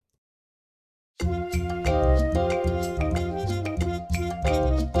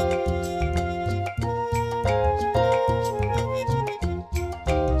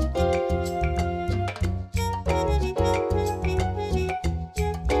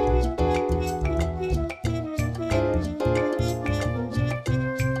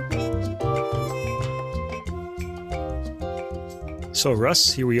So,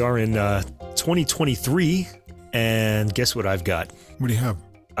 Russ, here we are in 2023, and guess what I've got? What do you have?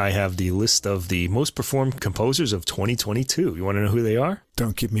 I have the list of the most performed composers of 2022. You want to know who they are?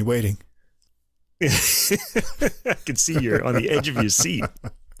 Don't keep me waiting. I can see you're on the edge of your seat.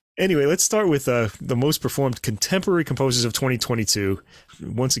 Anyway, let's start with the most performed contemporary composers of 2022.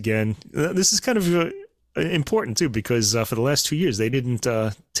 Once again, this is kind of important, too, because for the last 2 years, they didn't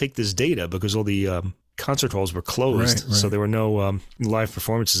take this data because all the concert halls were closed, right. So there were no live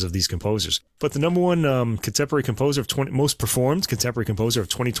performances of these composers. But the number one contemporary composer of most performed contemporary composer of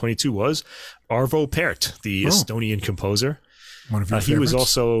 2022 was Arvo Pärt, the Estonian composer. One of your favorites? He was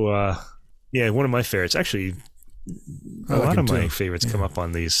also, one of my favorites. Actually, a lot of my favorites come up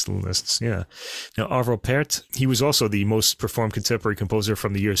on these lists. Yeah. Now, Arvo Pärt, he was also the most performed contemporary composer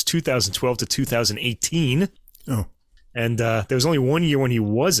from the years 2012 to 2018. Oh. And there was only 1 year when he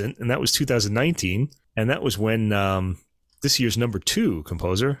wasn't, and that was 2019. And that was when this year's number 2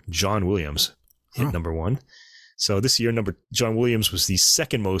 composer, John Williams, hit number 1. So this year, John Williams was the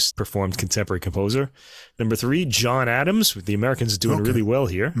second most performed contemporary composer. Number 3, John Adams. The Americans are doing really well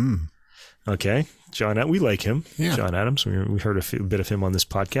here. Mm. Okay. We like him. Yeah. John Adams. We heard a bit of him on this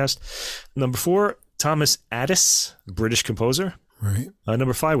podcast. Number 4, Thomas Addis, British composer. Right.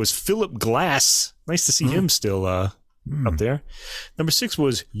 Number 5 was Philip Glass. Nice to see him still up there. Number 6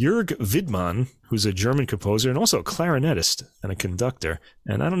 was Jörg Widmann, who's a German composer and also a clarinetist and a conductor.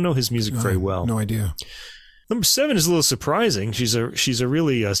 And I don't know his music very well. No idea. Number 7 is a little surprising. She's a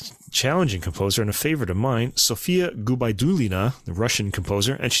really challenging composer and a favorite of mine, Sofia Gubaidulina, the Russian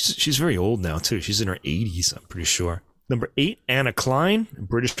composer, and she's very old now too. She's in her 80s, I'm pretty sure. Number 8, Anna Klein,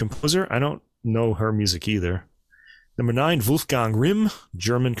 British composer. I don't know her music either. Number 9, Wolfgang Rimm,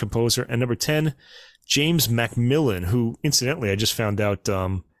 German composer, and number 10, James Macmillan, who incidentally I just found out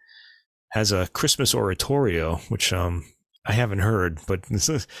has a Christmas oratorio, which I haven't heard, but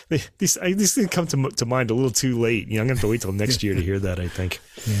these things come to mind a little too late. I'm going to have to wait till next year to hear that, I think.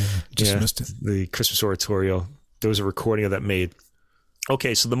 Yeah, missed it. The Christmas oratorio. There was a recording of that made.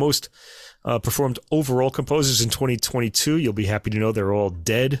 Okay, so the most performed overall composers in 2022, you'll be happy to know they're all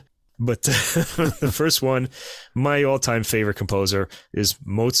dead. But the first one, my all-time favorite composer, is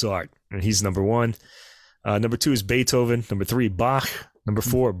Mozart, and he's number 1. Number 2 is Beethoven. Number 3, Bach. Number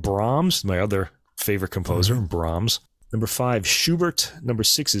 4, Brahms, my other favorite composer, Brahms. Number 5, Schubert. Number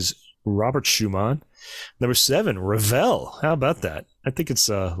 6 is Robert Schumann. Number 7, Ravel. How about that? I think it's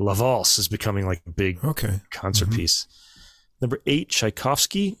La Valse is becoming like a big concert piece. Number 8,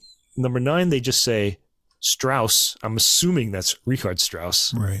 Tchaikovsky. Number 9, they just say Strauss. I'm assuming that's Richard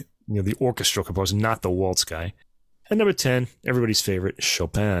Strauss. Right. The orchestral composer, not the waltz guy. And number 10, everybody's favorite,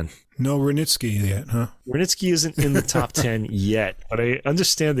 Chopin. No Wranitzky yet, huh? Wranitzky isn't in the top 10 yet, but I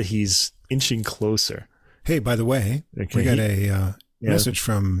understand that he's inching closer. Hey, by the way, we got a message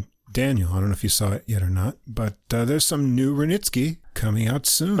from Daniel. I don't know if you saw it yet or not, but there's some new Wranitzky coming out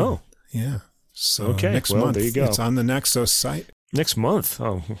soon. Oh. Yeah. So next month, there you go. It's on the Naxos site. Next month?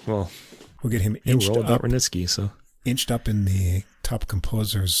 Oh, well. We'll get him inched up. Wranitzky, so. Inched up in the top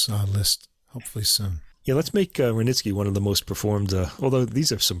composers list, hopefully soon. Yeah, let's make Wranitzky one of the most performed, although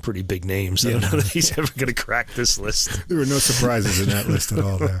these are some pretty big names. I don't know that he's ever going to crack this list. There were no surprises in that list at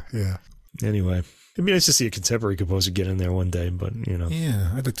all there, yeah. Anyway, it'd be nice to see a contemporary composer get in there one day, but,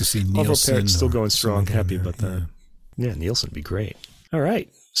 Yeah, I'd like to see Nielsen. Arvo Pärt's still going strong, happy about that. Yeah, Nielsen would be great. All right,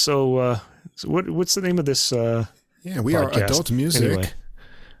 so what's the name of this we podcast? are Adult Music. Anyway.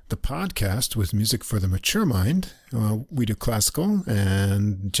 The podcast with music for the mature mind. We do classical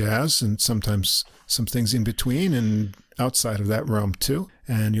and jazz and sometimes some things in between and outside of that realm too.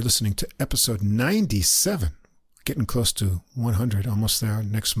 And you're listening to episode 97, getting close to 100, almost there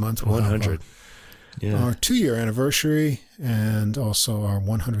next month. We'll 100. Our 2-year anniversary and also our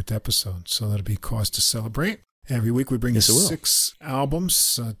 100th episode. So that'll be cause to celebrate. Every week we bring you 6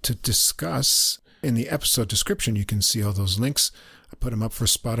 albums to discuss. In the episode description, you can see all those links. I put them up for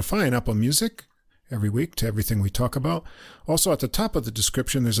Spotify and Apple Music every week to everything we talk about. Also, at the top of the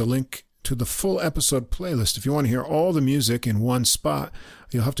description, there's a link to the full episode playlist. If you want to hear all the music in one spot,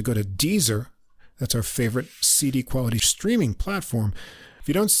 you'll have to go to Deezer. That's our favorite CD quality streaming platform. If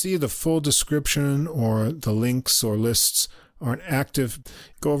you don't see the full description or the links or lists aren't active,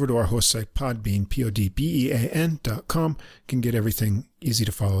 go over to our host site, Podbean, podbean.com. You can get everything easy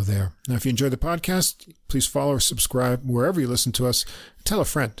to follow there. Now, if you enjoy the podcast, please follow or subscribe wherever you listen to us. Tell a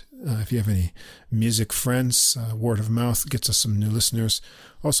friend. If you have any music friends, word of mouth gets us some new listeners.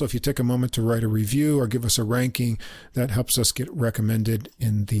 Also, if you take a moment to write a review or give us a ranking, that helps us get recommended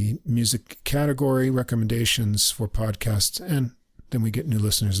in the music category recommendations for podcasts and then we get new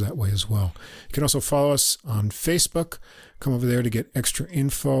listeners that way as well. You can also follow us on Facebook. Come over there to get extra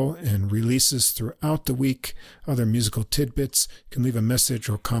info and releases throughout the week, other musical tidbits. You can leave a message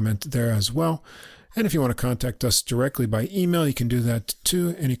or comment there as well. And if you want to contact us directly by email, you can do that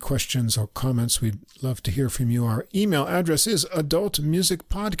too. Any questions or comments, we'd love to hear from you. Our email address is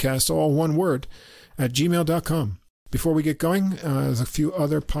adultmusicpodcast, all one word, @gmail.com. Before we get going, there's a few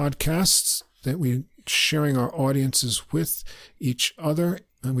other podcasts that we're sharing our audiences with each other.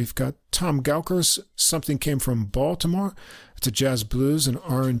 And we've got Tom Gauker's Something Came from Baltimore. It's a jazz, blues, and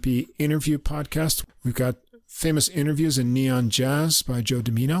R&B interview podcast. We've got Famous Interviews in Neon Jazz by Joe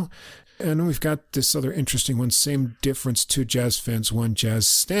Domino. And we've got this other interesting one, Same Difference, Two Jazz Fans, One Jazz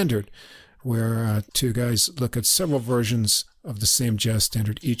Standard, where two guys look at several versions of the same jazz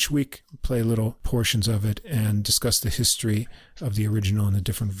standard each week, play little portions of it, and discuss the history of the original and the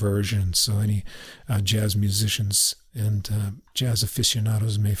different versions. So any jazz musicians and jazz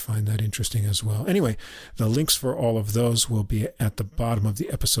aficionados may find that interesting as well. Anyway, the links for all of those will be at the bottom of the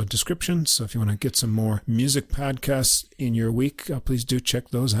episode description. So if you want to get some more music podcasts in your week, please do check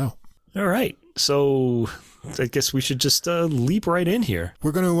those out. All right. So I guess we should just leap right in here.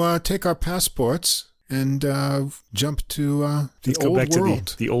 We're going to take our passports and jump to the old world.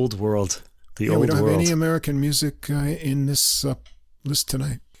 To the old world. We don't have any American music in this list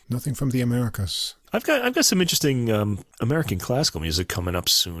tonight. Nothing from the Americas. I've got some interesting American classical music coming up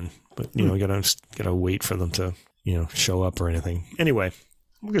soon, but we gotta wait for them to show up or anything. Anyway,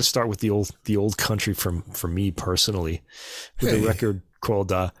 we're gonna start with the old country for me personally, with a record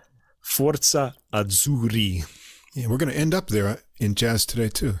called Forza Azzurri. Yeah, we're gonna end up there in jazz today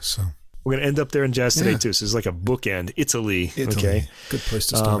too. So. We're going to end up there in jazz today, too. So it's like a bookend. Italy. Okay. Good place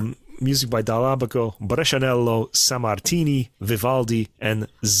to start. Music by Dall'Abaco, Brescianello, Sammartini, Vivaldi, and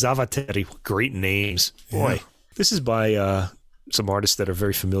Zavateri. Great names. Boy. Yeah. This is by some artists that are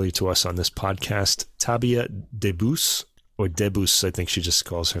very familiar to us on this podcast. Tabia Debus, or Debus, I think she just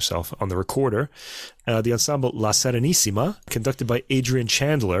calls herself, on the recorder. The ensemble La Serenissima, conducted by Adrian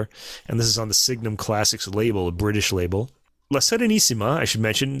Chandler. And this is on the Signum Classics label, a British label. La Serenissima, I should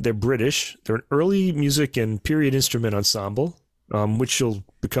mention, they're British. They're an early music and period instrument ensemble, which will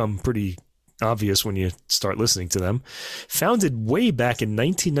become pretty obvious when you start listening to them. Founded way back in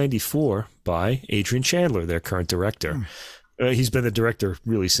 1994 by Adrian Chandler, their current director. He's been the director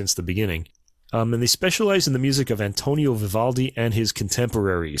really since the beginning. And they specialize in the music of Antonio Vivaldi and his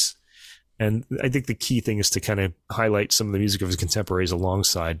contemporaries. And I think the key thing is to kind of highlight some of the music of his contemporaries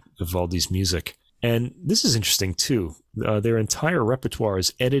alongside Vivaldi's music. And this is interesting, too. Their entire repertoire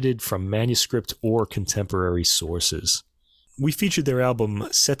is edited from manuscript or contemporary sources. We featured their album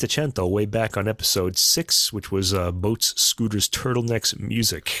Settecento way back on episode 6, which was Boats, Scooters, Turtlenecks,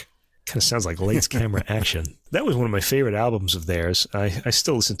 Music. Kind of sounds like Lights, Camera, Action. That was one of my favorite albums of theirs. I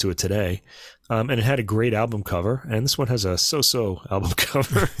still listen to it today. And it had a great album cover. And this one has a so-so album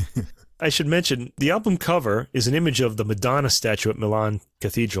cover. I should mention, the album cover is an image of the Madonna statue at Milan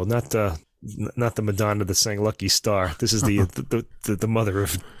Cathedral, not the Madonna that sang Lucky Star. This is the mother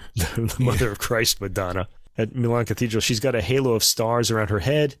of the mother of Christ Madonna at Milan Cathedral. She's got a halo of stars around her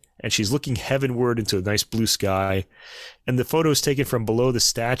head, and she's looking heavenward into a nice blue sky. And the photo is taken from below the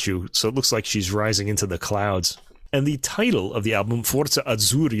statue, so it looks like she's rising into the clouds. And the title of the album, Forza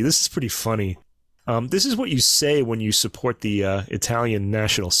Azzurri, this is pretty funny. This is what you say when you support the Italian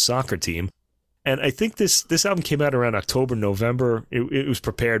national soccer team. And I think this album came out around October, November. It was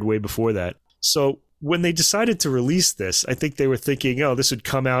prepared way before that. So when they decided to release this, I think they were thinking, oh, this would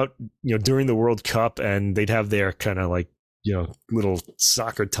come out, during the World Cup, and they'd have their kind of like, little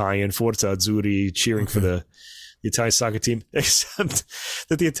soccer tie-in, Forza Azzurri, cheering for the Italian soccer team, except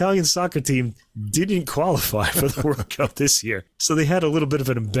that the Italian soccer team didn't qualify for the World Cup this year. So they had a little bit of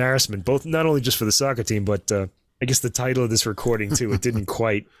an embarrassment, both not only just for the soccer team, but I guess the title of this recording, too, it didn't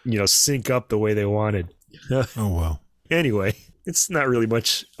quite, sync up the way they wanted. Oh, well. Anyway, it's not really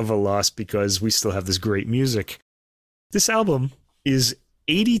much of a loss because we still have this great music. This album is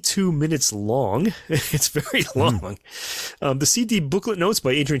 82 minutes long. It's very long. The CD booklet notes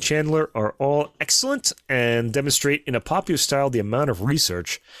by Adrian Chandler are all excellent and demonstrate in a popular style the amount of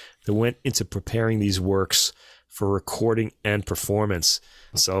research that went into preparing these works for recording and performance.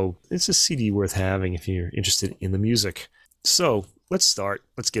 So it's a CD worth having if you're interested in the music. So let's start.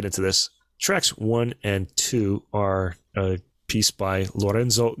 Let's get into this. Tracks 1 and 2 are a piece by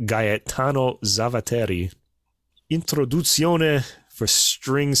Lorenzo Gaetano Zavateri. Introduzione for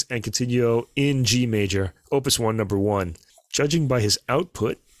strings and continuo in G major, Opus 1, number 1. Judging by his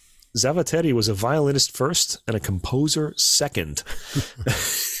output, Zavateri was a violinist first and a composer second.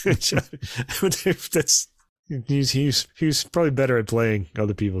 That's He's probably better at playing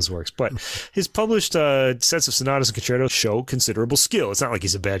other people's works, but his published sets of sonatas and concertos show considerable skill. It's not like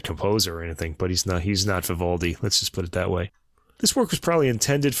he's a bad composer or anything, but he's not Vivaldi. Let's just put it that way. This work was probably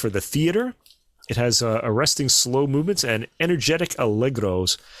intended for the theater. It has arresting slow movements and energetic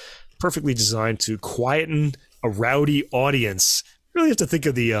allegros, perfectly designed to quieten a rowdy audience. You really have to think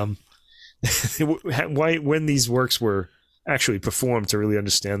of the when these works were actually performed to really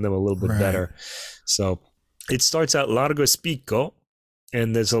understand them a little bit better. So it starts out Largo e Spicco,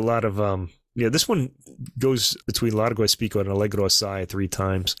 and there's a lot of this one goes between Largo e Spicco and Allegro assai 3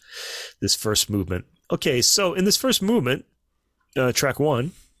 times, this first movement. Okay, so in this first movement, track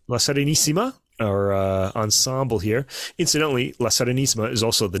 1, La Serenissima, our ensemble here. Incidentally, La Serenissima is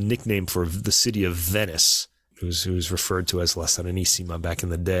also the nickname for the city of Venice, who's referred to as La Serenissima back in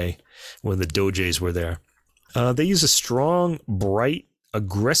the day when the Doges were there. They use a strong, bright,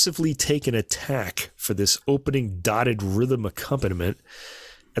 aggressively taken attack for this opening dotted rhythm accompaniment.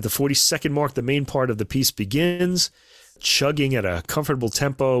 At the 42nd mark, the main part of the piece begins, chugging at a comfortable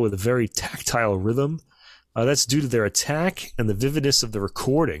tempo with a very tactile rhythm. That's due to their attack and the vividness of the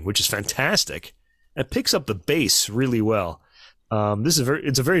recording, which is fantastic. It picks up the bass really well. It's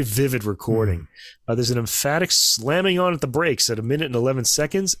a very vivid recording. There's an emphatic slamming on at the brakes at 1 minute and 11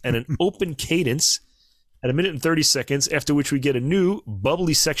 seconds and an open cadence at 1 minute and 30 seconds, after which we get a new,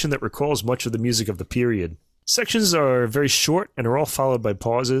 bubbly section that recalls much of the music of the period. Sections are very short and are all followed by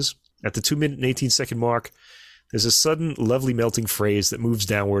pauses. At the 2 minute and 18 second mark, there's a sudden, lovely melting phrase that moves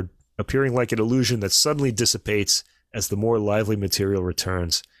downward, appearing like an illusion that suddenly dissipates as the more lively material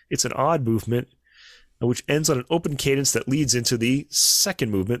returns. It's an odd movement, which ends on an open cadence that leads into the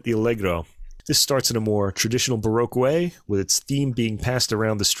second movement, the Allegro. This starts in a more traditional Baroque way, with its theme being passed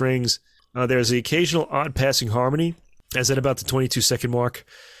around the strings. There's the occasional odd passing harmony, as at about the 22-second mark.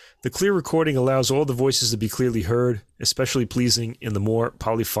 The clear recording allows all the voices to be clearly heard, especially pleasing in the more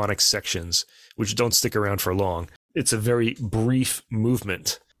polyphonic sections, which don't stick around for long. It's a very brief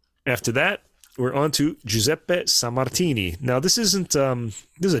movement. After that, we're on to Giuseppe Sammartini. Now, this is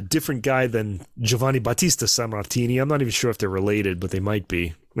a different guy than Giovanni Battista Sammartini. I'm not even sure if they're related, but they might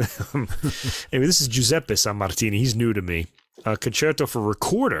be. Anyway, this is Giuseppe Sammartini. He's new to me. Concerto for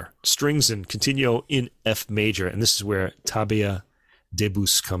recorder, strings and continuo in F major, and this is where Tabea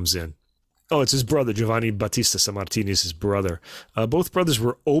Debussy comes in. Oh, it's his brother. Giovanni Battista Sammartini is his brother. Both brothers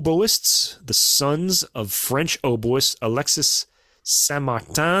were oboists, the sons of French oboist Alexis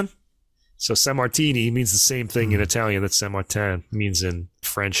Saint-Martin. So Sammartini means the same thing in Italian that Saint-Martin means in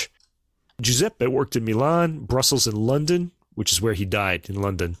French. Giuseppe worked in Milan, Brussels, and London, which is where he died, in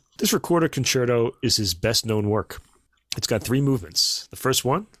London. This recorder concerto is his best-known work. It's got 3 movements. The first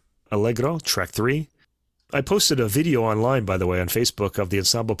one, Allegro, track 3. I posted a video online, by the way, on Facebook of the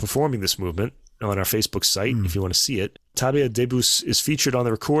ensemble performing this movement on our Facebook site, if you want to see it. Tabea Debussy is featured on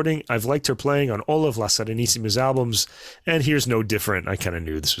the recording. I've liked her playing on all of La Serenissima's albums, and here's no different. I kind of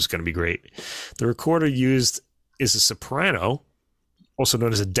knew this was going to be great. The recorder used is a soprano, also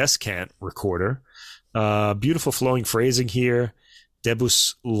known as a descant recorder. Beautiful flowing phrasing here.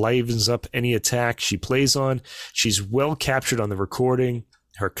 Debussy livens up any attack she plays on. She's well captured on the recording.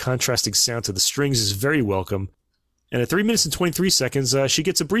 Her contrasting sound to the strings is very welcome. And at 3 minutes and 23 seconds, she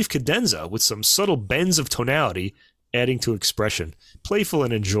gets a brief cadenza with some subtle bends of tonality, adding to expression. Playful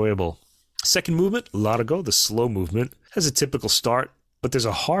and enjoyable. Second movement, Largo, the slow movement, has a typical start, but there's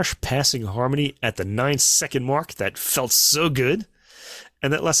a harsh passing harmony at the 9-second mark that felt so good.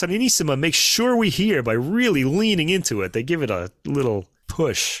 And that La Serenissima makes sure we hear by really leaning into it. They give it a little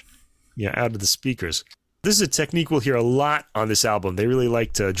push out of the speakers. This is a technique we'll hear a lot on this album. They really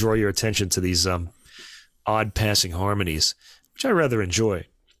like to draw your attention to these odd passing harmonies, which I rather enjoy.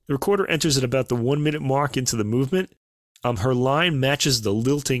 The recorder enters at about the 1 minute mark into the movement. Her line matches the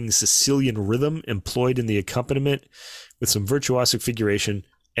lilting Sicilian rhythm employed in the accompaniment, with some virtuosic figuration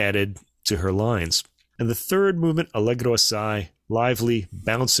added to her lines. And the third movement, Allegro assai, lively,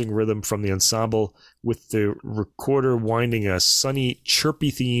 bouncing rhythm from the ensemble, with the recorder winding a sunny, chirpy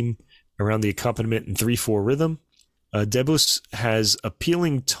theme around the accompaniment in 3/4 rhythm. Debussy has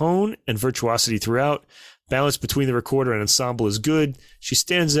appealing tone and virtuosity throughout. Balance between the recorder and ensemble is good. She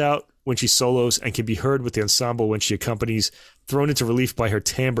stands out when she solos and can be heard with the ensemble when she accompanies, thrown into relief by her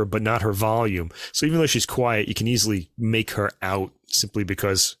timbre but not her volume. So even though she's quiet, you can easily make her out simply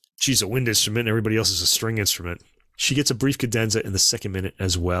because she's a wind instrument and everybody else is a string instrument. She gets a brief cadenza in the 2nd minute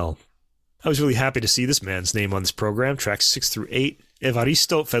as well. I was really happy to see this man's name on this program, tracks 6 through 8.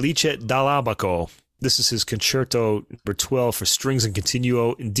 Evaristo Felice Dall'Abaco. This is his concerto number 12 for strings and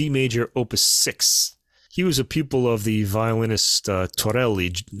continuo in D major, opus 6. He was a pupil of the violinist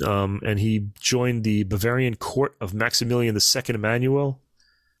Torelli, and he joined the Bavarian court of Maximilian II Emanuel.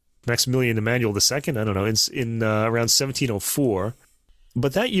 Maximilian Emanuel II, I don't know, in around 1704.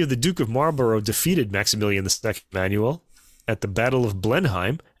 But that year, the Duke of Marlborough defeated Maximilian II Emanuel at the Battle of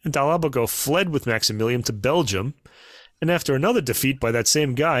Blenheim, and Dall'Abaco fled with Maximilian to Belgium. And after another defeat by that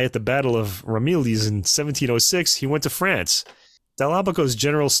same guy at the Battle of Ramillies in 1706, he went to France. Dall'Abaco's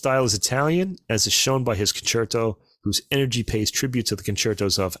general style is Italian, as is shown by his concerto, whose energy pays tribute to the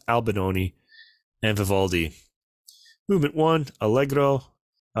concertos of Albinoni and Vivaldi. Movement 1, Allegro.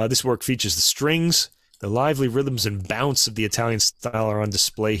 This work features the strings. The lively rhythms and bounce of the Italian style are on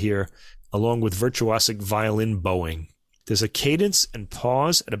display here, along with virtuosic violin bowing. There's a cadence and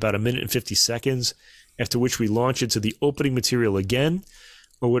pause at about 1 minute and 50 seconds, after which we launch into the opening material again,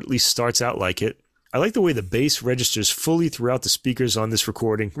 or what at least starts out like it. I like the way the bass registers fully throughout the speakers on this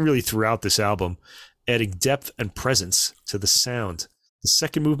recording, really throughout this album, adding depth and presence to the sound. The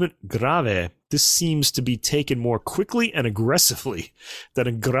second movement, grave. This seems to be taken more quickly and aggressively than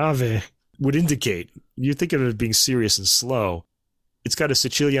a grave would indicate. You're thinking of it being serious and slow. It's got a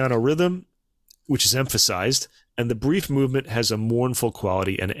Siciliano rhythm, which is emphasized, and the brief movement has a mournful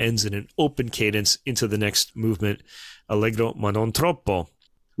quality and ends in an open cadence into the next movement, Allegro ma non troppo,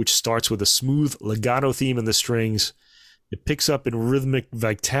 which starts with a smooth legato theme in the strings. It picks up in rhythmic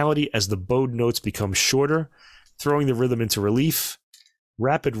vitality as the bowed notes become shorter, throwing the rhythm into relief.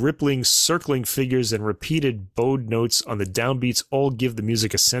 Rapid rippling, circling figures and repeated bowed notes on the downbeats all give the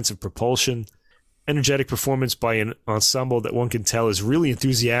music a sense of propulsion. Energetic performance by an ensemble that one can tell is really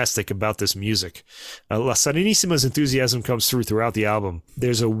enthusiastic about this music. La Serenissimi's enthusiasm comes throughout the album.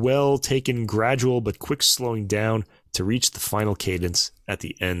 There's a well-taken, gradual but quick slowing down to reach the final cadence at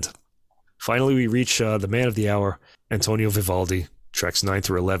the end. Finally, we reach the man of the hour, Antonio Vivaldi, tracks 9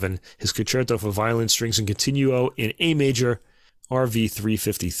 through 11, his concerto for violin, strings, and continuo in A major, RV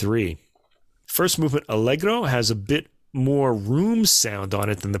 353. First movement, Allegro, has a bit more room sound on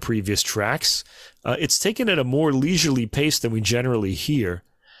it than the previous tracks. It's taken at a more leisurely pace than we generally hear,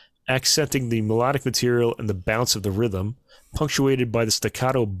 accenting the melodic material and the bounce of the rhythm, punctuated by the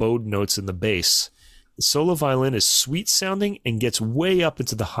staccato bowed notes in the bass. The solo violin is sweet-sounding and gets way up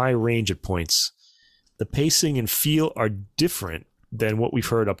into the high range at points. The pacing and feel are different than what we've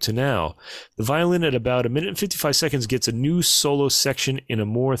heard up to now. The violin at about 1 minute and 55 seconds gets a new solo section in a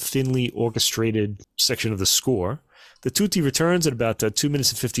more thinly orchestrated section of the score. The tutti returns at about 2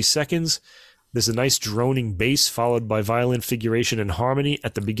 minutes and 50 seconds. There's a nice droning bass followed by violin figuration and harmony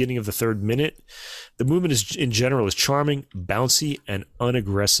at the beginning of the 3rd minute. The movement in general is charming, bouncy, and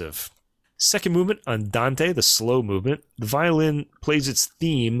unaggressive. Second movement, Andante, the slow movement. The violin plays its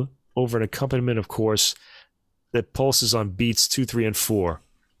theme over an accompaniment, of course, that pulses on beats 2, 3, and 4.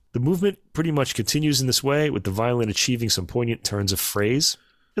 The movement pretty much continues in this way, with the violin achieving some poignant turns of phrase.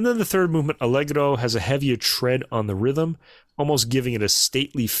 And then the third movement, Allegro, has a heavier tread on the rhythm, almost giving it a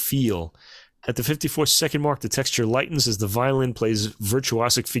stately feel. At the 54-second mark, the texture lightens as the violin plays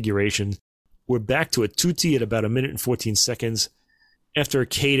virtuosic figuration. We're back to a tutti at about 1 minute and 14 seconds. After a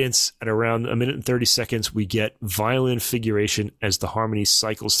cadence at around 1 minute and 30 seconds, we get violin figuration as the harmony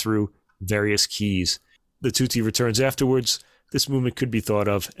cycles through various keys. The tutti returns afterwards. This movement could be thought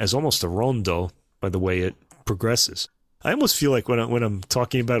of as almost a rondo by the way it progresses. I almost feel like when I'm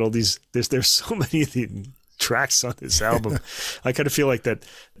talking about all these, there's so many of the tracks on this album. I kind of feel like that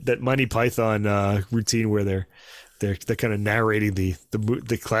Monty Python routine where they're kind of narrating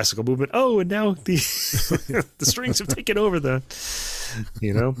the classical movement. Oh, and now the the strings have taken over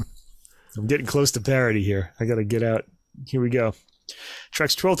I'm getting close to parody here. I got to get out. Here we go.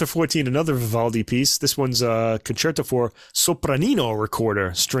 Tracks 12 to 14, another Vivaldi piece. This one's a concerto for sopranino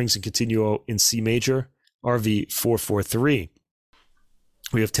recorder, strings and continuo in C major, RV 443.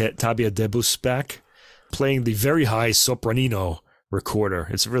 We have Tabia Debus back, playing the very high sopranino recorder.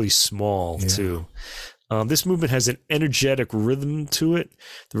 It's really small, too. This movement has an energetic rhythm to it.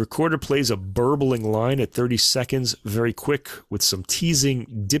 The recorder plays a burbling line at 30 seconds, very quick, with some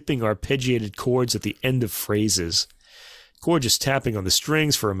teasing, dipping arpeggiated chords at the end of phrases. Gorgeous tapping on the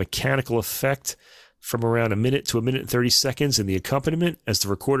strings for a mechanical effect from around 1 minute to 1 minute and 30 seconds in the accompaniment as the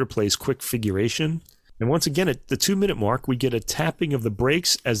recorder plays quick figuration. And once again, at the 2 minute mark, we get a tapping of the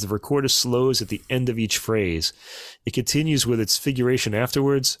brakes as the recorder slows at the end of each phrase. It continues with its figuration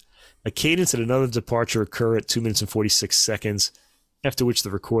afterwards. A cadence and another departure occur at 2 minutes and 46 seconds, after which the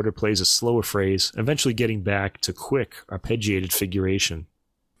recorder plays a slower phrase, eventually getting back to quick arpeggiated figuration.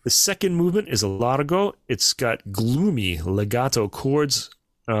 The second movement is a largo. It's got gloomy legato chords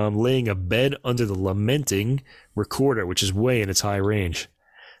laying a bed under the lamenting recorder, which is way in its high range.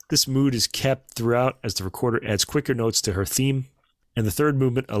 This mood is kept throughout as the recorder adds quicker notes to her theme. And the third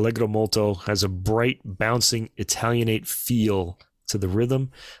movement, Allegro molto, has a bright, bouncing Italianate feel to the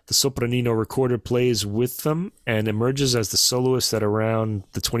rhythm. The sopranino recorder plays with them and emerges as the soloist at around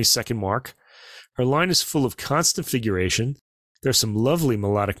the 20-second mark. Her line is full of constant figuration. There are some lovely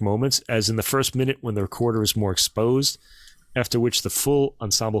melodic moments, as in the first minute when the recorder is more exposed, after which the full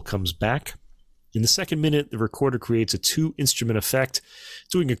ensemble comes back. In the second minute, the recorder creates a two-instrument effect,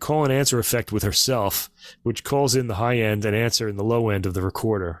 doing a call-and-answer effect with herself, which calls in the high end and answer in the low end of the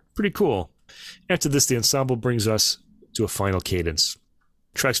recorder. Pretty cool. After this, the ensemble brings us to a final cadence.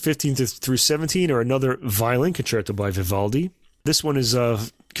 Tracks 15 through 17 are another violin concerto by Vivaldi. This one is a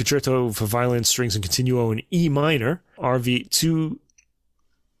concerto for violin, strings, and continuo in E minor, RV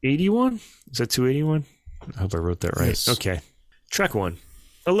 281? Is that 281? I hope I wrote that right. Yes. Okay. Track 1,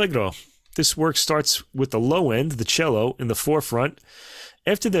 Allegro. This work starts with the low end, the cello, in the forefront.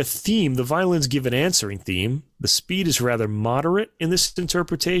 After their theme, the violins give an answering theme. The speed is rather moderate in this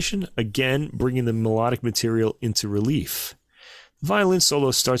interpretation, again bringing the melodic material into relief. The violin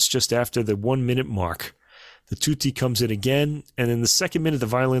solo starts just after the 1 minute mark. The tutti comes in again, and in the second minute, the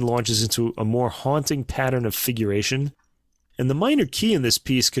violin launches into a more haunting pattern of figuration. And the minor key in this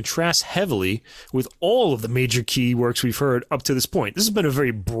piece contrasts heavily with all of the major key works we've heard up to this point. This has been a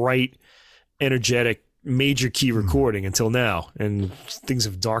very bright, energetic, major key recording until now, and things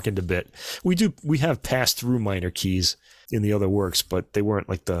have darkened a bit. We have passed through minor keys in the other works, but they weren't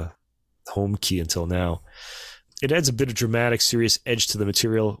like the home key until now. It adds a bit of dramatic, serious edge to the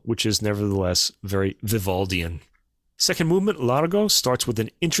material, which is nevertheless very Vivaldian. Second movement, Largo, starts with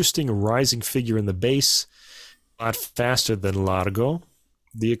an interesting rising figure in the bass, a lot faster than Largo.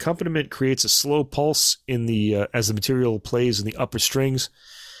 The accompaniment creates a slow pulse in the as the material plays in the upper strings.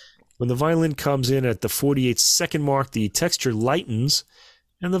 When the violin comes in at the 48-second mark, the texture lightens,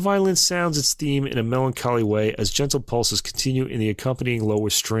 and the violin sounds its theme in a melancholy way as gentle pulses continue in the accompanying lower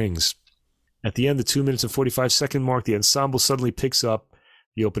strings. At the end, the 2 minutes and 45-second mark, the ensemble suddenly picks up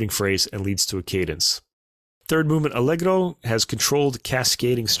the opening phrase and leads to a cadence. Third movement, Allegro, has controlled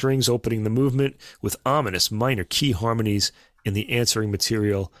cascading strings opening the movement with ominous minor key harmonies in the answering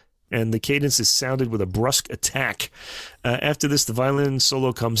material, and the cadence is sounded with a brusque attack. After this, the violin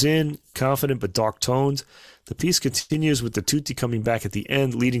solo comes in, confident but dark-toned. The piece continues with the tutti coming back at the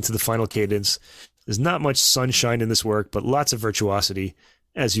end, leading to the final cadence. There's not much sunshine in this work, but lots of virtuosity,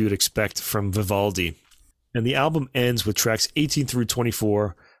 as you would expect from Vivaldi. And the album ends with tracks 18 through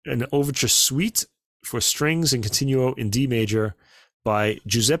 24, an overture suite for strings and continuo in D major by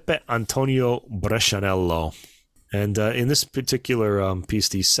Giuseppe Antonio Brescianello. And in this particular piece,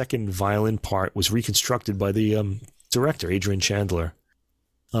 the second violin part was reconstructed by the director, Adrian Chandler.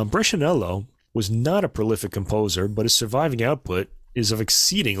 Brescianello was not a prolific composer, but his surviving output is of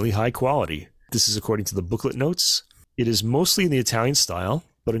exceedingly high quality. This is according to the booklet notes. It is mostly in the Italian style,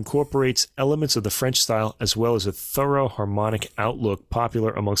 but incorporates elements of the French style as well as a thorough harmonic outlook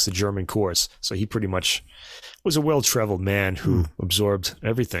popular amongst the German chorus. So he pretty much was a well-traveled man who absorbed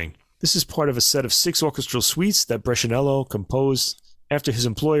everything. This is part of a set of 6 orchestral suites that Brescianello composed after his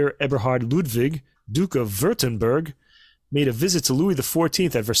employer Eberhard Ludwig, Duke of Württemberg, made a visit to Louis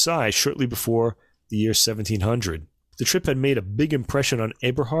XIV at Versailles shortly before the year 1700. The trip had made a big impression on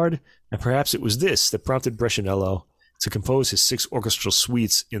Eberhard, and perhaps it was this that prompted Brescianello to compose his 6 orchestral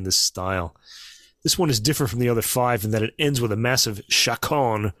suites in this style. This one is different from the other 5 in that it ends with a massive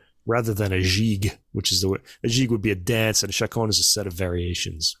chaconne rather than a gigue, which is a gigue would be a dance, and a chaconne is a set of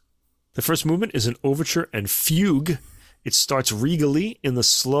variations. The first movement is an overture and fugue. It starts regally in the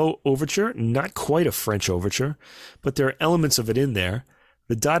slow overture, not quite a French overture, but there are elements of it in there.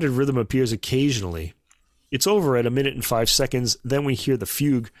 The dotted rhythm appears occasionally. It's over at 1 minute and 5 seconds. Then we hear the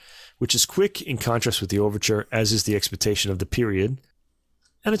fugue, which is quick in contrast with the overture, as is the expectation of the period.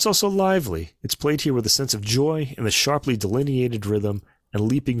 And it's also lively. It's played here with a sense of joy and the sharply delineated rhythm and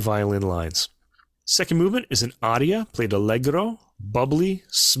leaping violin lines. Second movement is an aria, played allegro, bubbly,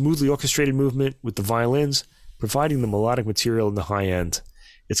 smoothly orchestrated movement with the violins, providing the melodic material in the high end.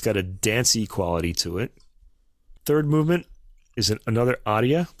 It's got a dancey quality to it. Third movement is another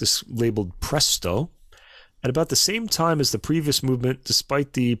aria, this labeled presto, at about the same time as the previous movement,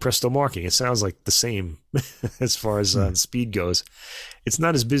 despite the presto marking. It sounds like the same as far as speed goes. It's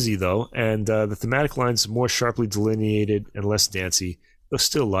not as busy, though, and the thematic lines more sharply delineated and less dancey, though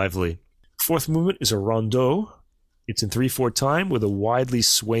still lively. Fourth movement is a rondeau. It's in 3/4 time with a widely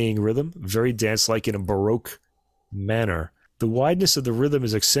swaying rhythm, very dance-like in a Baroque manner. The wideness of the rhythm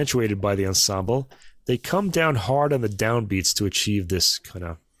is accentuated by the ensemble. They come down hard on the downbeats to achieve this kind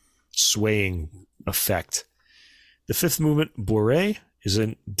of swaying effect. The fifth movement, bourrée, is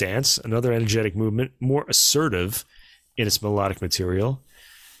a dance, another energetic movement, more assertive in its melodic material.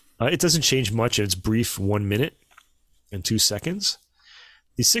 It doesn't change much in its brief 1 minute and 2 seconds.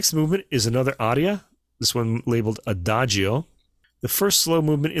 The sixth movement is another aria, this one labeled Adagio. The first slow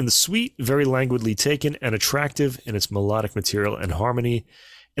movement in the suite, very languidly taken and attractive in its melodic material and harmony.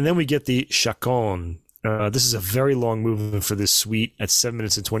 And then we get the chaconne. This is a very long movement for this suite at 7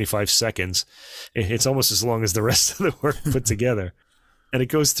 minutes and 25 seconds. It's almost as long as the rest of the work put together. And it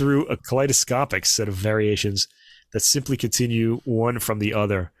goes through a kaleidoscopic set of variations that simply continue one from the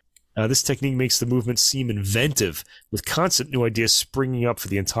other. This technique makes the movement seem inventive, with constant new ideas springing up for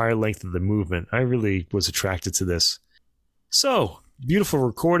the entire length of the movement. I really was attracted to this. So, beautiful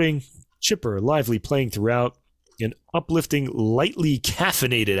recording, chipper, lively playing throughout, an uplifting, lightly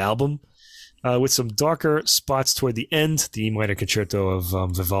caffeinated album with some darker spots toward the end, the E minor concerto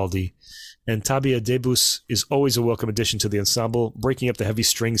of Vivaldi. And Tabia Debus is always a welcome addition to the ensemble, breaking up the heavy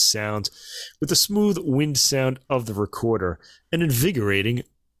string sound with the smooth wind sound of the recorder. An invigorating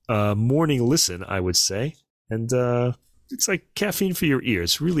morning listen, I would say. And it's like caffeine for your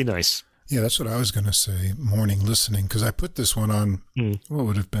ears. Really nice. Yeah, that's what I was going to say, morning listening, because I put this one on, what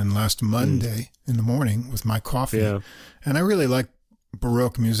would have been last Monday in the morning with my coffee. Yeah. And I really like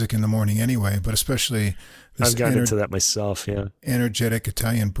Baroque music in the morning anyway, but especially this I've gotten into that myself, energetic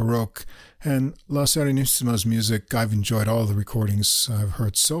Italian Baroque. And La Serenissimo's music, I've enjoyed all the recordings I've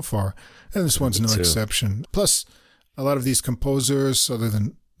heard so far, and this one's no exception. Plus, a lot of these composers, other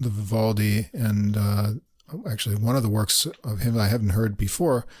than the Vivaldi, and actually one of the works of him I haven't heard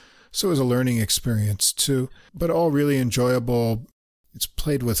before, so it was a learning experience too, but all really enjoyable. It's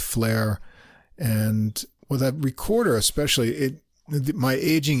played with flair, and with that recorder especially, my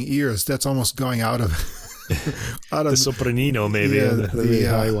aging ears, that's almost going out of the sopranino, maybe. Yeah,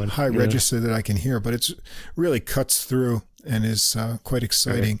 the high register that I can hear, but it really cuts through and is quite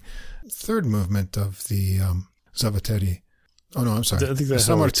exciting. Right. Third movement of the Zavatteri. Oh, no, I'm sorry. I think that's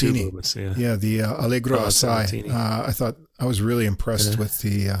Sammartini. Yeah, the Allegro Assai. I thought I was really impressed with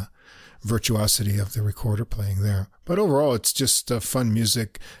the virtuosity of the recorder playing there. But overall, it's just fun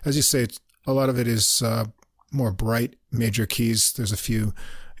music. As you say, a lot of it is more bright major keys. There's a few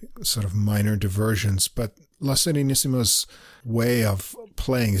sort of minor diversions, but La Serenissimo's way of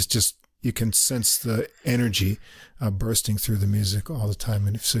playing is just, you can sense the energy bursting through the music all the time.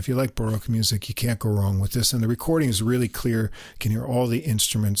 And so if you like Baroque music, you can't go wrong with this. And the recording is really clear. You can hear all the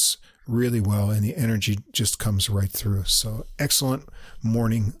instruments really well, and the energy just comes right through. So excellent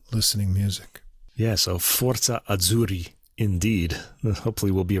morning listening music. Yeah, so Forza Azzurri, indeed.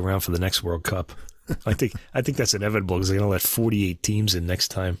 Hopefully we'll be around for the next World Cup. I think that's inevitable because they're going to let 48 teams in next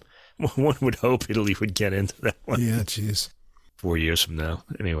time. One would hope Italy would get into that one. Yeah, geez. 4 years from now.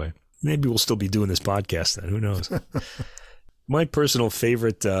 Anyway, maybe we'll still be doing this podcast then. Who knows? My personal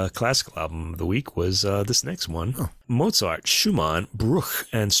favorite classical album of the week was this next one. Oh. Mozart, Schumann, Bruch,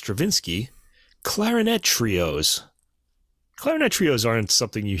 and Stravinsky, Clarinet Trios. Clarinet Trios aren't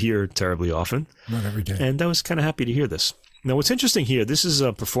something you hear terribly often. Not every day. And I was kind of happy to hear this. Now, what's interesting here, this is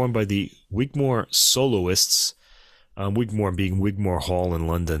performed by the Wigmore Soloists, Wigmore being Wigmore Hall in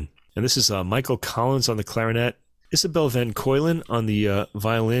London. And this is Michael Collins on the clarinet, Isabel Van Keulen on the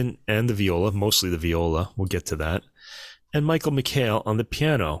violin and the viola, mostly the viola, we'll get to that, and Michael McHale on the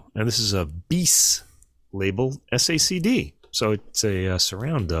piano. And this is a BIS label, SACD. So it's a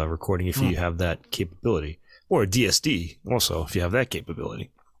surround recording if you have that capability, or a DSD also if you have that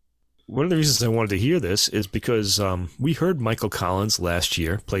capability. One of the reasons I wanted to hear this is because we heard Michael Collins last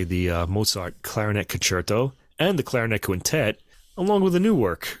year play the Mozart Clarinet Concerto and the Clarinet Quintet, along with a new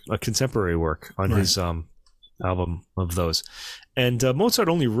work, a contemporary work on his album of those. And Mozart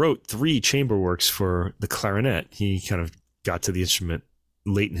only wrote 3 chamber works for the clarinet. He kind of got to the instrument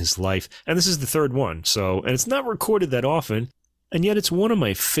late in his life. And this is the 3rd one. And it's not recorded that often, and yet it's one of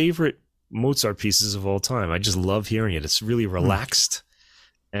my favorite Mozart pieces of all time. I just love hearing it. It's really relaxed.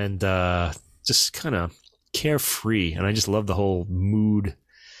 And just kind of carefree. And I just love the whole mood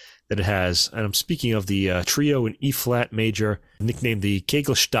that it has. And I'm speaking of the trio in E-flat major, nicknamed the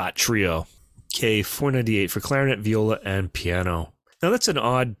Kegelstadt Trio, K498 for clarinet, viola, and piano. Now, that's an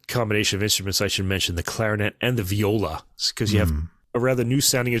odd combination of instruments, I should mention, the clarinet and the viola, because you have a rather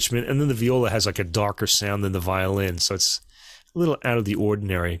new-sounding instrument, and then the viola has like a darker sound than the violin, so it's a little out of the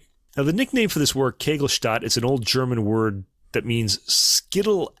ordinary. Now, the nickname for this work, Kegelstadt, it's an old German word that means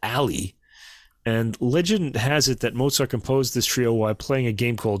skittle alley. And legend has it that Mozart composed this trio while playing a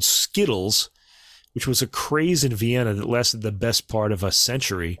game called Skittles, which was a craze in Vienna that lasted the best part of a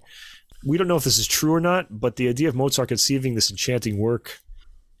century. We don't know if this is true or not, but the idea of Mozart conceiving this enchanting work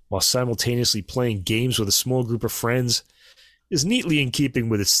while simultaneously playing games with a small group of friends is neatly in keeping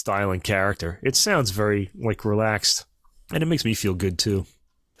with its style and character. It sounds very, relaxed, and it makes me feel good, too.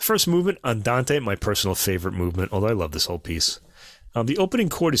 The first movement, Andante, my personal favorite movement, although I love this whole piece. The opening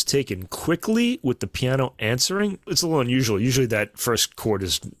chord is taken quickly with the piano answering. It's a little unusual. Usually that first chord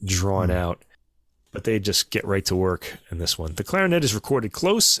is drawn out, but they just get right to work in this one. The clarinet is recorded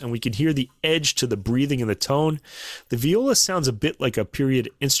close, and we can hear the edge to the breathing and the tone. The viola sounds a bit like a period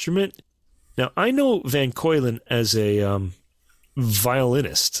instrument. Now, I know Van Kuylen as a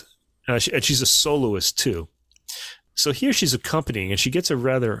violinist, and she's a soloist too. So here she's accompanying, and she gets a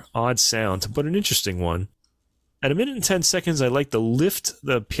rather odd sound, but an interesting one. At 1 minute and 10 seconds, I like the lift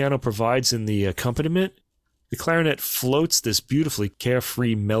the piano provides in the accompaniment. The clarinet floats this beautifully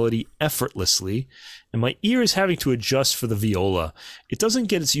carefree melody effortlessly, and my ear is having to adjust for the viola. It doesn't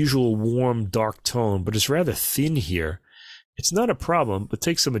get its usual warm, dark tone, but it's rather thin here. It's not a problem, but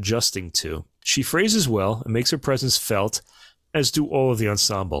takes some adjusting to. She phrases well and makes her presence felt, as do all of the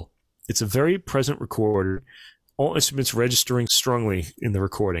ensemble. It's a very present recorder, all instruments registering strongly in the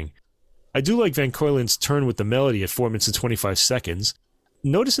recording. I do like Van Kuylen's turn with the melody at 4 minutes and 25 seconds.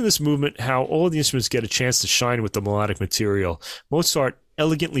 Notice in this movement how all of the instruments get a chance to shine with the melodic material. Mozart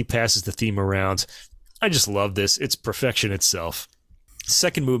elegantly passes the theme around. I just love this. It's perfection itself.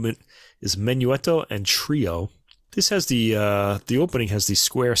 Second movement is Menuetto and Trio. This has the opening has the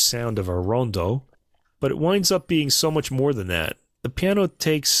square sound of a rondo, but it winds up being so much more than that. The piano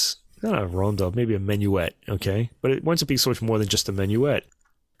takes, not a rondo, maybe a minuet, okay? But it winds up being so much more than just a minuet.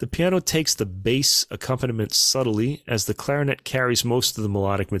 The piano takes the bass accompaniment subtly as the clarinet carries most of the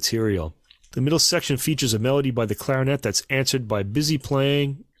melodic material. The middle section features a melody by the clarinet that's answered by busy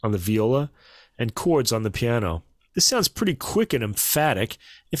playing on the viola and chords on the piano. This sounds pretty quick and emphatic.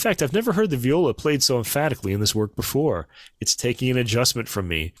 In fact, I've never heard the viola played so emphatically in this work before. It's taking an adjustment from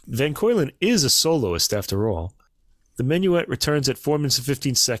me. Van Kuylen is a soloist after all. The minuet returns at 4 minutes and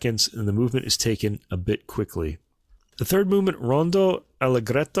 15 seconds, and the movement is taken a bit quickly. The third movement, Rondo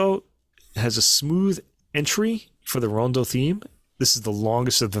Allegretto, has a smooth entry for the rondo theme. This is the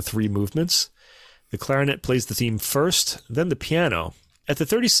longest of the three movements. The clarinet plays the theme first, then the piano. At the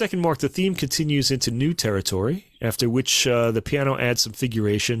 30-second mark, the theme continues into new territory, after which the piano adds some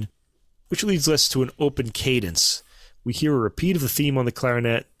figuration, which leads us to an open cadence. We hear a repeat of the theme on the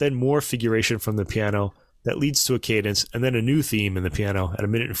clarinet, then more figuration from the piano that leads to a cadence, and then a new theme in the piano at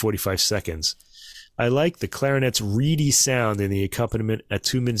 1 minute and 45 seconds. I like the clarinet's reedy sound in the accompaniment at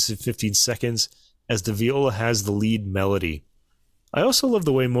 2 minutes and 15 seconds, as the viola has the lead melody. I also love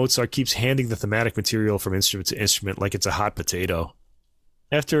the way Mozart keeps handing the thematic material from instrument to instrument like it's a hot potato.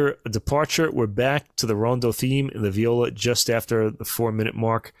 After a departure, we're back to the rondo theme in the viola just after the 4-minute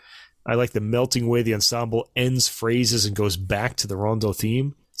mark. I like the melting way the ensemble ends phrases and goes back to the rondo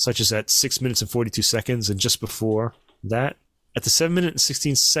theme, such as at 6 minutes and 42 seconds and just before that. At the 7 minute and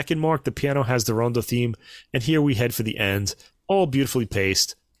 16 second mark, the piano has the rondo theme, and here we head for the end, all beautifully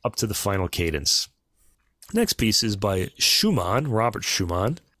paced up to the final cadence. Next piece is by Schumann, Robert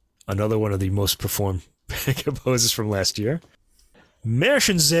Schumann, another one of the most performed composers from last year.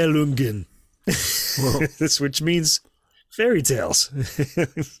 Märchenerzählungen, which means fairy tales.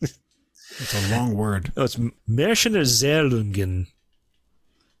 It's a long word. Oh, it's Märchenerzählungen.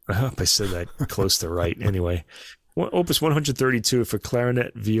 I hope I said that close to right. Anyway, Opus 132 for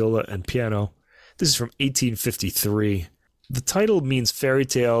clarinet, viola, and piano. This is from 1853. The title means fairy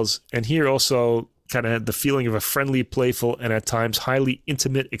tales, and here also kind of the feeling of a friendly, playful, and at times highly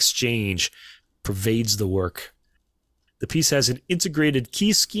intimate exchange pervades the work. The piece has an integrated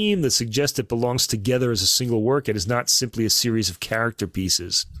key scheme that suggests it belongs together as a single work and is not simply a series of character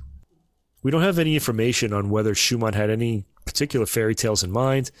pieces. We don't have any information on whether Schumann had any particular fairy tales in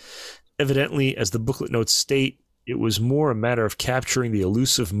mind. Evidently, as the booklet notes state, it was more a matter of capturing the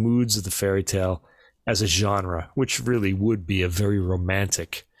elusive moods of the fairy tale as a genre, which really would be a very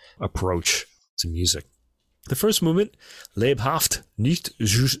romantic approach to music. The first movement, Lebhaft, nicht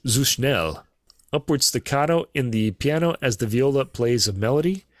zu schnell. Upward staccato in the piano as the viola plays a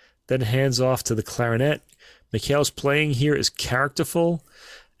melody, then hands off to the clarinet. Mikhail's playing here is characterful.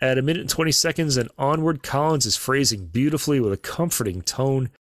 At 1 minute and 20 seconds and onward, Collins is phrasing beautifully with a comforting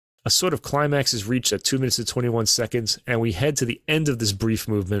tone. A sort of climax is reached at 2 minutes and 21 seconds, and we head to the end of this brief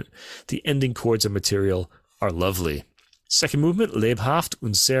movement. The ending chords and material are lovely. Second movement, Lebhaft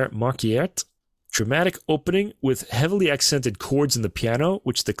und sehr markiert. Dramatic opening with heavily accented chords in the piano,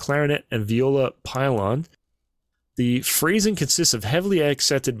 which the clarinet and viola pile on. The phrasing consists of heavily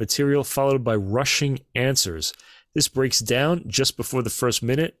accented material followed by rushing answers. This breaks down just before the first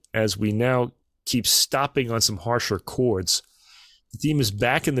minute, as we now keep stopping on some harsher chords. The theme is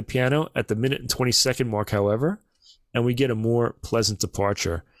back in the piano at the 1 minute and 20 second mark, however. and we get a more pleasant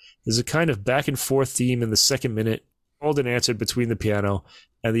departure. There's a kind of back and forth theme in the second minute, called and answered between the piano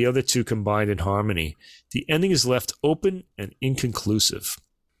and the other two combined in harmony. The ending is left open and inconclusive.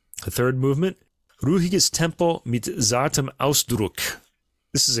 The third movement, Ruhiges Tempo mit zartem Ausdruck.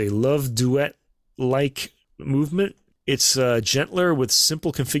 This is a love duet-like movement. It's gentler with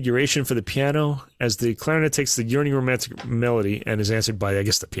simple configuration for the piano as the clarinet takes the yearning romantic melody and is answered by, I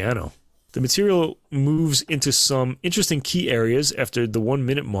guess, the piano. The material moves into some interesting key areas after the 1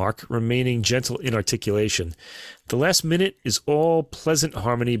 minute mark, remaining gentle in articulation. The last minute is all pleasant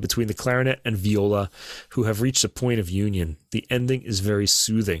harmony between the clarinet and viola, who have reached a point of union. The ending is very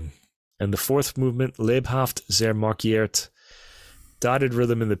soothing. And the fourth movement, Lebhaft sehr markiert, dotted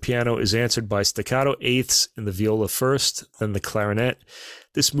rhythm in the piano, is answered by staccato eighths in the viola first, then the clarinet.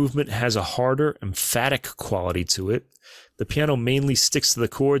 This movement has a harder, emphatic quality to it. The piano mainly sticks to the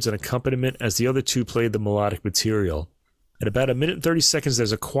chords and accompaniment as the other two play the melodic material. At about 1 minute and 30 seconds,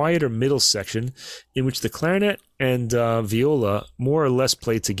 there's a quieter middle section in which the clarinet and viola more or less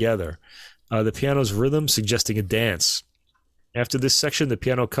play together, the piano's rhythm suggesting a dance. After this section, the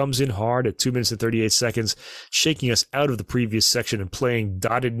piano comes in hard at 2 minutes and 38 seconds, shaking us out of the previous section and playing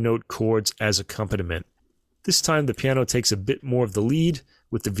dotted note chords as accompaniment. This time, the piano takes a bit more of the lead,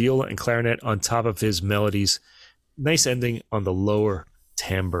 with the viola and clarinet on top of his melodies. Nice ending on the lower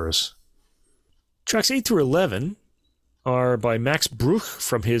timbres. Tracks 8 through 11 are by Max Bruch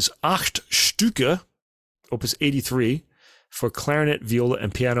from his Acht Stücke, opus 83, for clarinet, viola,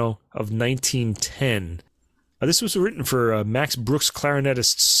 and piano of 1910. This was written for Max Bruch's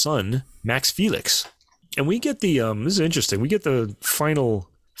clarinetist son, Max Felix. And we get the, this is interesting, we get the final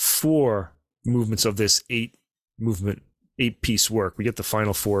 4 movements of this 8-piece work. We get the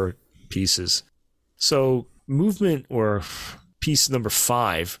final 4 pieces. So, movement or piece number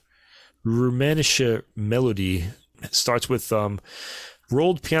 5, Rumänische Melodie, starts with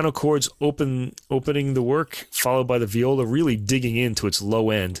rolled piano chords opening the work, followed by the viola really digging into its low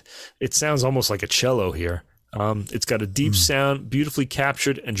end. It sounds almost like a cello here. It's got a deep sound, beautifully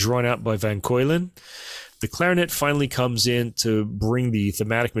captured and drawn out by Van Keulen. The clarinet finally comes in to bring the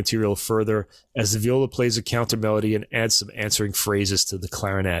thematic material further as the viola plays a counter melody and adds some answering phrases to the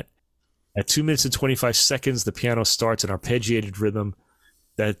clarinet. At 2 minutes and 25 seconds, the piano starts an arpeggiated rhythm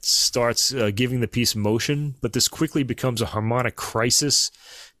that starts giving the piece motion, but this quickly becomes a harmonic crisis.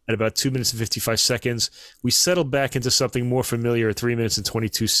 At about 2 minutes and 55 seconds, we settle back into something more familiar at 3 minutes and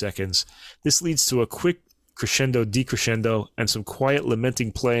 22 seconds. This leads to a quick crescendo, decrescendo, and some quiet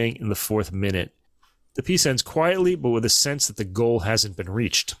lamenting playing in the 4th minute. The piece ends quietly, but with a sense that the goal hasn't been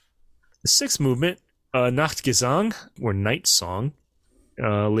reached. The 6th movement, Nachtgesang, or Night Song,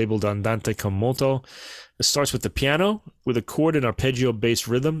 labeled Andante con moto. It starts with the piano, with a chord and arpeggio-based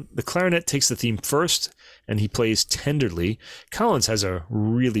rhythm. The clarinet takes the theme first, and he plays tenderly. Collins has a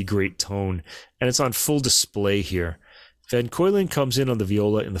really great tone, and it's on full display here. Van Keulen comes in on the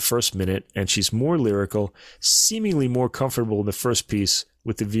viola in the 1st minute, and she's more lyrical, seemingly more comfortable in the first piece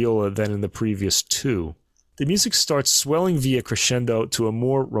with the viola than in the previous 2. The music starts swelling via crescendo to a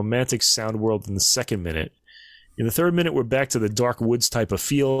more romantic sound world in the 2nd minute. In the 3rd minute, we're back to the dark woods type of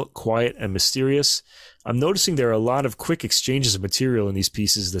feel, quiet and mysterious. I'm noticing there are a lot of quick exchanges of material in these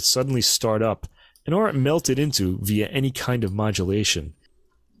pieces that suddenly start up and aren't melted into via any kind of modulation.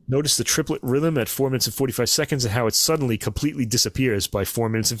 Notice the triplet rhythm at 4 minutes and 45 seconds and how it suddenly completely disappears by 4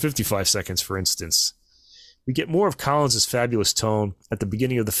 minutes and 55 seconds, for instance. We get more of Collins' fabulous tone at the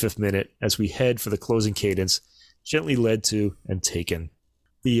beginning of the 5th minute as we head for the closing cadence, gently led to and taken.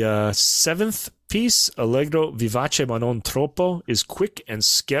 The 7th piece, Allegro vivace ma non troppo, is quick and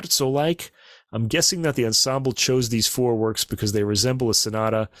scherzo-like. I'm guessing that the ensemble chose these 4 works because they resemble a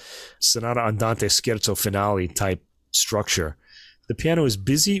sonata andante scherzo finale type structure. The piano is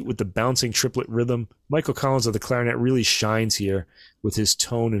busy with the bouncing triplet rhythm. Michael Collins of the clarinet really shines here with his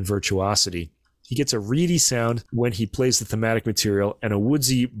tone and virtuosity. He gets a reedy sound when he plays the thematic material and a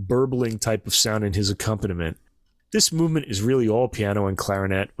woodsy, burbling type of sound in his accompaniment. This movement is really all piano and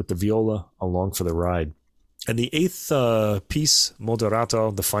clarinet with the viola along for the ride. And the 8th piece,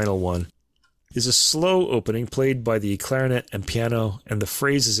 Moderato, the final one, is a slow opening played by the clarinet and piano, and the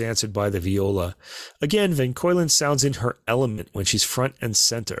phrase is answered by the viola. Again, Van Keulen sounds in her element when she's front and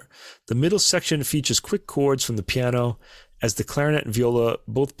center. The middle section features quick chords from the piano as the clarinet and viola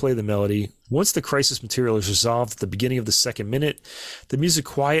both play the melody. Once the crisis material is resolved at the beginning of the 2nd minute, the music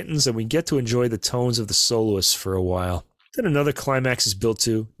quietens and we get to enjoy the tones of the soloists for a while. Then another climax is built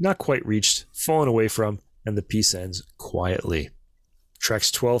to, not quite reached, fallen away from, and the piece ends quietly.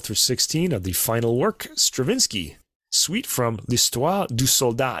 Tracks 12 through 16 are the final work, Stravinsky, suite from L'Histoire du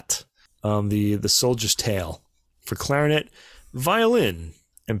Soldat, the Soldier's Tale, for clarinet, violin,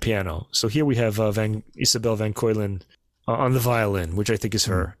 and piano. So here we have Isabelle van Keulen on the violin, which I think is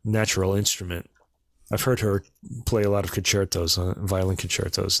her natural instrument. I've heard her play a lot of concertos, violin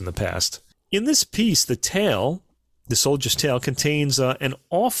concertos in the past. In this piece, the tale, the soldier's tale, contains an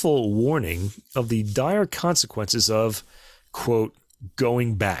awful warning of the dire consequences of, quote,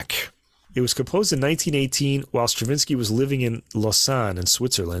 going back. It was composed in 1918 while Stravinsky was living in Lausanne in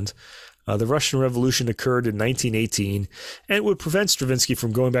Switzerland. The Russian Revolution occurred in 1918, and it would prevent Stravinsky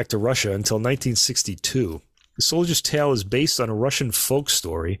from going back to Russia until 1962. The Soldier's Tale is based on a Russian folk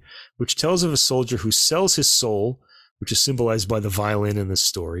story, which tells of a soldier who sells his soul, which is symbolized by the violin in this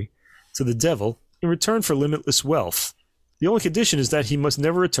story, to the devil in return for limitless wealth. The only condition is that he must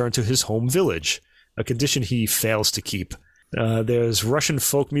never return to his home village, a condition he fails to keep. There's Russian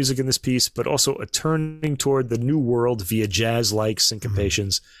folk music in this piece, but also a turning toward the new world via jazz-like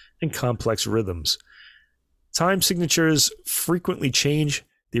syncopations and complex rhythms. Time signatures frequently change.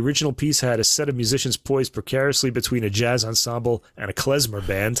 The original piece had a set of musicians poised precariously between a jazz ensemble and a klezmer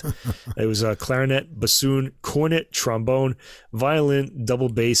band. It was a clarinet, bassoon, cornet, trombone, violin, double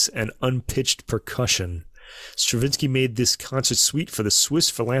bass, and unpitched percussion. Stravinsky made this concert suite for the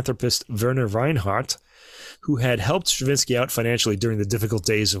Swiss philanthropist Werner Reinhardt, who had helped Stravinsky out financially during the difficult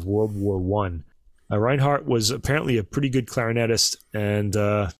days of World War I. Reinhardt was apparently a pretty good clarinetist,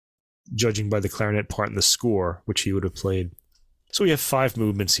 and judging by the clarinet part in the score, which he would have played. So we have 5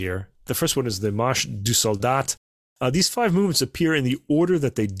 movements here. The first one is the Marche du Soldat. These 5 movements appear in the order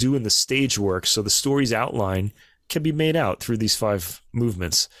that they do in the stage work, so the story's outline can be made out through these 5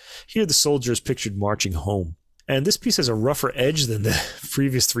 movements. Here the soldier is pictured marching home. And this piece has a rougher edge than the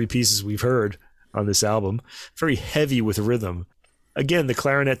previous 3 pieces we've heard on this album, very heavy with rhythm. Again, the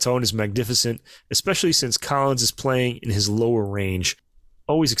clarinet tone is magnificent, especially since Collins is playing in his lower range.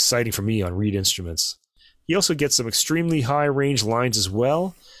 Always exciting for me on reed instruments. He also gets some extremely high range lines as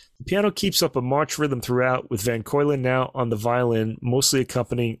well. The piano keeps up a march rhythm throughout, with Van Keulen now on the violin, mostly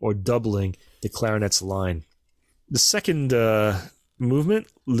accompanying or doubling the clarinet's line. The second movement,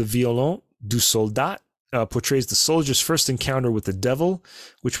 Le Violon du Soldat, portrays the soldier's first encounter with the devil,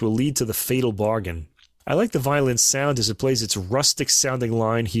 which will lead to the fatal bargain. I like the violin's sound as it plays its rustic-sounding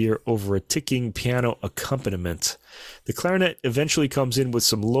line here over a ticking piano accompaniment. The clarinet eventually comes in with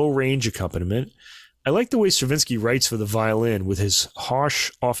some low-range accompaniment. I like the way Stravinsky writes for the violin, with his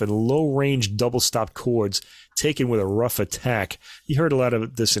harsh, often low-range double-stopped chords taken with a rough attack. You heard a lot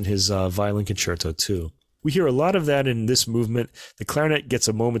of this in his violin concerto, too. We hear a lot of that in this movement. The clarinet gets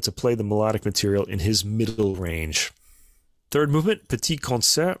a moment to play the melodic material in his middle range. Third movement, Petit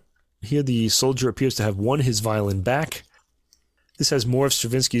Concert. Here the soldier appears to have won his violin back. This has more of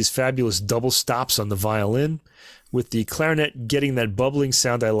Stravinsky's fabulous double stops on the violin, with the clarinet getting that bubbling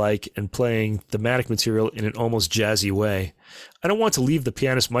sound I like and playing thematic material in an almost jazzy way. I don't want to leave the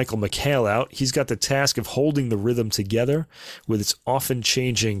pianist Michael McHale out. He's got the task of holding the rhythm together with its often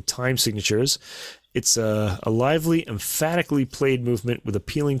changing time signatures. It's a lively, emphatically played movement with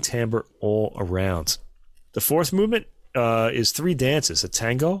appealing timbre all around. The fourth movement is 3 dances, a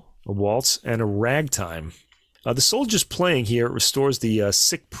tango, a waltz, and a ragtime. The soldier's playing here restores the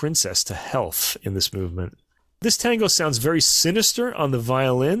sick princess to health in this movement. This tango sounds very sinister on the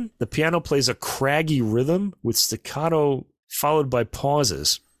violin. The piano plays a craggy rhythm with staccato followed by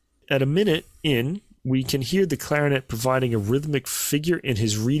pauses. At a minute in, we can hear the clarinet providing a rhythmic figure in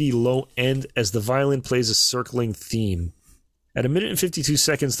his reedy low end as the violin plays a circling theme. At a minute and 52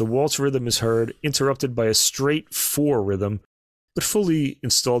 seconds, the waltz rhythm is heard, interrupted by a straight 4 rhythm, but fully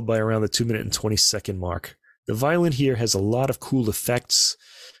installed by around the 2 minute and 20 second mark. The violin here has a lot of cool effects,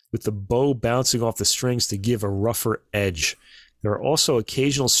 with the bow bouncing off the strings to give a rougher edge. There are also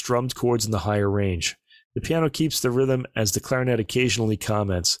occasional strummed chords in the higher range. The piano keeps the rhythm as the clarinet occasionally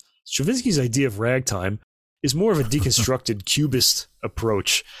comments. Stravinsky's idea of ragtime is more of a deconstructed cubist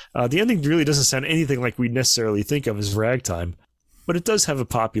approach. The ending really doesn't sound anything like we necessarily think of as ragtime, but it does have a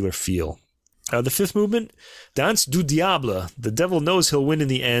popular feel. The fifth movement, Danse du Diable. The devil knows he'll win in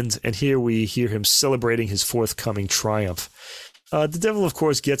the end, and here we hear him celebrating his forthcoming triumph. The devil, of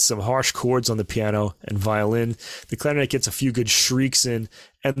course, gets some harsh chords on the piano and violin. The clarinet gets a few good shrieks in,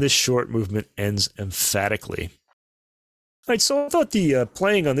 and this short movement ends emphatically. All right, so I thought the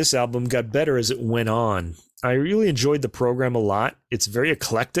playing on this album got better as it went on. I really enjoyed the program a lot. It's very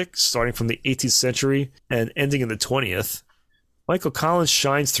eclectic, starting from the 18th century and ending in the 20th. Michael Collins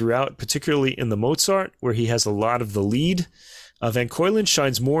shines throughout, particularly in the Mozart, where he has a lot of the lead. Van Keulen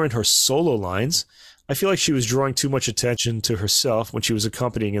shines more in her solo lines. I feel like she was drawing too much attention to herself when she was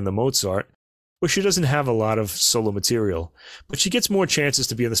accompanying in the Mozart. where she doesn't have a lot of solo material, but she gets more chances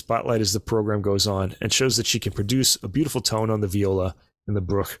to be in the spotlight as the program goes on and shows that she can produce a beautiful tone on the viola in the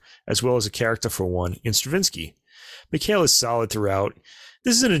Bruch, as well as a character for one in Stravinsky. Mikhail is solid throughout.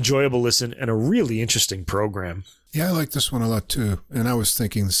 This is an enjoyable listen and a really interesting program. Yeah, I like this one a lot too. And I was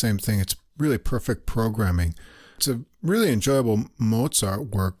thinking the same thing. It's really perfect programming. It's a really enjoyable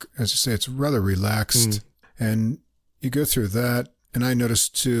Mozart work. As you say, it's rather relaxed. And you go through that. And I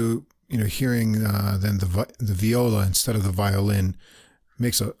noticed too, hearing then the viola instead of the violin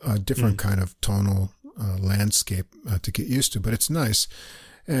makes a different kind of tonal landscape to get used to, but it's nice.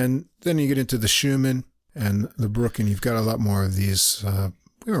 And then you get into the Schumann and the Bruch, and you've got a lot more of these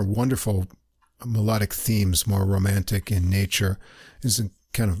wonderful melodic themes, more romantic in nature. Is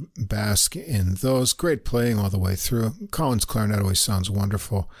kind of bask in those. Great playing all the way through. Collins' clarinet always sounds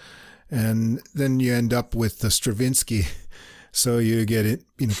wonderful. And then you end up with the Stravinsky. So you get it,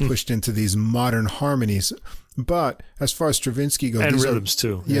 pushed into these modern harmonies. But as far as Stravinsky goes, and rhythms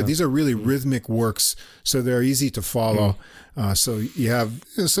too. Yeah, these are really rhythmic works, so they're easy to follow. So you have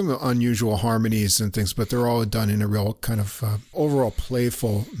some unusual harmonies and things, but they're all done in a real kind of overall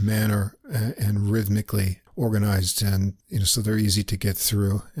playful manner and rhythmically organized, and so they're easy to get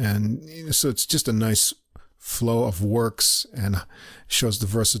through. And so it's just a nice flow of works and shows the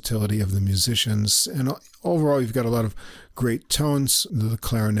versatility of the musicians. And overall, you've got a lot of great tones, the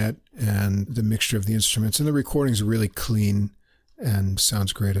clarinet and the mixture of the instruments. And the recording's really clean and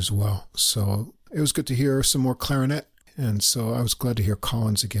sounds great as well. So it was good to hear some more clarinet. And so I was glad to hear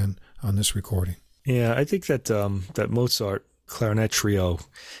Collins again on this recording. Yeah, I think that that Mozart clarinet trio,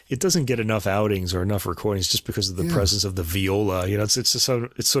 it doesn't get enough outings or enough recordings just because of the presence of the viola. It's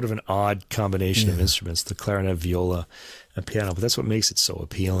sort of an odd combination of instruments, the clarinet, viola, and piano, but that's what makes it so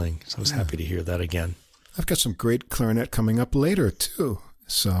appealing. So I was happy to hear that again. I've got some great clarinet coming up later too.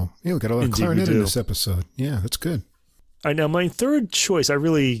 So we got a lot of clarinet in this episode. Yeah, that's good. All right, now my third choice, I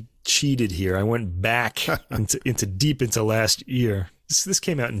really cheated here. I went back deep into last year. This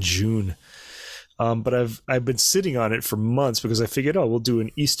came out in June. But I've been sitting on it for months because I figured, we'll do an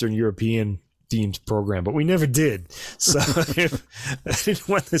Eastern European themed program, but we never did. So I didn't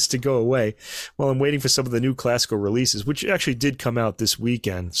want this to go away while I'm waiting for some of the new classical releases, which actually did come out this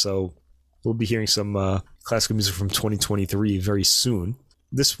weekend. So we'll be hearing some classical music from 2023 very soon.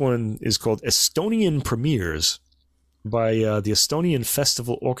 This one is called Estonian Premieres by the Estonian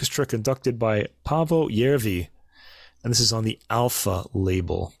Festival Orchestra, conducted by Paavo Järvi, and this is on the Alpha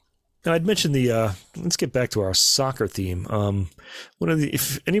label. Now, I'd mentioned let's get back to our soccer theme.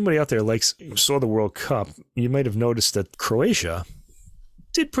 If anybody out there saw the World Cup, you might have noticed that Croatia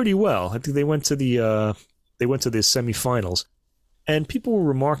did pretty well. I think they went to the semifinals, and people were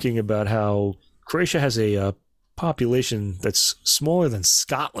remarking about how Croatia has a population that's smaller than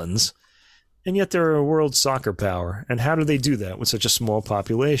Scotland's, and yet they're a world soccer power. And how do they do that with such a small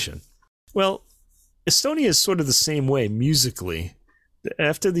population? Well, Estonia is sort of the same way musically.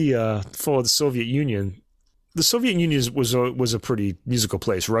 After the fall of the Soviet Union was a pretty musical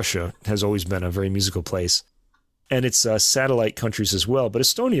place. Russia has always been a very musical place, and it's satellite countries as well. But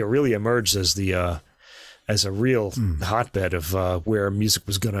Estonia really emerged as a real hotbed of where music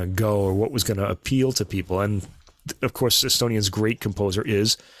was going to go or what was going to appeal to people. And of course, Estonia's great composer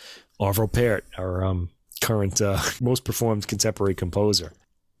is Arvo Pärt, our current most performed contemporary composer.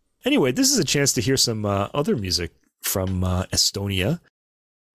 Anyway, this is a chance to hear some other music from Estonia.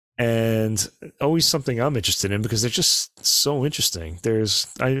 And always something I'm interested in because they're just so interesting.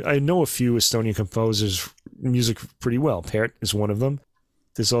 I know a few Estonian composers' music pretty well. Pärt is one of them.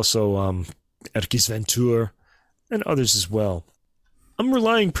 There's also Erkki Sventur and others as well. I'm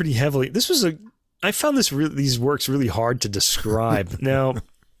relying pretty heavily. I found these works really hard to describe. Now,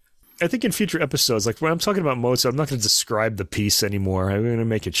 I think in future episodes, like when I'm talking about Mozart, I'm not going to describe the piece anymore. I'm going to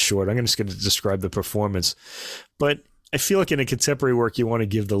make it short. I'm just going to describe the performance. But I feel like in a contemporary work, you want to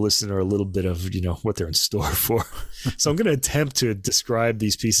give the listener a little bit of, what they're in store for. So I'm going to attempt to describe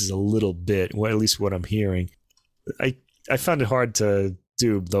these pieces a little bit, or at least what I'm hearing. I found it hard to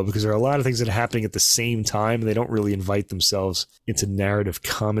do, though, because there are a lot of things that are happening at the same time, and they don't really invite themselves into narrative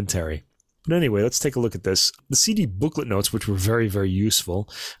commentary. But anyway, let's take a look at this. The CD booklet notes, which were very, very useful,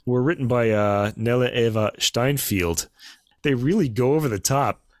 were written by Nelle Eva Steinfeld. They really go over the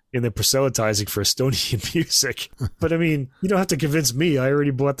top in their proselytizing for Estonian music. But I mean, you don't have to convince me. I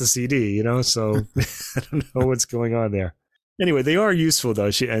already bought the CD, so I don't know what's going on there. Anyway, they are useful,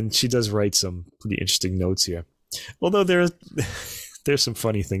 though, she does write some pretty interesting notes here. Although there's some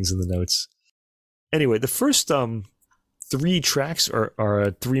funny things in the notes. Anyway, the first three tracks are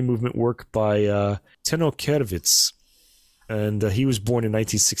a three-movement work by Tenno Kervits, and he was born in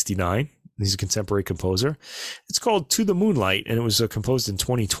 1969. He's a contemporary composer. It's called To the Moonlight, and it was composed in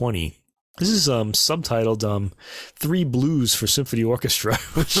 2020. This is subtitled Three Blues for Symphony Orchestra,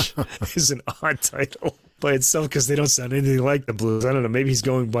 which is an odd title by itself because they don't sound anything like the blues. I don't know. Maybe he's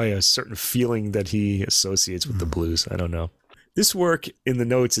going by a certain feeling that he associates with the blues. I don't know. This work, in the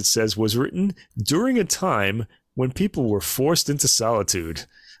notes, it says, was written during a time when people were forced into solitude.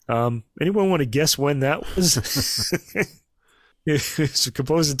 Anyone want to guess when that was? It was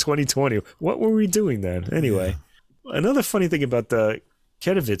composed in 2020. What were we doing then? Anyway, another funny thing about the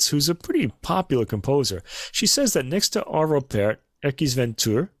Kedevits, who's a pretty popular composer, she says that next to Arvo Pärt, Erkki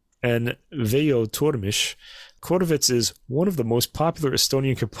Sventur, and Veijo Tormish, Kedevits is one of the most popular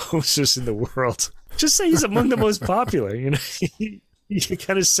Estonian composers in the world. Just say he's among the most popular. You know, you're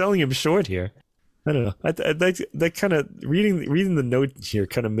kind of selling him short here. I don't know. That kind of reading the note here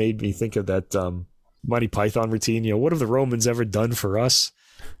kind of made me think of that Monty Python routine. You know, what have the Romans ever done for us?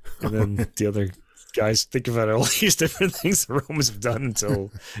 And then the other guys think about all these different things the Romans have done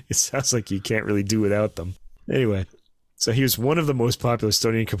until it sounds like you can't really do without them. Anyway, so he was one of the most popular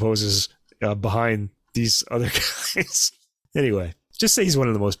Estonian composers behind these other guys. Anyway, just say he's one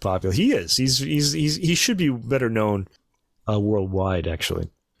of the most popular. He is. He should be better known worldwide,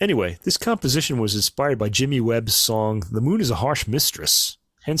 actually. Anyway, this composition was inspired by Jimmy Webb's song "The Moon is a Harsh Mistress,"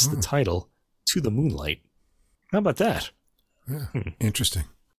 hence the title "To the Moonlight." How about that? Yeah, interesting.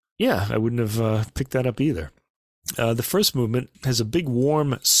 Yeah, I wouldn't have picked that up either. The first movement has a big,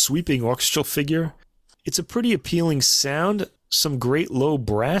 warm, sweeping orchestral figure. It's a pretty appealing sound, some great low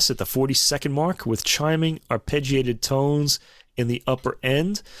brass at the 40-second mark with chiming, arpeggiated tones in the upper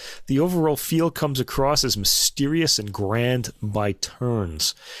end. The overall feel comes across as mysterious and grand by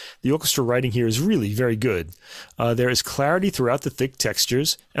turns. The orchestra writing here is really very good. There is clarity throughout the thick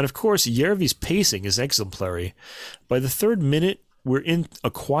textures, and of course, Järvi's pacing is exemplary. By the third minute, we're in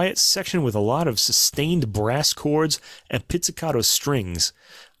a quiet section with a lot of sustained brass chords and pizzicato strings.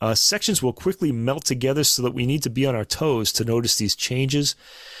 Sections will quickly melt together so that we need to be on our toes to notice these changes.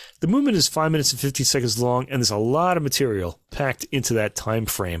 The movement is 5 minutes and 15 seconds long, and there's a lot of material packed into that time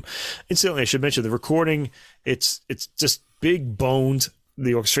frame. Incidentally, I should mention the recording, it's just big boned.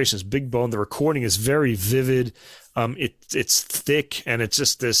 The orchestration is big boned. The recording is very vivid. It's thick, and it's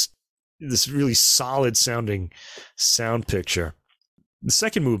just this really solid sounding sound picture. The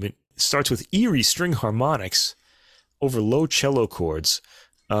second movement starts with eerie string harmonics over low cello chords.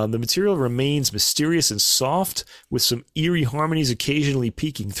 The material remains mysterious and soft, with some eerie harmonies occasionally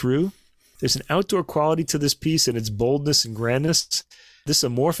peeking through. There's an outdoor quality to this piece in its boldness and grandness. This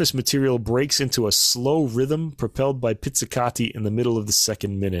amorphous material breaks into a slow rhythm propelled by pizzicati in the middle of the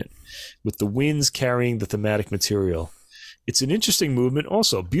second minute, with the winds carrying the thematic material. It's an interesting movement,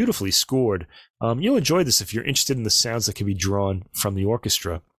 also beautifully scored. You'll enjoy this if you're interested in the sounds that can be drawn from the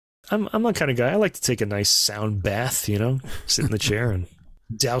orchestra. I'm that kind of guy. I like to take a nice sound bath, you know, sit in the chair and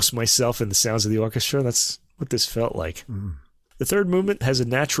douse myself in the sounds of the orchestra. That's what this felt like. The third movement has a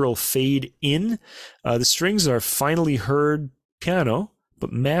natural fade in. The strings are finally heard piano,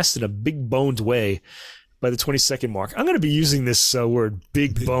 but masked in a big boned way by the 20-second mark. I'm going to be using this word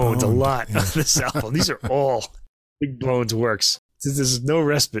big boned a lot on this album. These are all big boned works. There's no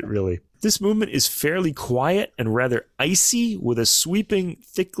respite, really. This movement is fairly quiet and rather icy, with a sweeping,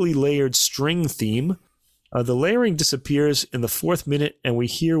 thickly layered string theme. The layering disappears in the fourth minute, and we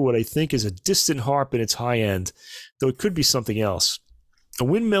hear what I think is a distant harp in its high end, though it could be something else. A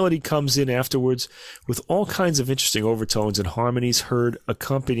wind melody comes in afterwards, with all kinds of interesting overtones and harmonies heard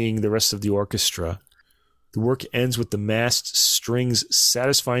accompanying the rest of the orchestra. The work ends with the masked strings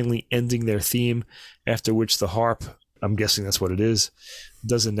satisfyingly ending their theme, after which the harp, I'm guessing that's what it is,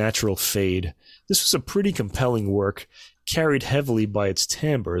 does a natural fade. This was a pretty compelling work, carried heavily by its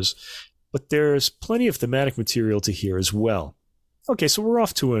timbres, but there's plenty of thematic material to hear as well. Okay, so we're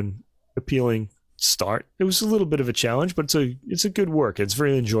off to an appealing start. It was a little bit of a challenge, but it's a good work. It's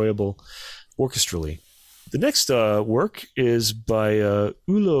very enjoyable orchestrally. The next work is by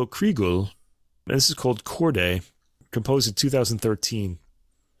Ulo Kriegel, and this is called Chorde, composed in 2013.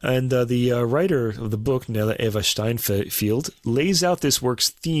 And the writer of the book, Nella Eva Steinfeld, lays out this work's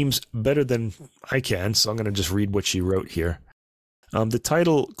themes better than I can, so I'm going to just read what she wrote here. The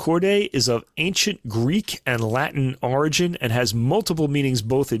title, Chorde, is of ancient Greek and Latin origin and has multiple meanings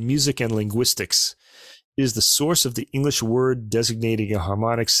both in music and linguistics. It is the source of the English word designating a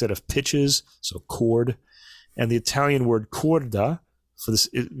harmonic set of pitches, so chord, and the Italian word corda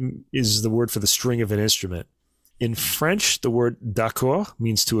is the word for the string of an instrument. In French, the word d'accord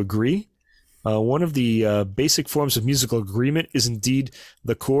means to agree. One of the basic forms of musical agreement is indeed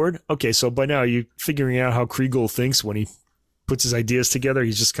the chord. Okay, so by now you're figuring out how Kriegel thinks when he puts his ideas together.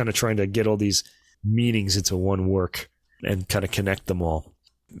 He's just kind of trying to get all these meanings into one work and kind of connect them all.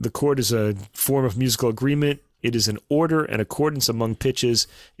 The chord is a form of musical agreement. It is an order and accordance among pitches.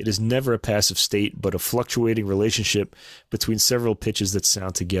 It is never a passive state, but a fluctuating relationship between several pitches that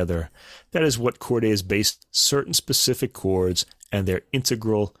sound together. That is what chord is based on certain specific chords and their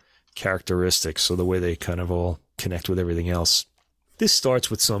integral characteristics, so the way they kind of all connect with everything else. This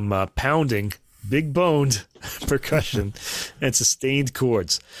starts with some pounding, big-boned percussion and sustained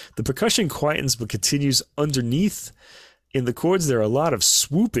chords. The percussion quietens but continues underneath. In the chords, there are a lot of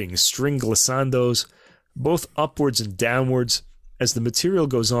swooping string glissandos, both upwards and downwards. As the material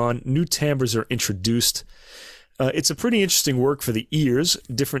goes on, new timbres are introduced. It's a pretty interesting work for the ears,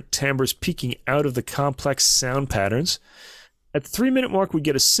 different timbres peeking out of the complex sound patterns. At the 3-minute mark, we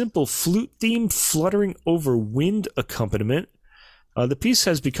get a simple flute theme fluttering over wind accompaniment. The piece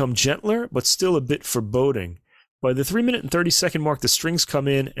has become gentler, but still a bit foreboding. By the 3-minute and 30-second mark, the strings come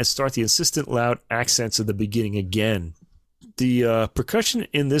in and start the insistent loud accents at the beginning again. The percussion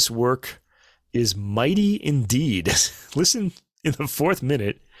in this work is mighty indeed. Listen in the 4th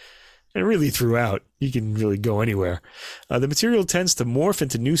minute, and really throughout. You can really go anywhere. The material tends to morph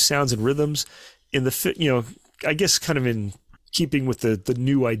into new sounds and rhythms in the, I guess kind of in keeping with the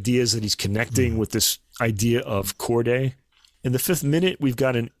new ideas that he's connecting with this idea of chorde. In the 5th minute, we've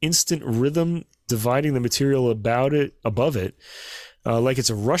got an instant rhythm dividing the material above it, like it's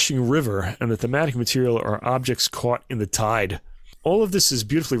a rushing river, and the thematic material are objects caught in the tide. All of this is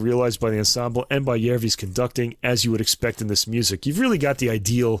beautifully realized by the ensemble and by Järvi's conducting, as you would expect in this music. You've really got the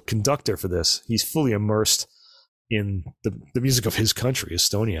ideal conductor for this. He's fully immersed in the music of his country,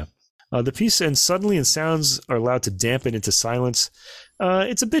 Estonia. The piece ends suddenly and sounds are allowed to dampen into silence.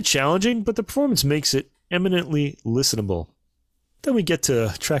 It's a bit challenging, but the performance makes it eminently listenable. Then we get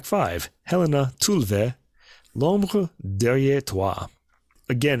to track 5, Helena Tulve, L'ombre derrière toi.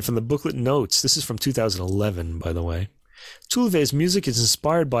 Again, from the booklet notes. This is from 2011, by the way. Tulve's music is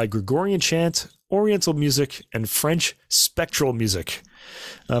inspired by Gregorian chant, Oriental music, and French spectral music.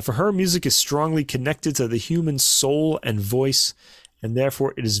 For her, music is strongly connected to the human soul and voice, and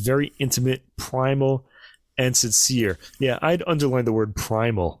therefore it is very intimate, primal, and sincere. Yeah, I'd underline the word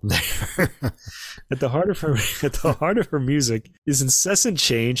primal there. At the heart of her music is incessant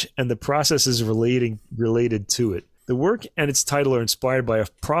change, and the processes related to it. The work and its title are inspired by a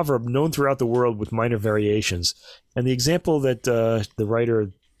proverb known throughout the world with minor variations. And the example that the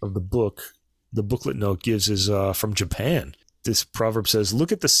writer of the booklet note gives is from Japan. This proverb says,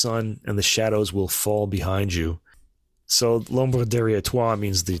 "Look at the sun and the shadows will fall behind you." So l'ombre derrière toi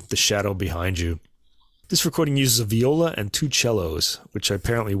means the shadow behind you. This recording uses a viola and 2 cellos, which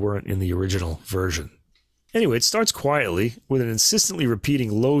apparently weren't in the original version. Anyway, it starts quietly with an insistently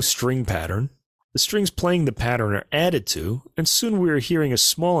repeating low string pattern. The strings playing the pattern are added to, and soon we are hearing a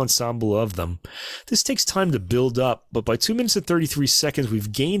small ensemble of them. This takes time to build up, but by 2 minutes and 33 seconds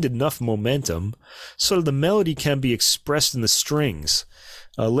we've gained enough momentum so that the melody can be expressed in the strings.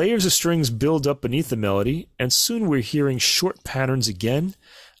 Layers of strings build up beneath the melody, and soon we're hearing short patterns again,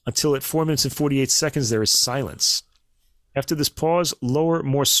 until at 4 minutes and 48 seconds there is silence. After this pause, lower,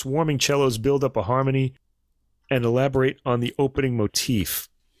 more swarming cellos build up a harmony and elaborate on the opening motif.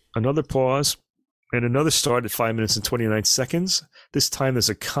 Another pause, and another start at 5 minutes and 29 seconds. This time there's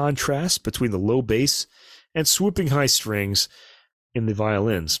a contrast between the low bass and swooping high strings in the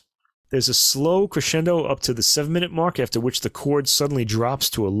violins. There's a slow crescendo up to the 7-minute mark, after which the chord suddenly drops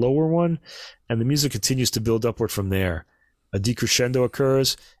to a lower one, and the music continues to build upward from there. A decrescendo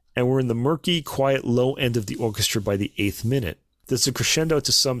occurs, and we're in the murky, quiet low end of the orchestra by the 8th minute. There's a crescendo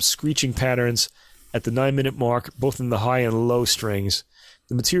to some screeching patterns at the 9-minute mark, both in the high and low strings.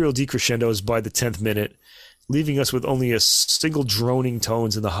 The material decrescendos by the 10th minute, leaving us with only a single droning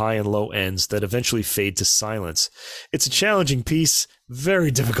tones in the high and low ends that eventually fade to silence. It's a challenging piece,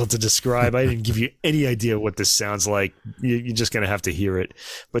 very difficult to describe. I didn't give you any idea what this sounds like. You're just going to have to hear it,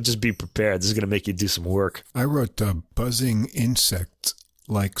 but just be prepared. This is going to make you do some work. I wrote buzzing insect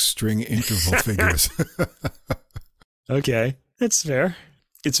like string interval figures. Okay, that's fair.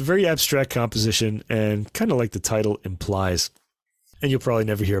 It's a very abstract composition, and kind of like the title implies. And you'll probably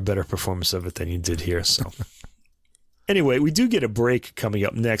never hear a better performance of it than you did here. So, anyway, we do get a break coming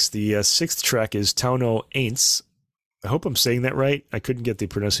up next. The 6th track is Tauno Eins. I hope I'm saying that right. I couldn't get the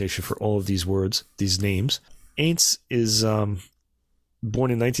pronunciation for all of these words, these names. Eins is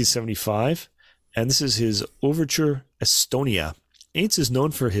born in 1975, and this is his Overture Estonia. Eins is known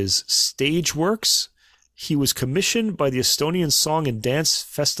for his stage works. He was commissioned by the Estonian Song and Dance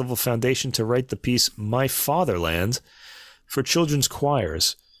Festival Foundation to write the piece My Fatherland for children's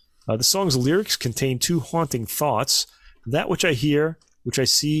choirs. The song's lyrics contain 2 haunting thoughts. That which I hear, which I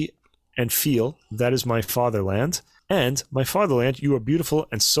see and feel, that is my fatherland. And my fatherland, you are beautiful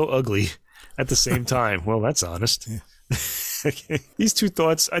and so ugly at the same time. Well, that's honest. Yeah. Okay. These two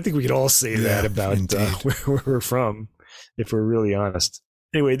thoughts, I think we could all say that about where we're from, if we're really honest.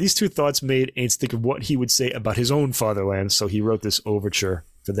 Anyway, these two thoughts made Ains think of what he would say about his own fatherland, so he wrote this overture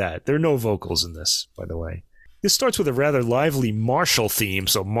for that. There are no vocals in this, by the way. This starts with a rather lively martial theme,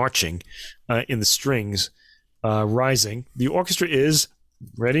 so marching in the strings, rising. The orchestra is,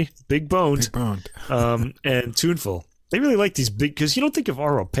 ready? Big boned. And tuneful. They really like these big, because you don't think of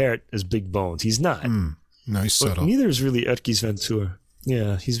Arvo Pärt as big boned. He's not. No, he's subtle. Neither is really Eötvös Ventura.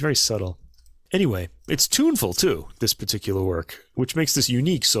 Yeah, he's very subtle. Anyway, it's tuneful too, this particular work, which makes this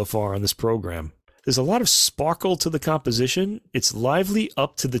unique so far on this program. There's a lot of sparkle to the composition. It's lively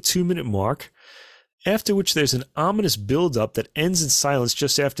up to the 2-minute mark, after which there's an ominous build-up that ends in silence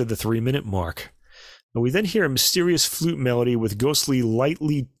just after the 3-minute mark. And we then hear a mysterious flute melody with ghostly,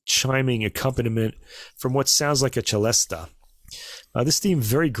 lightly chiming accompaniment from what sounds like a celesta. This theme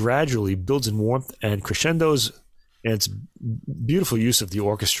very gradually builds in warmth and crescendos, and it's beautiful use of the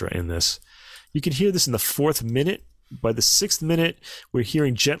orchestra in this. You can hear this in the 4th minute. By the 6th minute, we're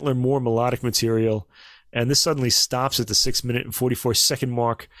hearing gentler, more melodic material, and this suddenly stops at the 6 minute and 44-second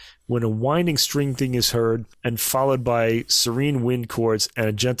mark when a winding string thing is heard, and followed by serene wind chords and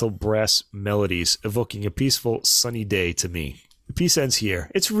a gentle brass melodies, evoking a peaceful, sunny day to me. The piece ends here.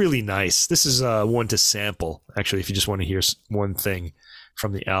 It's really nice. This is one to sample, actually, if you just want to hear one thing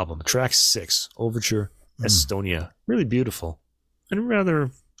from the album. Track 6, Overture, Estonia. Really beautiful. And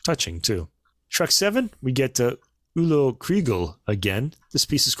rather touching, too. Track 7, we get to Ulo Kriegel again. This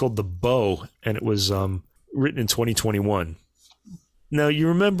piece is called The Bow, and it was written in 2021. Now, you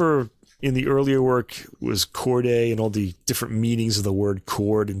remember in the earlier work was chorde and all the different meanings of the word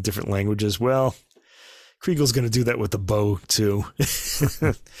chord in different languages. Well, Kriegel's going to do that with the bow, too.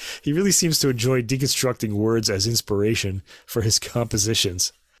 He really seems to enjoy deconstructing words as inspiration for his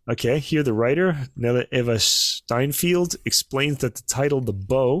compositions. Okay, here the writer, Nella Eva Steinfeld, explains that the title The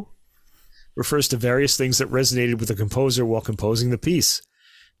Bow refers to various things that resonated with the composer while composing the piece.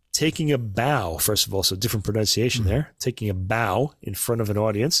 Taking a bow, first of all, so different pronunciation there. Taking a bow in front of an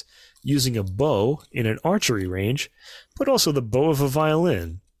audience, using a bow in an archery range, but also the bow of a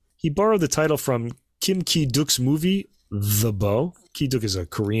violin. He borrowed the title from Kim Ki-duk's movie, The Bow. Ki-duk is a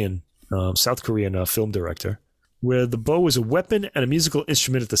South Korean film director, where the bow was a weapon and a musical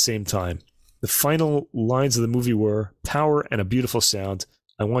instrument at the same time. The final lines of the movie were, "Power and a beautiful sound.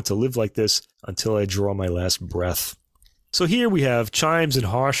 I want to live like this until I draw my last breath." So here we have chimes and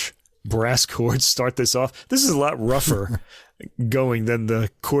harsh brass chords start this off. This is a lot rougher going than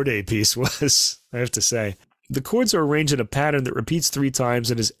the chorde piece was, I have to say. The chords are arranged in a pattern that repeats 3 times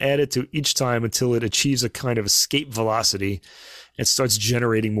and is added to each time until it achieves a kind of escape velocity and starts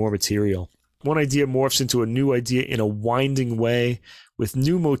generating more material. One idea morphs into a new idea in a winding way, with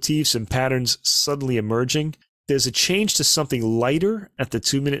new motifs and patterns suddenly emerging. There's a change to something lighter at the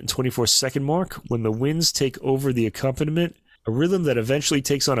 2-minute and 24-second mark when the winds take over the accompaniment, a rhythm that eventually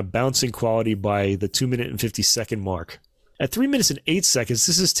takes on a bouncing quality by the 2-minute and 50-second mark. At 3 minutes and 8 seconds,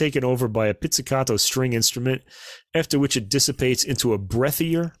 this is taken over by a pizzicato string instrument, after which it dissipates into a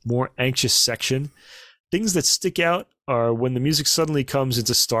breathier, more anxious section. Things that stick out are when the music suddenly comes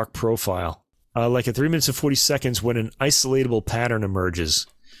into stark profile, like at 3 minutes and 40 seconds when an isolatable pattern emerges.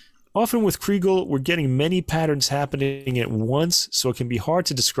 Often with Kriegel, we're getting many patterns happening at once, so it can be hard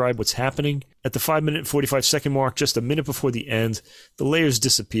to describe what's happening. At the 5-minute and 45-second mark, just a minute before the end, the layers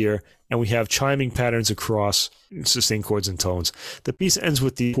disappear, and we have chiming patterns across sustained chords and tones. The piece ends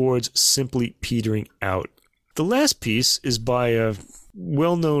with the chords simply petering out. The last piece is by a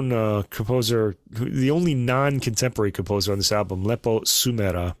well-known composer, the only non-contemporary composer on this album, Lepo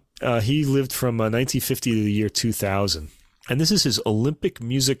Sumera. He lived from 1950 to the year 2000. And this is his Olympic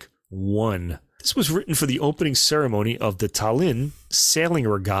Music 1. This was written for the opening ceremony of the Tallinn Sailing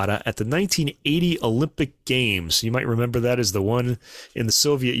Regatta at the 1980 Olympic Games. You might remember that as the one in the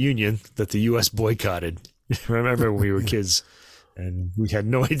Soviet Union that the U.S. boycotted. Remember when we were kids and we had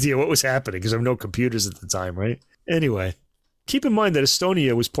no idea what was happening because there were no computers at the time, right? Anyway, keep in mind that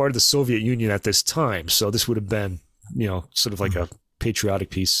Estonia was part of the Soviet Union at this time, so this would have been, sort of like a patriotic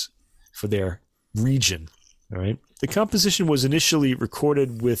piece for their region, all right? The composition was initially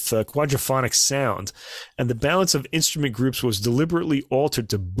recorded with quadraphonic sound, and the balance of instrument groups was deliberately altered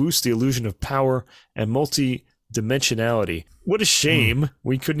to boost the illusion of power and multi-dimensionality. What a shame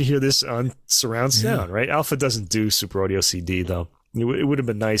we couldn't hear this on surround sound, right? Alpha doesn't do Super Audio CD, though. It would have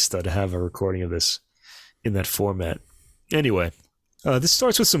been nice, though, to have a recording of this in that format. Anyway, This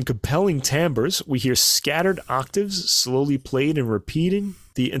starts with some compelling timbres. We hear scattered octaves, slowly played and repeating.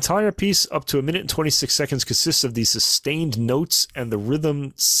 The entire piece, up to 1 minute and 26 seconds, consists of these sustained notes and the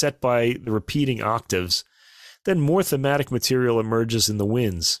rhythm set by the repeating octaves. Then more thematic material emerges in the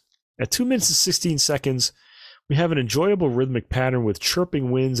winds. At 2 minutes and 16 seconds, we have an enjoyable rhythmic pattern with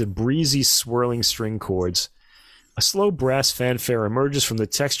chirping winds and breezy swirling string chords. A slow brass fanfare emerges from the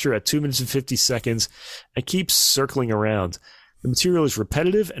texture at 2 minutes and 50 seconds and keeps circling around. The material is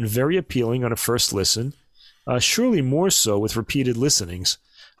repetitive and very appealing on a first listen, surely more so with repeated listenings.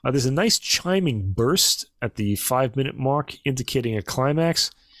 There's a nice chiming burst at the 5-minute mark, indicating a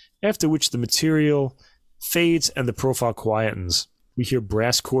climax, after which the material fades and the profile quietens. We hear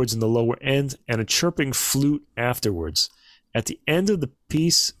brass chords in the lower end and a chirping flute afterwards. At the end of the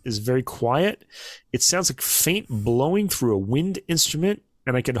piece is very quiet. It sounds like faint blowing through a wind instrument,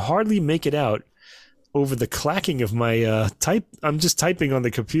 and I can hardly make it out over the clacking of my type. I'm just typing on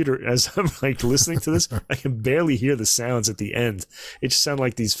the computer as I'm like listening to this. I can barely hear the sounds at the end. It just sounds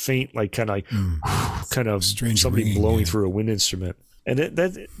like these faint, like kind of strange something ringing, blowing through a wind instrument. And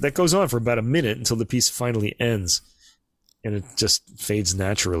that goes on for about a minute until the piece finally ends, and it just fades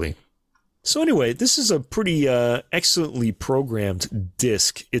naturally. So anyway, this is a pretty excellently programmed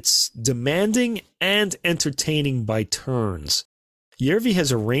disc. It's demanding and entertaining by turns. Järvi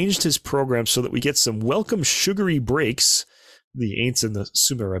has arranged his program so that we get some welcome sugary breaks, the Aints and the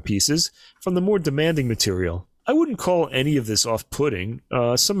Sumera pieces, from the more demanding material. I wouldn't call any of this off-putting.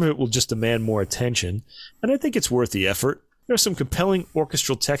 Some of it will just demand more attention, and I think it's worth the effort. There are some compelling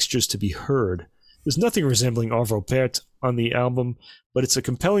orchestral textures to be heard. There's nothing resembling Arvo Pärt on the album, but it's a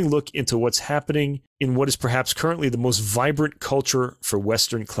compelling look into what's happening in what is perhaps currently the most vibrant culture for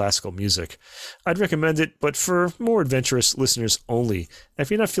Western classical music. I'd recommend it, but for more adventurous listeners only. And if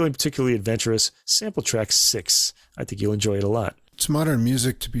you're not feeling particularly adventurous, sample track 6. I think you'll enjoy it a lot. It's modern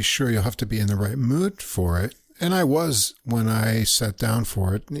music, to be sure. You'll have to be in the right mood for it. And I was when I sat down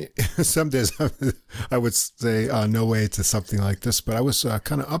for it. Some days I would say no way to something like this, but I was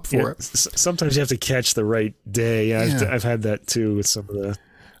kind of up for it. Sometimes you have to catch the right day. Yeah. I've had that too with some of the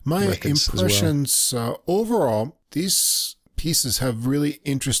My impressions overall, these pieces have really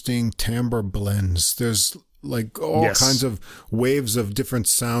interesting timbre blends. There's like all kinds of waves of different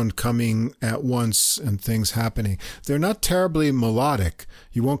sound coming at once and things happening. They're not terribly melodic.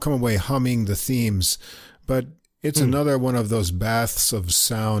 You won't come away humming the themes. But it's another one of those baths of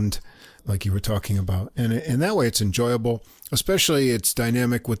sound like you were talking about. And in that way, it's enjoyable, especially it's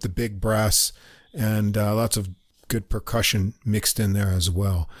dynamic with the big brass and lots of good percussion mixed in there as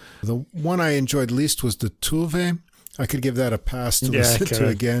well. The one I enjoyed least was the Tulve. I could give that a pass to listen to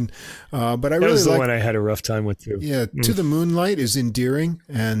again. But I really was the one I had a rough time with too. Yeah, To the Moonlight is endearing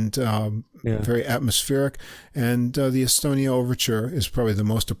and very atmospheric. And the Estonia Overture is probably the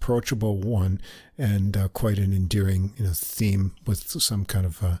most approachable one and quite an endearing theme with some kind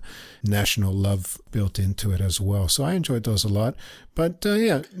of national love built into it as well. So I enjoyed those a lot. But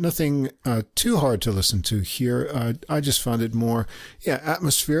nothing too hard to listen to here. I just found it more,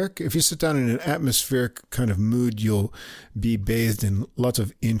 atmospheric. If you sit down in an atmospheric kind of mood, you'll be bathed in lots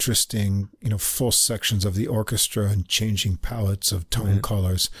of interesting, full sections of the orchestra and changing palettes of tone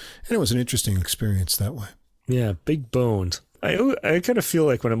colors. And it was an interesting experience that way. Yeah, big boned. I kind of feel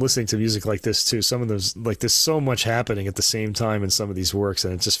like when I'm listening to music like this too, some of those, like there's so much happening at the same time in some of these works,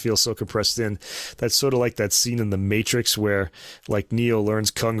 and it just feels so compressed in. That's sort of like that scene in The Matrix where like Neo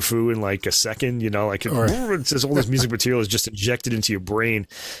learns kung fu in like a second, it says all this music material is just injected into your brain,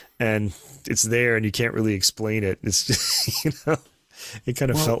 and it's there, and you can't really explain it. It's just, it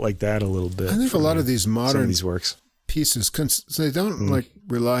kind of felt like that a little bit. I think a lot of these modern these works pieces, they don't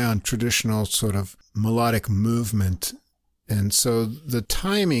rely on traditional sort of melodic movement. And so the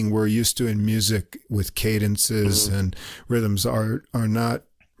timing we're used to in music with cadences and rhythms are not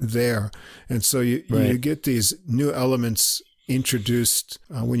there. And so you get these new elements introduced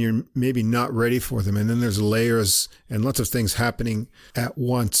when you're maybe not ready for them. And then there's layers and lots of things happening at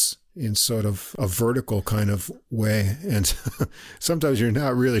once in sort of a vertical kind of way. And sometimes you're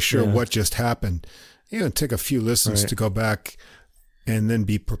not really sure what just happened. Take a few listens to go back and then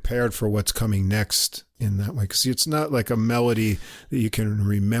be prepared for what's coming next in that way. Because it's not like a melody that you can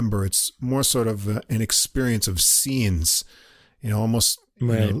remember. It's more sort of an experience of scenes, almost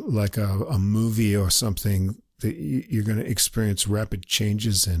like a movie or something that you're going to experience rapid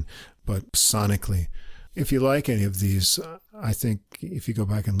changes in, but sonically. If you like any of these, I think if you go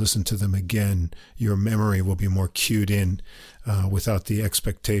back and listen to them again, your memory will be more cued in without the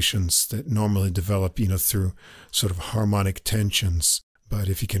expectations that normally develop, through sort of harmonic tensions. But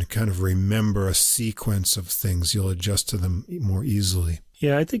if you can kind of remember a sequence of things, you'll adjust to them more easily.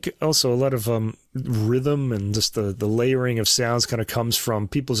 Yeah, I think also a lot of rhythm and just the layering of sounds kind of comes from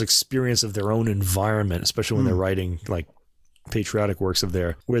people's experience of their own environment, especially when they're writing like patriotic works of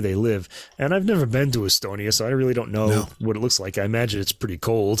where they live. And I've never been to Estonia, so I really don't know what it looks like. I imagine it's pretty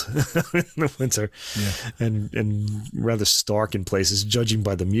cold in the winter and rather stark in places, judging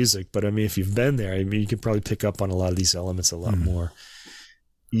by the music. But I mean, if you've been there, I mean, you can probably pick up on a lot of these elements a lot more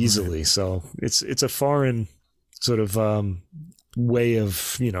easily. Right. So it's a foreign sort of way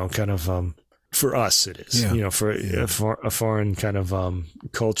of, kind of for us it is, for a foreign kind of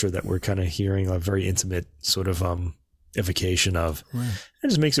culture that we're kind of hearing a very intimate sort of evocation of. Right. It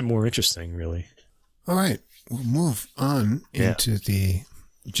just makes it more interesting, really. All right. We'll move on into the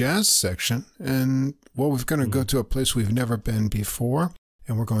jazz section. And, we're going to go to a place we've never been before.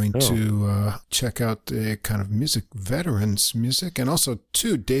 And we're going to check out the kind of music veterans music and also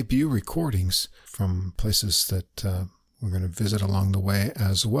 2 debut recordings from places that we're going to visit along the way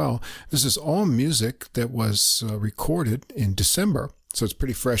as well. This is all music that was recorded in December. So it's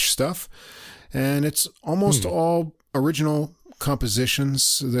pretty fresh stuff. And it's almost all original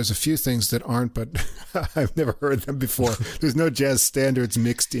compositions. There's a few things that aren't, but I've never heard them before. There's no jazz standards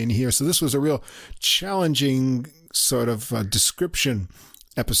mixed in here. So this was a real challenging sort of description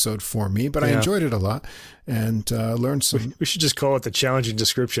episode for me, but I enjoyed it a lot and learned some. We should just call it the challenging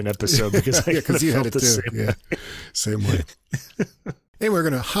description episode because you had it too. Same way. Hey, we're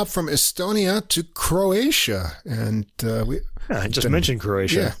going to hop from Estonia to Croatia, and I just mentioned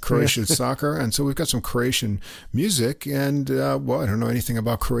Croatia. Yeah, Croatian soccer, and so we've got some Croatian music, and I don't know anything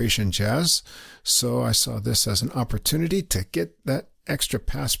about Croatian jazz, so I saw this as an opportunity to get that extra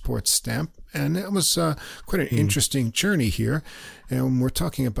passport stamp, and it was quite an interesting journey here. And we're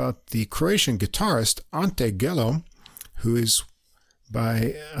talking about the Croatian guitarist Ante Gelo, who is,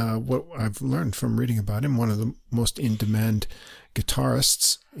 by what I've learned from reading about him, one of the most in-demand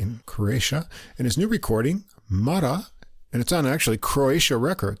guitarists in Croatia. And his new recording, Mara, and it's on actually Croatia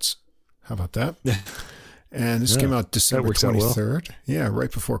Records. How about that? And this came out December 23rd. Well. Yeah,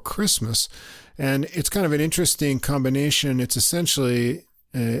 right before Christmas. And it's kind of an interesting combination. It's essentially,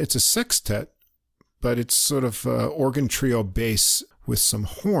 it's a sextet, but it's sort of organ trio bass with some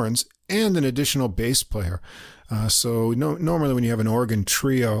horns and an additional bass player. So normally when you have an organ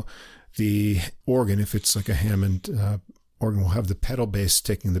trio, the organ, if it's like a Hammond organ, will have the pedal bass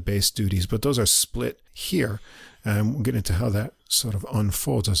taking the bass duties, but those are split here. And we'll get into how that sort of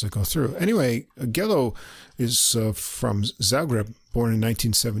unfolds as I go through. Anyway, Gelo is from Zagreb, born in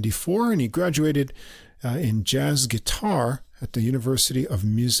 1974, and he graduated in jazz guitar at the University of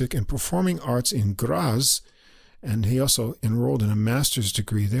Music and Performing Arts in Graz. And he also enrolled in a master's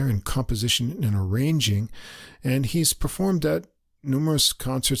degree there in composition and arranging. And he's performed at numerous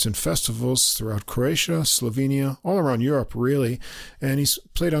concerts and festivals throughout Croatia, Slovenia, all around Europe, really. And he's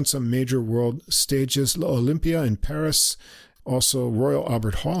played on some major world stages, La Olympia in Paris, also Royal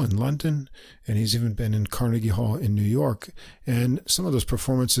Albert Hall in London, and he's even been in Carnegie Hall in New York. And some of those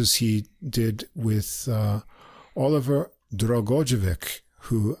performances he did with Oliver Dragojevic,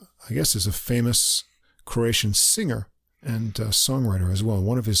 who I guess is a famous Croatian singer and songwriter as well.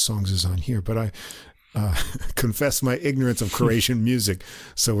 One of his songs is on here, but I confess my ignorance of Croatian music.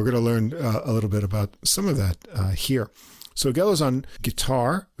 So we're going to learn a little bit about some of that here. So Gelo's on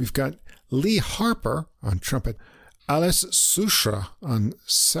guitar. We've got Lee Harper on trumpet, Ales Sushra on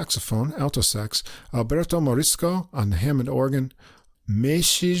saxophone, alto sax, Alberto Morisco on the Hammond organ,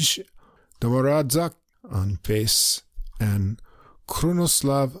 Mesij Domoradzak on bass, and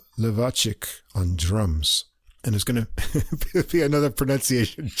Krunoslav Levacic on drums. And it's going to be another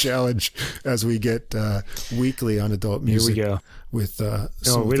pronunciation challenge as we get weekly on adult music. Here we go. With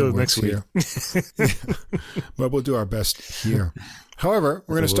some wait till next week. But we'll do our best here. However,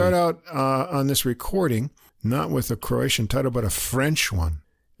 we're going to start out on this recording, not with a Croatian title, but a French one.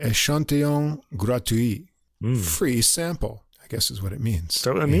 Échantillon gratuit. Free sample, I guess is what it means. Is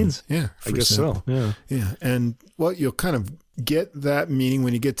that what that means? Yeah. I guess sample. So. Yeah. And you'll kind of get that meaning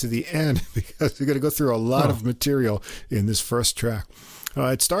when you get to the end, because you're going to go through a lot of material in this first track.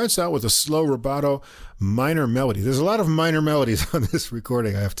 It starts out with a slow rubato minor melody. There's a lot of minor melodies on this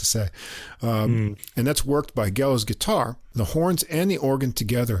recording, I have to say. And that's worked by Gelo's guitar, the horns and the organ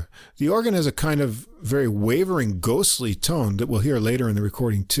together. The organ has a kind of very wavering, ghostly tone that we'll hear later in the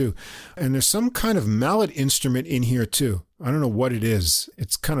recording too. And there's some kind of mallet instrument in here too. I don't know what it is.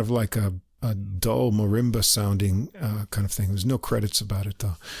 It's kind of like a a dull marimba sounding kind of thing. There's no credits about it,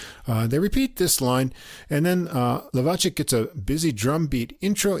 though. They repeat this line, and then Levacic gets a busy drum beat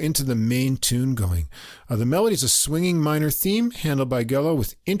intro into the main tune going. The melody is a swinging minor theme handled by Gello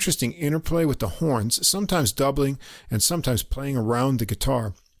with interesting interplay with the horns, sometimes doubling and sometimes playing around the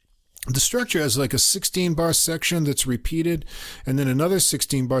guitar. The structure has like a 16-bar section that's repeated, and then another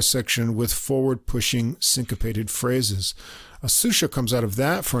 16-bar section with forward-pushing syncopated phrases. Susha comes out of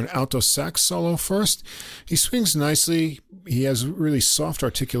that for an alto sax solo first. He swings nicely. He has really soft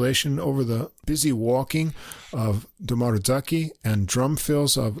articulation over the busy walking of Domorozaki and drum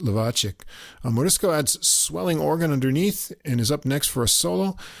fills of Levacic. Morisco adds swelling organ underneath and is up next for a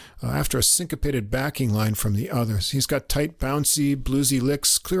solo after a syncopated backing line from the others. He's got tight, bouncy, bluesy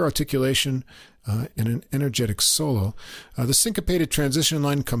licks, clear articulation, and an energetic solo. The syncopated transition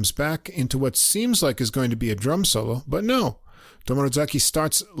line comes back into what seems like is going to be a drum solo, but no. Domorozaki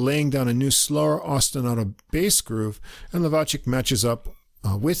starts laying down a new slower ostinato bass groove, and Levacic matches up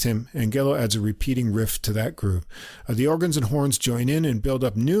with him, and Gello adds a repeating riff to that groove. The organs and horns join in and build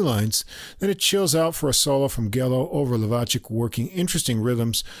up new lines. Then it chills out for a solo from Gello over Levacic, working interesting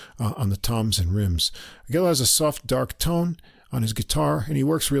rhythms on the toms and rims. Gello has a soft, dark tone on his guitar, and he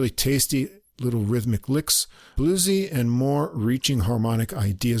works really tasty little rhythmic licks, bluesy and more reaching harmonic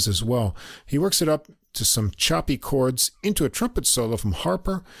ideas as well. He works it up to some choppy chords into a trumpet solo from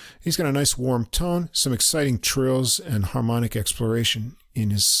Harper. He's got a nice warm tone, some exciting trills and harmonic exploration in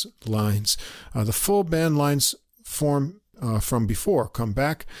his lines. The full band lines form from before come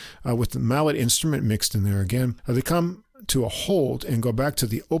back with the mallet instrument mixed in there again. They come to a hold and go back to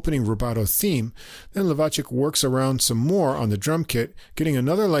the opening rubato theme. Then Levacic works around some more on the drum kit, getting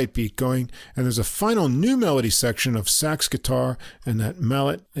another light beat going, and there's a final new melody section of sax guitar and that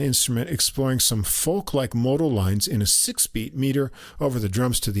mallet instrument exploring some folk-like modal lines in a 6-beat meter over the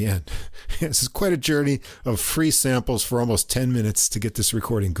drums to the end. This is quite a journey of free samples for almost 10 minutes to get this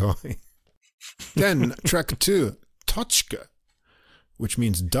recording going. Then track 2, Tochka, which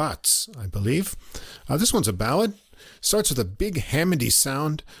means dots, I believe. This one's a ballad. Starts with a big Hammondy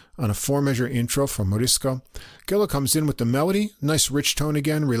sound on a 4-measure intro from Morisco. Gello comes in with the melody, nice rich tone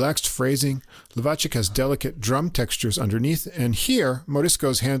again, relaxed phrasing. Levacic has delicate drum textures underneath, and here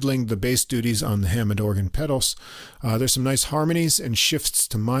Morisco's handling the bass duties on the Hammond organ pedals. There's some nice harmonies and shifts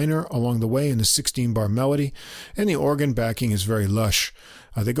to minor along the way in the 16-bar melody, and the organ backing is very lush.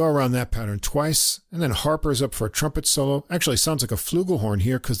 They go around that pattern twice, and then Harper's up for a trumpet solo. Actually sounds like a flugelhorn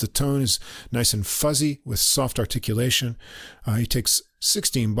here because the tone is nice and fuzzy with soft articulation. He takes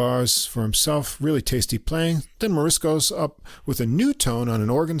 16 bars for himself, really tasty playing. Then Morisco's up with a new tone on an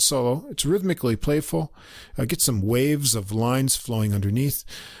organ solo. It's rhythmically playful. Gets some waves of lines flowing underneath.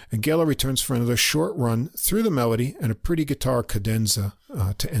 And Gello returns for another short run through the melody and a pretty guitar cadenza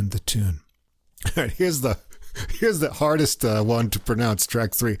to end the tune. All right, here's the hardest one to pronounce,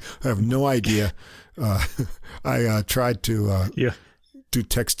 track 3. I have no idea. I tried to do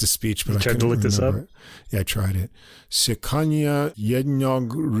text-to-speech, but I couldn't remember this up? Yeah, I tried it. Sekania jednog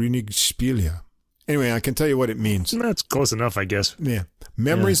rinigspilia. Anyway, I can tell you what it means. That's close enough, I guess. Yeah.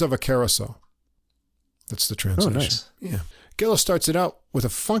 Memories of a Carousel. That's the translation. Oh, nice. Yeah. Gello starts it out with a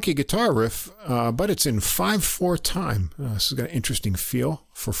funky guitar riff, but it's in 5/4 time. This has got an interesting feel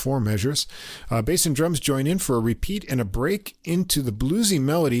for 4 measures. Bass and drums join in for a repeat and a break into the bluesy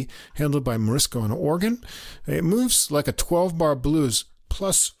melody handled by Morisco on organ. It moves like a 12-bar blues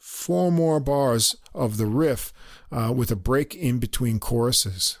plus 4 more bars of the riff with a break in between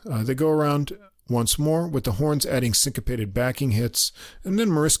choruses. They go around once more with the horns adding syncopated backing hits, and then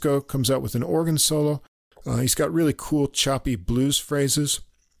Morisco comes out with an organ solo. He's got really cool, choppy blues phrases.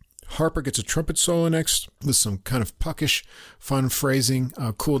 Harper gets a trumpet solo next with some kind of puckish, fun phrasing,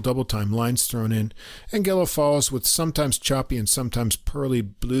 cool double-time lines thrown in. And Gello follows with sometimes choppy and sometimes pearly,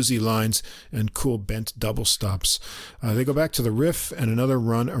 bluesy lines and cool bent double stops. They go back to the riff and another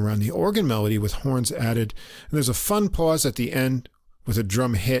run around the organ melody with horns added. And there's a fun pause at the end with a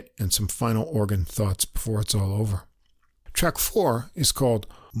drum hit and some final organ thoughts before it's all over. Track 4 is called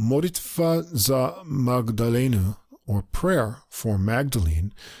Modlitva za Magdalenu, or Prayer for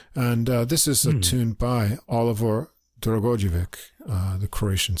Magdalene, and this is a tune by Oliver Dragojevic, the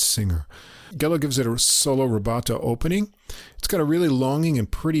Croatian singer. Gello gives it a solo rubato opening. It's got a really longing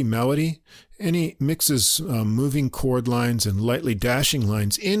and pretty melody, and he mixes moving chord lines and lightly dashing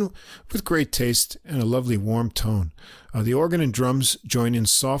lines in with great taste and a lovely warm tone. The organ and drums join in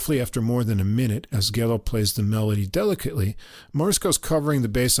softly after more than a minute as Gello plays the melody delicately. Morisco's covering the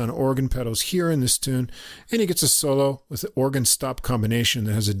bass on organ pedals here in this tune, and he gets a solo with the organ stop combination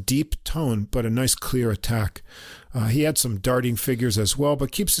that has a deep tone but a nice clear attack. He adds some darting figures as well,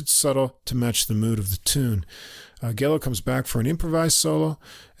 but keeps it subtle to match the mood of the tune. Gello comes back for an improvised solo,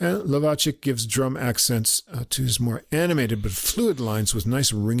 and Lovacic gives drum accents to his more animated but fluid lines with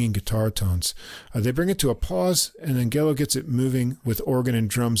nice ringing guitar tones. They bring it to a pause, and then Gello gets it moving with organ and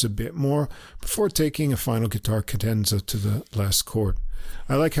drums a bit more before taking a final guitar cadenza to the last chord.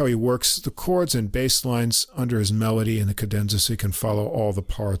 I like how he works the chords and bass lines under his melody in the cadenza so he can follow all the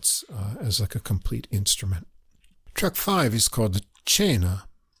parts as like a complete instrument. Track 5 is called the Cena,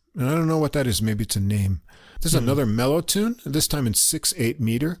 and I don't know what that is. Maybe it's a name. There's another mellow tune, this time in 6/8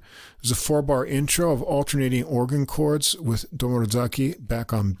 meter. There's a 4-bar intro of alternating organ chords with Domodossochi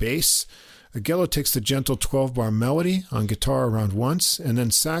back on bass. Gello takes the gentle 12-bar melody on guitar around once, and then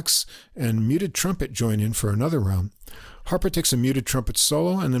sax and muted trumpet join in for another round. Harper takes a muted trumpet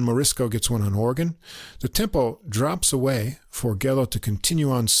solo, and then Morisco gets one on organ. The tempo drops away for Gello to continue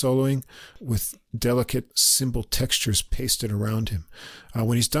on soloing with delicate cymbal textures pasted around him.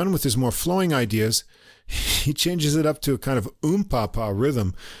 When he's done with his more flowing ideas, he changes it up to a kind of pa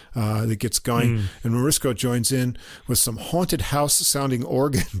rhythm that gets going, and Morisco joins in with some haunted house-sounding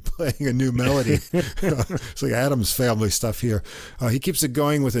organ playing a new melody. It's like Addams Family stuff here. He keeps it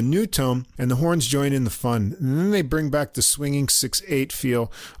going with a new tone, and the horns join in the fun. And then they bring back the swinging 6/8 feel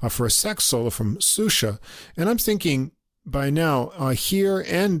for a sax solo from Susha. And I'm thinking by now, here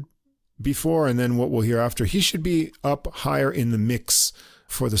and before, and then what we'll hear after, he should be up higher in the mix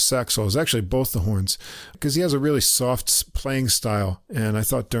for the sax solos, actually both the horns, because he has a really soft playing style, and I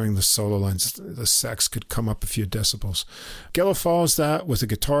thought during the solo lines the sax could come up a few decibels. Gello follows that with a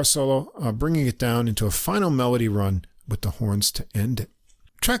guitar solo, bringing it down into a final melody run with the horns to end it.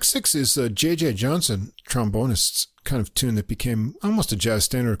 Track 6 is J.J. Johnson, trombonist's kind of tune that became almost a jazz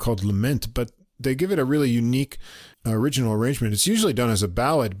standard called Lament, but they give it a really unique original arrangement. It's usually done as a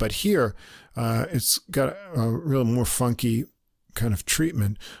ballad, but here it's got a real more funky kind of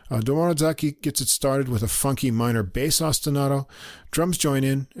treatment. Domodossochi gets it started with a funky minor bass ostinato. Drums join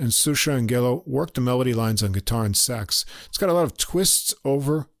in, and Susha and Gello work the melody lines on guitar and sax. It's got a lot of twists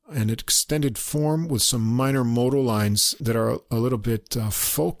over and extended form with some minor modal lines that are a little bit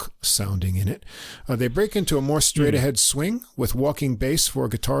folk sounding in it. They break into a more straight ahead swing with walking bass for a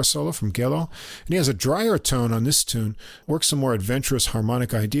guitar solo from Gello, and he has a drier tone on this tune, works some more adventurous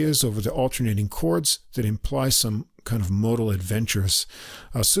harmonic ideas over the alternating chords that imply some kind of modal adventures.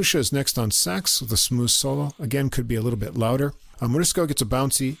 Susha is next on sax with a smooth solo, again could be a little bit louder. Morisco gets a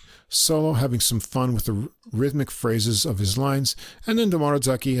bouncy solo, having some fun with the rhythmic phrases of his lines, and then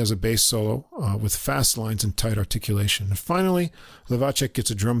Domodossochi has a bass solo with fast lines and tight articulation. And finally, Lovacic gets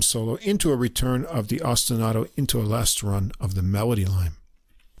a drum solo into a return of the ostinato into a last run of the melody line.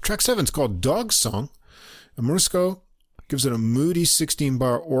 Track 7 is called Dog Song, and Morisco gives it a moody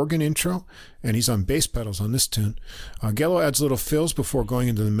 16-bar organ intro, and he's on bass pedals on this tune. Gello adds little fills before going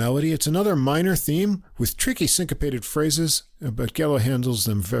into the melody. It's another minor theme with tricky syncopated phrases, but Gello handles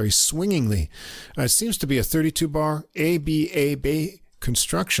them very swingingly. It seems to be a 32-bar A-B-A-B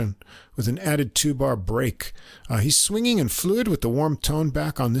construction with an added 2-bar break. He's swinging and fluid with the warm tone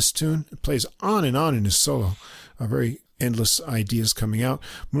back on this tune. It plays on in his solo. Very endless ideas coming out.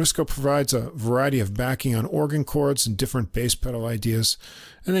 Morisco provides a variety of backing on organ chords and different bass pedal ideas,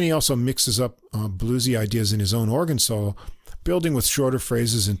 and then he also mixes up bluesy ideas in his own organ solo, building with shorter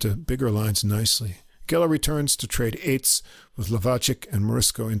phrases into bigger lines nicely. Gello returns to trade eights with Lovacic and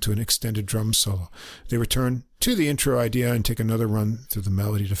Morisco into an extended drum solo. They return to the intro idea and take another run through the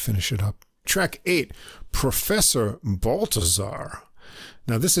melody to finish it up. Track 8, Professor Baltazar.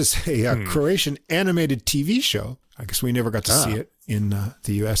 Now, this is a Croatian animated TV show. I guess we never got to see it in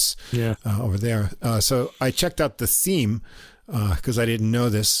the U.S. Over there. So I checked out the theme because I didn't know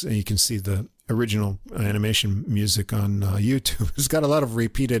this, and you can see the original animation music on YouTube. It's got a lot of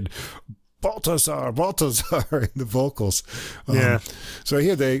repeated Baltazar in the vocals. So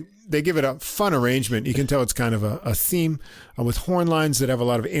here they give it a fun arrangement. You can tell it's kind of a theme with horn lines that have a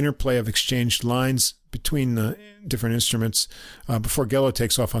lot of interplay of exchanged lines between the different instruments before Gello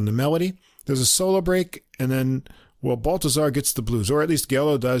takes off on the melody. There's a solo break, and then, well, Baltazar gets the blues, or at least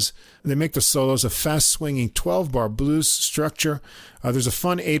Gello does. They make the solos a fast-swinging 12-bar blues structure. There's a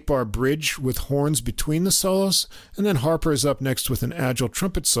fun 8-bar bridge with horns between the solos, and then Harper is up next with an agile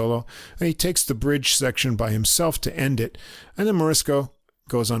trumpet solo, and he takes the bridge section by himself to end it. And then Morisco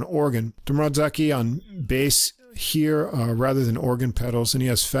goes on organ. Domodossochi on bass here rather than organ pedals, and he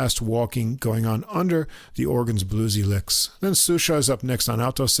has fast walking going on under the organ's bluesy licks. Then Susha is up next on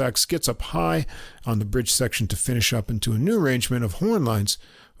alto sax, gets up high on the bridge section to finish up into a new arrangement of horn lines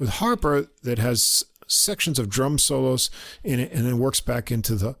with Harper that has sections of drum solos in it and then works back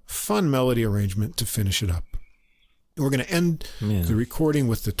into the fun melody arrangement to finish it up. We're going to end the recording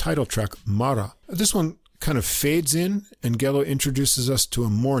with the title track, Mara. This one kind of fades in, and Gello introduces us to a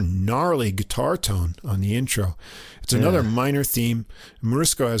more gnarly guitar tone on the intro. It's another minor theme.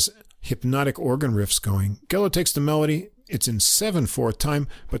 Morisco has hypnotic organ riffs going. Gello takes the melody. It's in 7/4 time,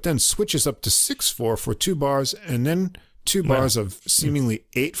 but then switches up to 6/4 for 2 bars, and then 2 bars of seemingly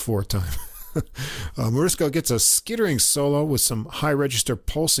 8/4 time. Morisco gets a skittering solo with some high register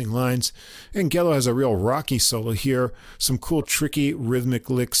pulsing lines, and Gello has a real rocky solo here, some cool tricky rhythmic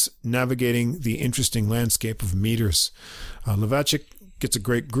licks navigating the interesting landscape of meters. Levacic gets a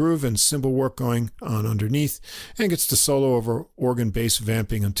great groove and cymbal work going on underneath, and gets the solo over organ bass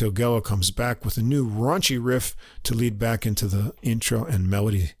vamping until Gello comes back with a new raunchy riff to lead back into the intro and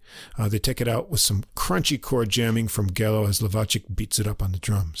melody. They take it out with some crunchy chord jamming from Gello as Levacic beats it up on the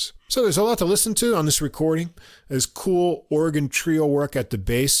drums. So there's a lot to listen to on this recording. There's cool organ trio work at the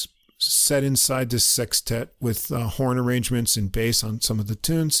bass set inside this sextet with horn arrangements and bass on some of the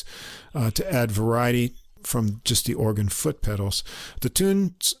tunes to add variety from just the organ foot pedals. The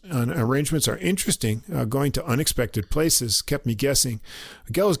tunes and arrangements are interesting, going to unexpected places, kept me guessing.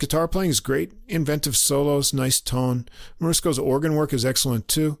 Gello's guitar playing is great, inventive solos, nice tone. Morisco's organ work is excellent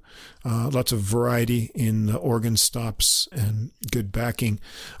too. Lots of variety in the organ stops and good backing.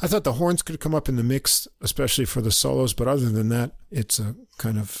 I thought the horns could come up in the mix, especially for the solos, but other than that, it's a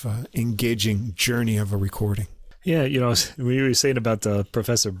kind of engaging journey of a recording. Yeah, when you were saying about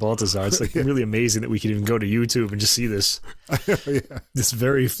Professor Balthazar, it's like really amazing that we can even go to YouTube and just see this this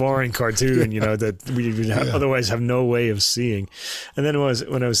very foreign cartoon, that we would otherwise have no way of seeing. And then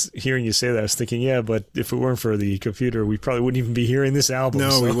when I was hearing you say that, I was thinking, but if it weren't for the computer, we probably wouldn't even be hearing this album.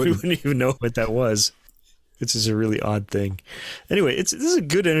 No, we wouldn't even know what that was. It's just a really odd thing. Anyway, this is a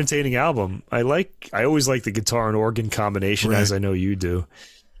good, entertaining album. I always like the guitar and organ combination, as I know you do.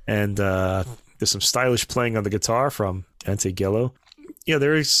 And there's some stylish playing on the guitar from Ante Gello. Yeah,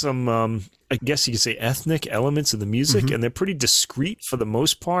 there is some, I guess you could say, ethnic elements in the music, and they're pretty discreet for the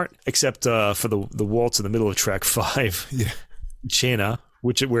most part, except for the waltz in the middle of track 5, Chena,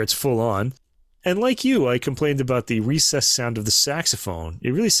 where it's full on. And like you, I complained about the recessed sound of the saxophone.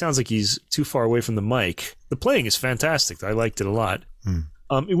 It really sounds like he's too far away from the mic. The playing is fantastic. I liked it a lot.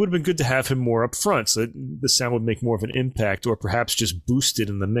 It would have been good to have him more up front so that the sound would make more of an impact, or perhaps just boost it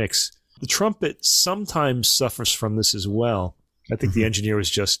in the mix. The trumpet sometimes suffers from this as well. I think the engineer was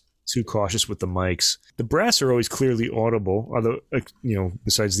just too cautious with the mics. The brass are always clearly audible, although,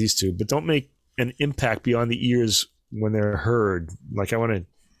 besides these two, but don't make an impact beyond the ears when they're heard. Like I wanted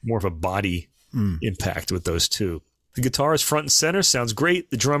more of a body impact with those two. The guitar is front and center, sounds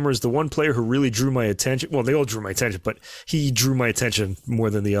great. The drummer is the one player who really drew my attention. Well, they all drew my attention, but he drew my attention more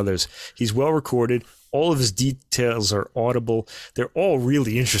than the others. He's well recorded. All of his details are audible. They're all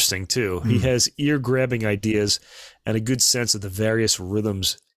really interesting, too. He has ear-grabbing ideas and a good sense of the various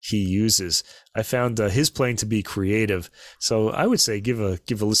rhythms he uses. I found his playing to be creative. So I would say give a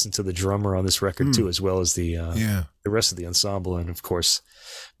listen to the drummer on this record, too, as well as the rest of the ensemble. And, of course,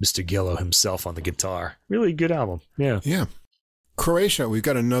 Mr. Gello himself on the guitar. Really good album. Yeah. Yeah. Croatia, we've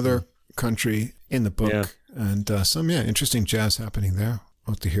got another country in the book. And some interesting jazz happening there.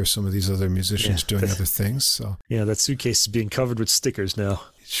 I'll have to hear some of these other musicians doing other things. So that suitcase is being covered with stickers now.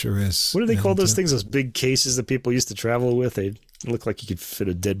 It sure is. What do they call those things? Those big cases that people used to travel with? They look like you could fit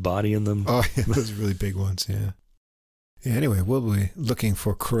a dead body in them. Oh, yeah, those really big ones, yeah. Anyway, we'll be looking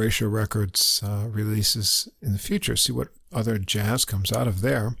for Croatia Records releases in the future, see what other jazz comes out of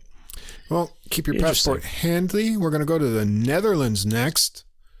there. Well, keep your passport handy. We're going to go to the Netherlands next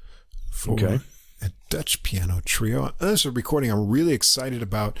for a Dutch piano trio. This is a recording I'm really excited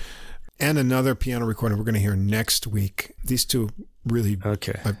about, and another piano recording we're going to hear next week. These two really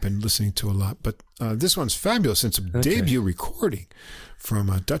I've been listening to a lot, but this one's fabulous. It's a debut recording from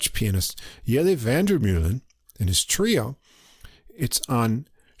a Dutch pianist, Jelle Vandermeulen, and his trio. It's on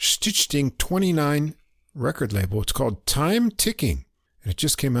Stichting 29 record label. It's called Time Ticking, and it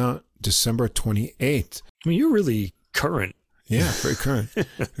just came out December 28th. I mean, you're really current. Yeah, very current.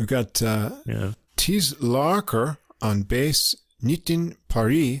 We've got Thies Larker on bass, Nitin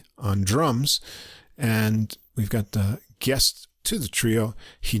Paris on drums, and we've got the guest to the trio,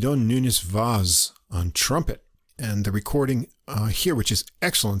 Hidon Nunes Vaz on trumpet. And the recording here, which is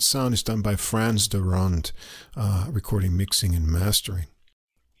excellent sound, is done by Frans de Rond, recording, mixing, and mastering.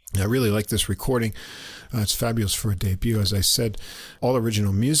 I really like this recording. It's fabulous for a debut. As I said, all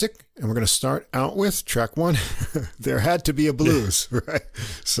original music. And we're going to start out with track 1. There had to be a blues, right?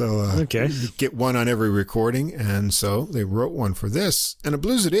 So you get one on every recording. And so they wrote one for this. And a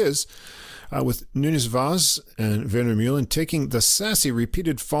blues it is, with Nunes Vaz and Werner Mühlen taking the sassy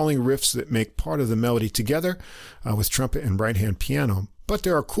repeated falling riffs that make part of the melody together with trumpet and right-hand piano. But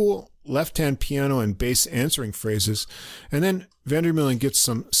there are cool left-hand piano and bass answering phrases, and then Werner Mühlen gets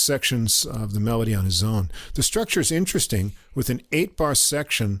some sections of the melody on his own. The structure is interesting, with an 8-bar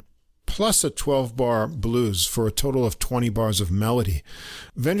section plus a 12-bar blues for a total of 20 bars of melody.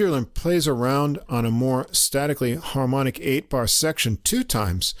 Werner Mühlen plays around on a more statically harmonic 8-bar section 2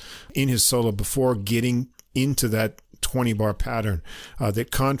 times in his solo before getting into that 20-bar pattern that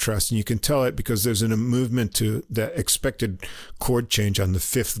contrasts, and you can tell it because there's a movement to the expected chord change on the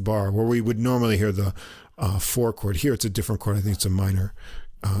 5th bar, where we would normally hear the 4 chord. Here it's a different chord. I think it's a minor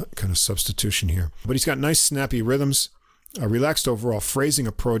kind of substitution here. But he's got nice snappy rhythms, a relaxed overall phrasing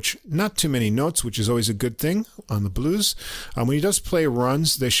approach, not too many notes, which is always a good thing on the blues. When he does play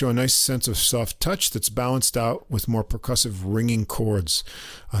runs, they show a nice sense of soft touch that's balanced out with more percussive ringing chords.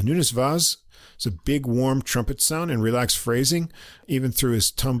 Nunes Vaz, it's a big, warm trumpet sound and relaxed phrasing, even through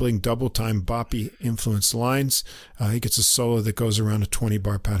his tumbling, double-time, boppy influenced lines. He gets a solo that goes around a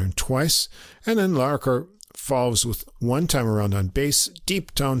 20-bar pattern twice. And then Larcher follows with one time around on bass,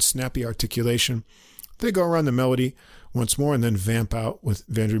 deep tone, snappy articulation. They go around the melody once more and then vamp out with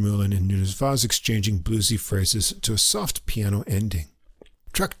Werner Mühlen and Nunes Vaz exchanging bluesy phrases to a soft piano ending.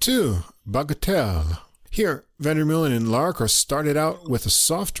 Track 2, Bagatelle. Here, Werner Mühlen and Larcher started out with a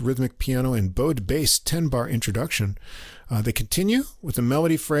soft rhythmic piano and bowed bass 10-bar introduction. They continue with a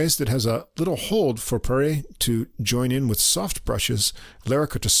melody phrase that has a little hold for Paré to join in with soft brushes,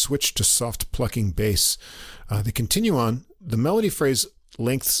 Larcher to switch to soft plucking bass. They continue on. The melody phrase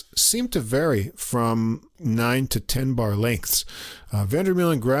lengths seem to vary from 9 to 10 bar lengths. Werner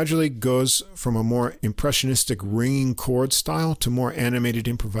Mühlen gradually goes from a more impressionistic ringing chord style to more animated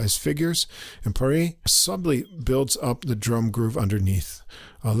improvised figures, and Paré subtly builds up the drum groove underneath.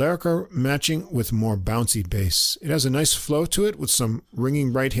 Larcher matching with more bouncy bass. It has a nice flow to it with some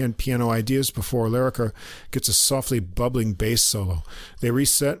ringing right-hand piano ideas before Larcher gets a softly bubbling bass solo. They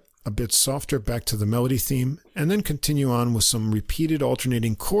reset a bit softer back to the melody theme, and then continue on with some repeated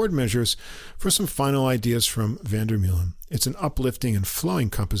alternating chord measures for some final ideas from Werner Mühlen. It's an uplifting and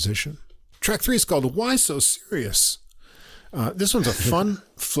flowing composition. Track 3 is called Why So Serious? This one's a fun,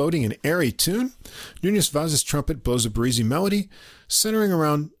 floating, and airy tune. Nunes Vaz's trumpet blows a breezy melody, centering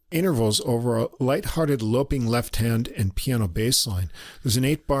around intervals over a light-hearted loping left hand and piano bass line. There's an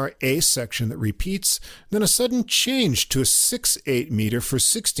 8-bar A section that repeats, then a sudden change to a 6/8 meter for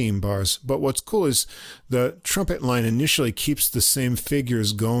 16 bars. But what's cool is the trumpet line initially keeps the same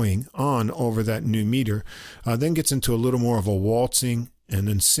figures going on over that new meter, then gets into a little more of a waltzing and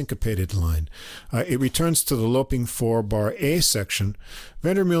then syncopated line. It returns to the loping 4-bar A section.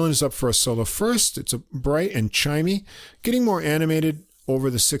 Werner Mühlen is up for a solo first. It's a bright and chimey, getting more animated over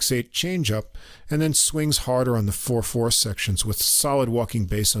the 6/8 change-up, and then swings harder on the 4/4 sections with solid walking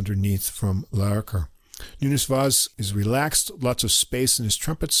bass underneath from Larcher. Nunes Vaz is relaxed, lots of space in his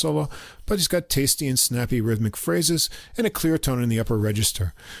trumpet solo, but he's got tasty and snappy rhythmic phrases and a clear tone in the upper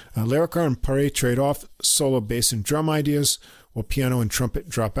register. Larcher and Paré trade off solo bass and drum ideas, while piano and trumpet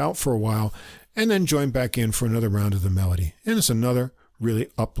drop out for a while, and then join back in for another round of the melody. And it's another really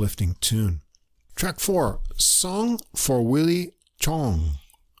uplifting tune. Track 4, Song for Willie Chong.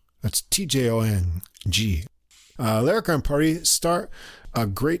 That's Tjong. Larcher and Paré start a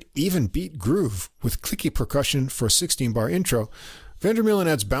great even beat groove with clicky percussion for a 16-bar intro. Werner Mühlen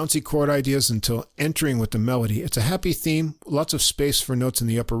adds bouncy chord ideas until entering with the melody. It's a happy theme, lots of space for notes in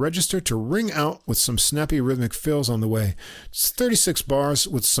the upper register to ring out with some snappy rhythmic fills on the way. It's 36 bars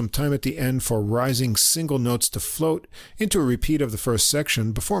with some time at the end for rising single notes to float into a repeat of the first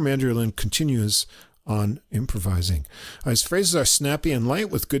section before Werner Mühlen continues on improvising. His phrases are snappy and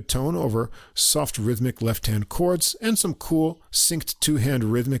light with good tone over soft rhythmic left-hand chords and some cool synced two-hand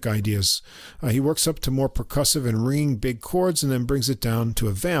rhythmic ideas. He works up to more percussive and ringing big chords and then brings it down to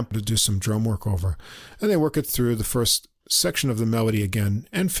a vamp to do some drum work over. And they work it through the first section of the melody again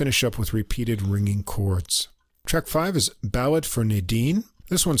and finish up with repeated ringing chords. Track 5 is Ballad for Nadine.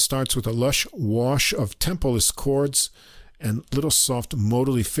 This one starts with a lush wash of tempo-less chords and little soft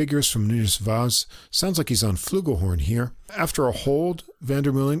modally figures from Nunes Vaz. Sounds like he's on flugelhorn here. After a hold,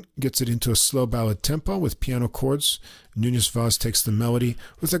 Werner Mühlen gets it into a slow ballad tempo with piano chords. Nunes Vaz takes the melody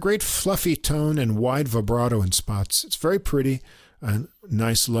with a great fluffy tone and wide vibrato in spots. It's very pretty and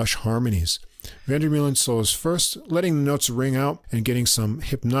nice lush harmonies. van der Meulen solos first, letting the notes ring out and getting some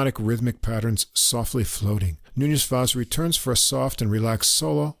hypnotic rhythmic patterns softly floating. Núñez Vaz returns for a soft and relaxed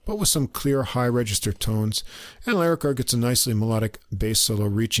solo, but with some clear high register tones, and Leriker gets a nicely melodic bass solo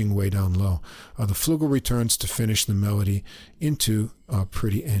reaching way down low. The flugel returns to finish the melody into a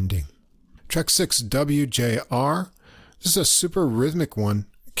pretty ending. Track 6, WJR. This is a super rhythmic one,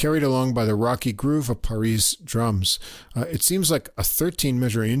 carried along by the rocky groove of Paris drums. It seems like a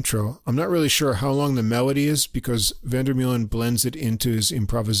 13-measure intro. I'm not really sure how long the melody is because van der Meulen blends it into his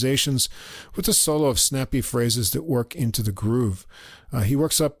improvisations with a solo of snappy phrases that work into the groove. He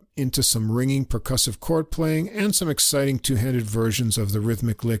works up into some ringing percussive chord playing and some exciting two-handed versions of the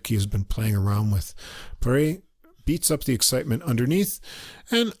rhythmic lick he has been playing around with. Paris beats up the excitement underneath,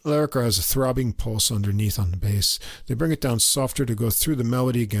 and Leriker has a throbbing pulse underneath on the bass. They bring it down softer to go through the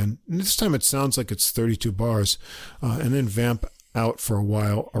melody again, and this time it sounds like it's 32 bars, and then vamp out for a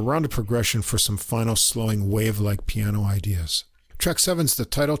while around a progression for some final slowing wave-like piano ideas. Track 7's the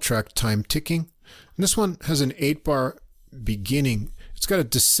title track, Time Ticking, and this one has an 8-bar beginning. It's got a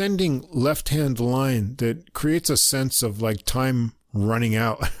descending left-hand line that creates a sense of like time running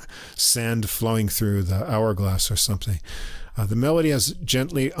out, sand flowing through the hourglass or something. The melody has a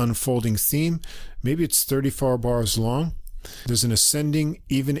gently unfolding theme. Maybe it's 34 bars long. There's an ascending,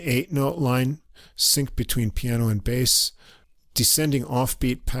 even 8-note line synced between piano and bass, descending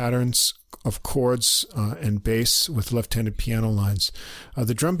offbeat patterns of chords and bass with left-handed piano lines.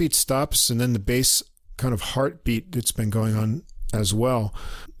 The drum beat stops, and then the bass kind of heartbeat that's been going on as well,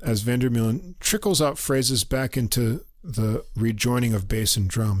 as van der Meulen trickles out phrases back into the rejoining of bass and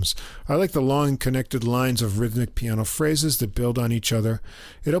drums. I like the long connected lines of rhythmic piano phrases that build on each other.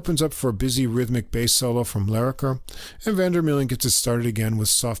 It opens up for a busy rhythmic bass solo from Leriker, and van der Meulen gets it started again with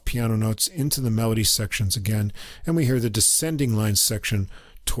soft piano notes into the melody sections again, and we hear the descending line section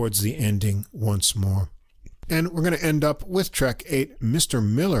towards the ending once more. And we're going to end up with track 8, Mr.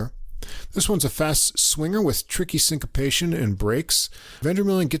 Miller. This one's a fast swinger with tricky syncopation and breaks. Van der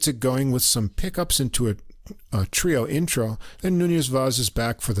Meulen gets it going with some pickups into a trio intro, then Núñez Vaz is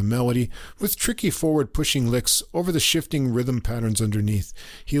back for the melody with tricky forward-pushing licks over the shifting rhythm patterns underneath.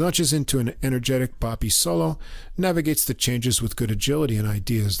 He launches into an energetic boppy solo, navigates the changes with good agility and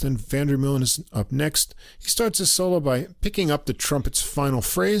ideas. Then van der Meulen is up next. He starts his solo by picking up the trumpet's final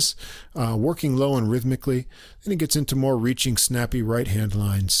phrase, working low and rhythmically. Then he gets into more reaching, snappy right-hand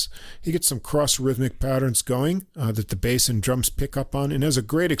lines. He gets some cross-rhythmic patterns going that the bass and drums pick up on, and has a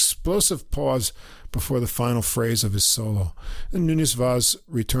great explosive pause before the final phrase of his solo. And Núñez Vaz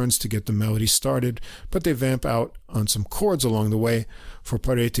returns to get the melody started, but they vamp out on some chords along the way for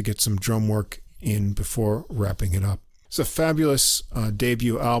Paris to get some drum work in before wrapping it up. It's a fabulous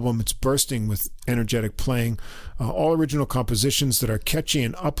debut album. It's bursting with energetic playing, all original compositions that are catchy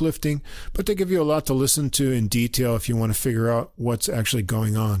and uplifting, but they give you a lot to listen to in detail if you want to figure out what's actually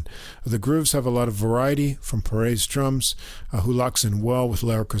going on. The grooves have a lot of variety from Paris' drums, who locks in well with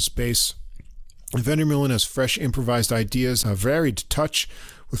Leriker's bass. Van der Meulen has fresh improvised ideas, a varied touch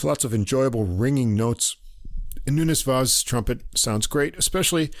with lots of enjoyable ringing notes. And Núñez Vaz's trumpet sounds great,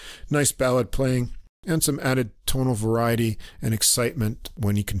 especially nice ballad playing and some added tonal variety and excitement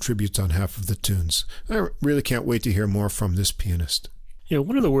when he contributes on half of the tunes. I really can't wait to hear more from this pianist. Yeah,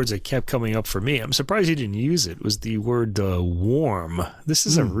 one of the words that kept coming up for me, I'm surprised he didn't use it, was the word warm. This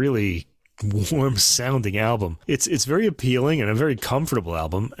is a really warm-sounding album. It's very appealing and a very comfortable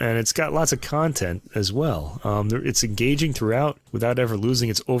album, and it's got lots of content as well. It's engaging throughout without ever losing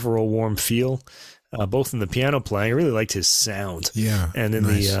its overall warm feel, both in the piano playing. I really liked his sound, and in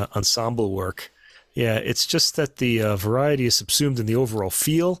the ensemble work. Yeah, it's just that the variety is subsumed in the overall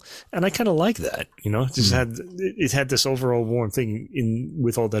feel, and I kind of like that. You know, it had this overall warm thing in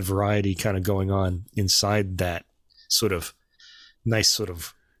with all that variety kind of going on inside that sort of nice sort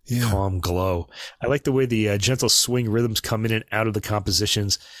of calm glow. I like the way the gentle swing rhythms come in and out of the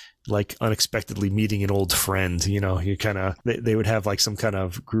compositions, like unexpectedly meeting an old friend. You know, you kind of they would have like some kind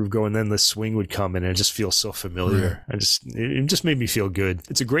of groove going, then the swing would come in, and it just feels so familiar. Right. It just made me feel good.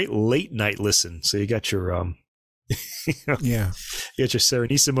 It's a great late night listen. So you got your you got your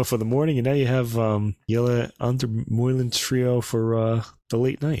Serenissimo for the morning, and now you have Jelle Van der Meulen trio for the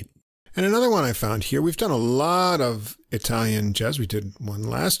late night. And another one I found here, we've done a lot of Italian jazz. We did one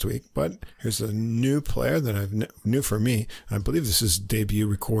last week, but here's a new player that I've new for me. I believe this is debut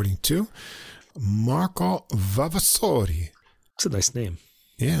recording too. Marco Vavassori. It's a nice name.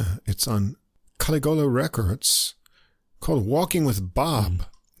 Yeah, it's on Caligula Records called Walking with Bob.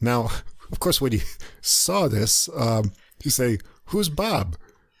 Now, of course, when you saw this, you say, who's Bob?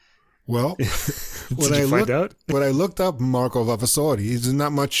 Well, Did you find out? When I looked up Marco Vavasori, there's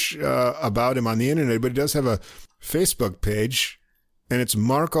not much about him on the internet, but he does have a Facebook page, and it's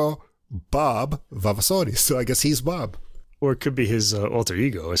Marco Bob Vavasori. So I guess he's Bob. Or it could be his alter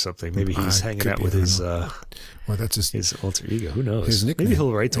ego or something. Maybe he's hanging out with his that's his alter ego. Who knows? His nickname. Maybe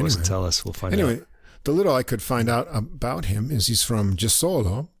he'll write to us and tell us. We'll find out. Anyway, the little I could find out about him is he's from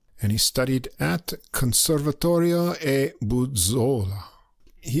Jesolo, and he studied at Conservatorio e Buzzola.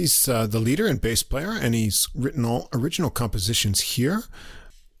 He's the leader and bass player, and he's written all original compositions here.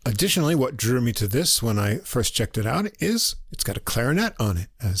 Additionally, what drew me to this when I first checked it out is it's got a clarinet on it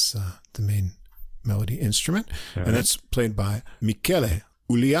as the main melody instrument, and that's played by Michele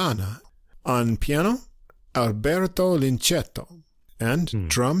Uliana. On piano, Alberto Lincetto, and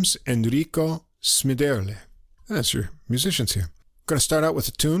drums, Enrico Smiderle. That's your musicians here. Going to start out with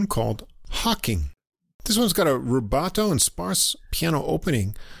a tune called Hawking. This one's got a rubato and sparse piano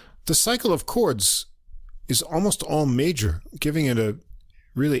opening. The cycle of chords is almost all major, giving it a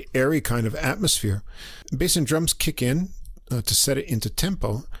really airy kind of atmosphere. Bass and drums kick in to set it into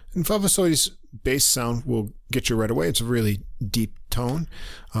tempo, and Vavasori's bass sound will get you right away. It's a really deep tone.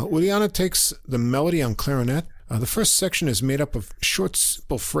 Uliana takes the melody on clarinet. The first section is made up of short,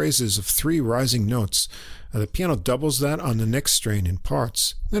 simple phrases of 3 rising notes. The piano doubles that on the next strain in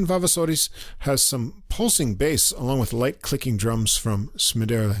parts. Then Vavasori's has some pulsing bass along with light clicking drums from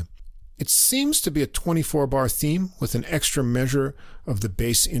Smiderle. It seems to be a 24-bar theme with an extra measure of the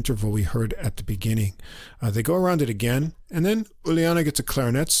bass interval we heard at the beginning. They go around it again, and then Uliana gets a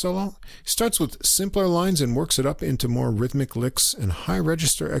clarinet solo. He starts with simpler lines and works it up into more rhythmic licks and high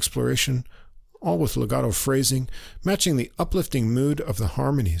register exploration, all with legato phrasing, matching the uplifting mood of the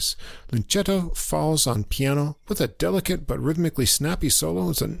harmonies. Lincetto follows on piano with a delicate but rhythmically snappy solo.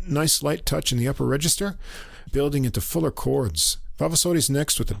 It's a nice light touch in the upper register, building into fuller chords. Vavasori's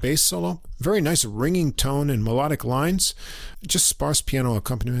next with a bass solo. Very nice ringing tone and melodic lines. Just sparse piano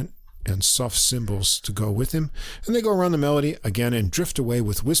accompaniment and soft cymbals to go with him. And they go around the melody again and drift away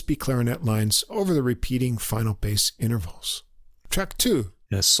with wispy clarinet lines over the repeating final bass intervals. Track 2.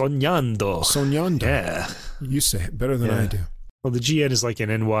 Soñando. Soñando. Yeah. You say it better than I do. Well, the GN is like an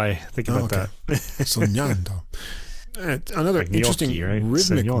NY. Think about that. Soñando. Another like interesting gnocchi, right?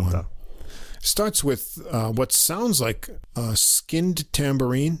 rhythmic Soñando. one. Starts with what sounds like a skinned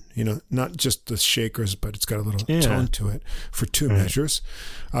tambourine, not just the shakers, but it's got a little tone to it for 2 measures.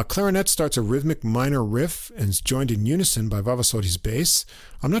 Clarinet starts a rhythmic minor riff and is joined in unison by Vavasori's bass.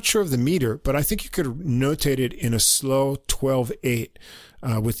 I'm not sure of the meter, but I think you could notate it in a slow 12/8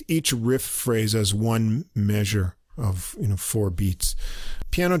 with each riff phrase as 1 measure of 4 beats.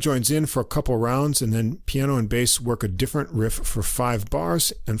 Piano joins in for a couple rounds, and then piano and bass work a different riff for 5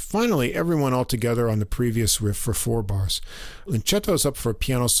 bars, and finally everyone all together on the previous riff for 4 bars. Lincetto is up for a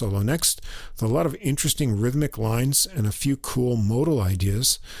piano solo next, with a lot of interesting rhythmic lines and a few cool modal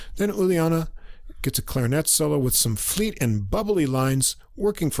ideas. Then Uliana gets a clarinet solo with some fleet and bubbly lines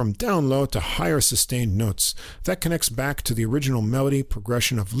working from down low to higher sustained notes. That connects back to the original melody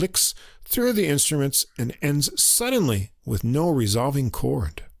progression of licks through the instruments and ends suddenly with no resolving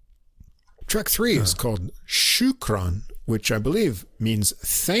chord. Track 3 is called Shukran, which I believe means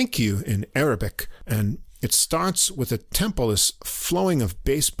thank you in Arabic, and it starts with a tempo-less flowing of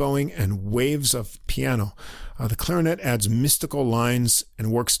bass bowing and waves of piano. The clarinet adds mystical lines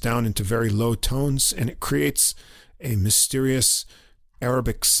and works down into very low tones, and it creates a mysterious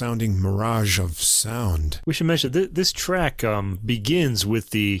Arabic-sounding mirage of sound. We should mention this track begins with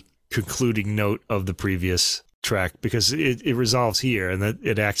the concluding note of the previous track because it resolves here, and that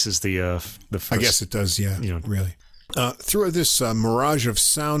it acts as the first. I guess it does, yeah, really. Through this mirage of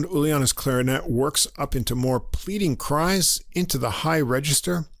sound, Uliana's clarinet works up into more pleading cries into the high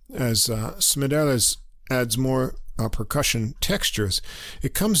register as Smiderle's adds more percussion textures.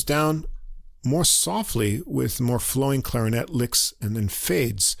 It comes down more softly with more flowing clarinet licks and then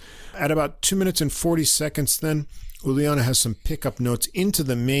fades. At about 2 minutes and 40 seconds then, Uliana has some pickup notes into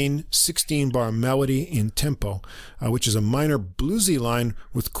the main 16-bar melody in tempo, which is a minor bluesy line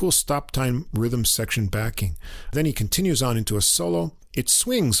with cool stop-time rhythm section backing. Then he continues on into a solo. It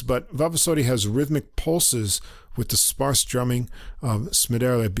swings, but Vavasori has rhythmic pulses with the sparse drumming of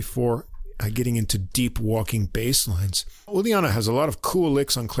Smiderle before getting into deep walking bass lines. Uliana has a lot of cool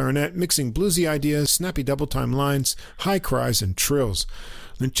licks on clarinet, mixing bluesy ideas, snappy double-time lines, high cries, and trills.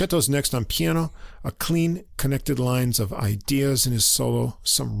 Lincetto's next on piano, a clean, connected lines of ideas in his solo,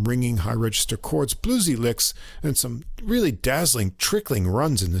 some ringing high-register chords, bluesy licks, and some really dazzling, trickling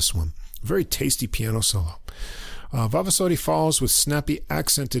runs in this one. Very tasty piano solo. Vavasotti follows with snappy,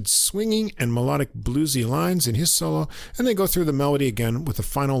 accented, swinging, and melodic bluesy lines in his solo, and they go through the melody again with a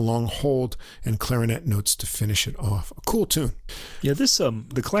final long hold and clarinet notes to finish it off. A cool tune. Yeah, this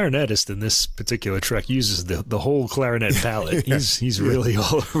the clarinetist in this particular track uses the whole clarinet palette. Yeah. He's really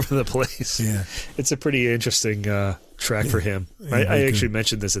all over the place. Yeah, it's a pretty interesting track for him. Yeah, I actually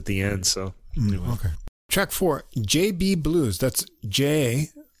mentioned this at the end, so anyway. Okay. Track 4, JB Blues. That's J,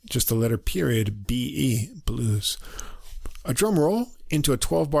 just the letter period, B-E, blues. A drum roll into a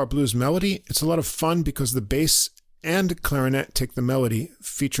 12-bar blues melody. It's a lot of fun because the bass and clarinet take the melody,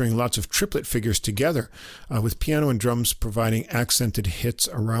 featuring lots of triplet figures together, with piano and drums providing accented hits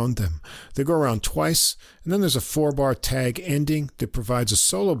around them. They go around twice, and then there's a 4-bar tag ending that provides a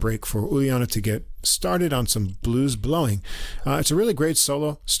solo break for Uliana to get started on some blues blowing. It's a really great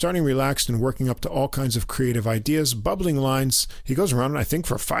solo, starting relaxed and working up to all kinds of creative ideas, bubbling lines. He goes around, I think,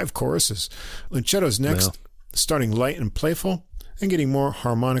 for 5 choruses. Lincetto's next, starting light and playful, and getting more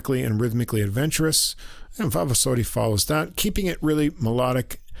harmonically and rhythmically adventurous. And Vavasotti follows that, keeping it really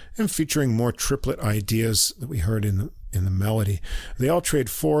melodic and featuring more triplet ideas that we heard in the melody. They all trade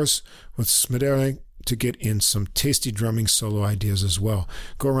 4s with Smederle to get in some tasty drumming solo ideas as well.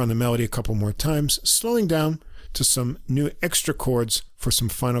 Go around the melody a couple more times, slowing down to some new extra chords for some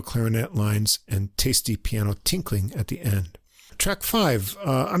final clarinet lines and tasty piano tinkling at the end. Track 5,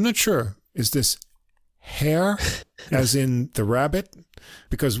 I'm not sure. Is this hare, as in the rabbit?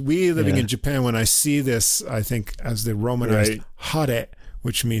 Because we living in Japan, when I see this, I think as the romanized hare,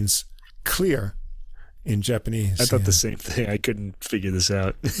 which means clear in Japanese. I thought the same thing. I couldn't figure this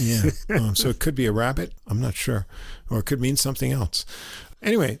out. So it could be a rabbit. I'm not sure. Or it could mean something else.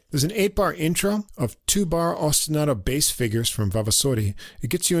 Anyway, there's an 8-bar intro of 2-bar ostinato bass figures from Vavasotti.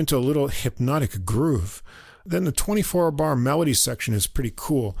 It gets you into a little hypnotic groove. Then the 24-bar melody section is pretty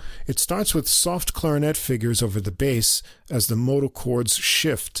cool. It starts with soft clarinet figures over the bass as the modal chords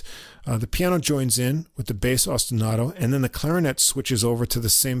shift. The piano joins in with the bass ostinato, and then the clarinet switches over to the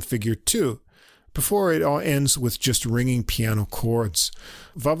same figure too, before it all ends with just ringing piano chords.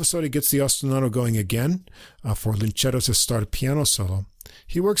 Vavasotti gets the ostinato going again for Lincetto to start a piano solo.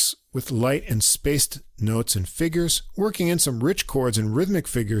 He works with light and spaced notes and figures, working in some rich chords and rhythmic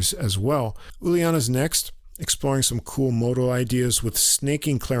figures as well. Uliana's next, exploring some cool modal ideas with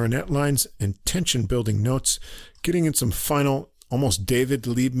snaking clarinet lines and tension-building notes, getting in some final, almost David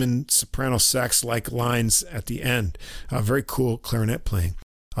Liebman soprano sax-like lines at the end. Very cool clarinet playing.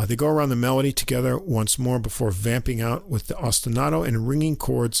 They go around the melody together once more before vamping out with the ostinato and ringing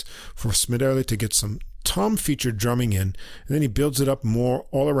chords for Smederle to get some tom-featured drumming in, and then he builds it up more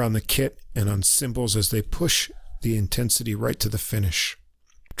all around the kit and on cymbals as they push the intensity right to the finish.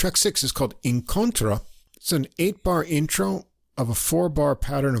 Track 6 is called Incontra. It's an 8-bar intro of a 4-bar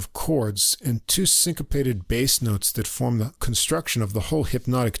pattern of chords and 2 syncopated bass notes that form the construction of the whole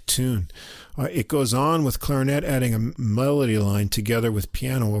hypnotic tune. It goes on with clarinet adding a melody line together with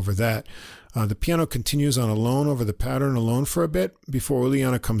piano over that. The piano continues on alone over the pattern alone for a bit before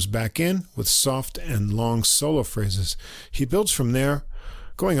Uliana comes back in with soft and long solo phrases. He builds from there,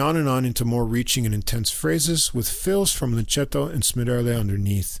 going on and on into more reaching and intense phrases with fills from Lincetto and Smederle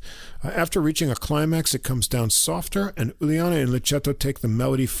underneath. After reaching a climax, it comes down softer, and Uliana and Lincetto take the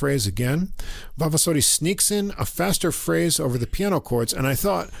melody phrase again. Vavasotti sneaks in a faster phrase over the piano chords, and I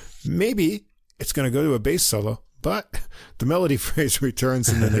thought maybe it's going to go to a bass solo, but the melody phrase returns,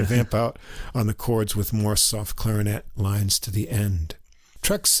 and then they vamp out on the chords with more soft clarinet lines to the end.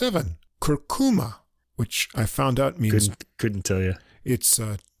 Track 7, Kurkuma, which I found out means... Couldn't tell you. It's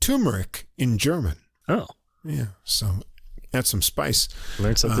turmeric in German. Oh. Yeah, so add some spice.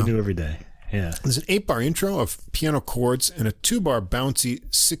 Learn something new every day. Yeah. There's an 8-bar intro of piano chords and a 2-bar bouncy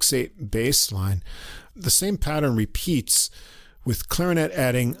 6/8 bass line. The same pattern repeats, with clarinet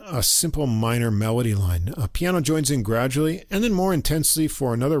adding a simple minor melody line. Piano joins in gradually and then more intensely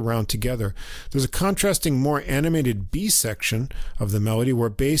for another round together. There's a contrasting, more animated B section of the melody where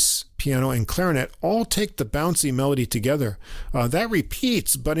bass, piano, and clarinet all take the bouncy melody together. That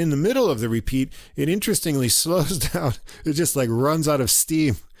repeats, but in the middle of the repeat, it interestingly slows down. It just like runs out of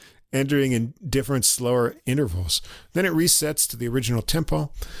steam, entering in different slower intervals. Then it resets to the original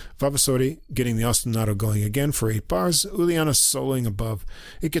tempo. Vavasotti getting the ostinato going again for 8 bars. Uliana soloing above.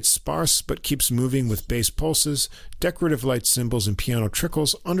 It gets sparse but keeps moving with bass pulses, decorative light cymbals, and piano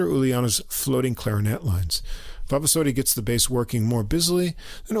trickles under Uliana's floating clarinet lines. Vavasotti gets the bass working more busily,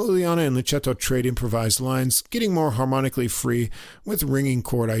 and Uliana and Lincetto trade improvised lines, getting more harmonically free with ringing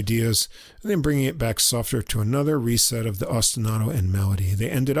chord ideas, and then bringing it back softer to another reset of the ostinato and melody. They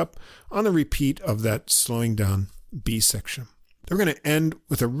ended up on the repeat of that slowing down B section. We're going to end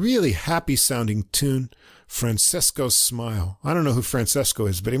with a really happy-sounding tune, Francesco's Smile. I don't know who Francesco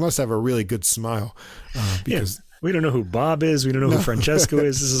is, but he must have a really good smile because... Yeah. We don't know who Bob is. We don't know who Francesco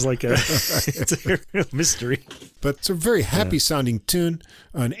is. This is like it's a real mystery. But it's a very happy-sounding tune,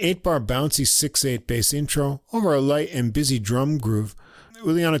 an 8-bar bouncy 6/8 bass intro over a light and busy drum groove.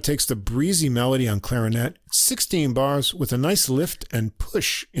 Uliana takes the breezy melody on clarinet, 16 bars with a nice lift and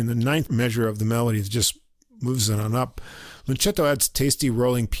push in the 9th measure of the melody. It just moves it on up. Lunchetto adds tasty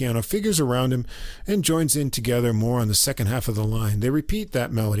rolling piano figures around him and joins in together more on the second half of the line. They repeat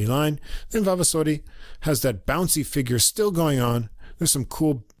that melody line. Then Vavasotti has that bouncy figure still going on. There's some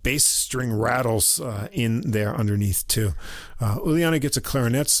cool bass string rattles in there underneath too. Uliana gets a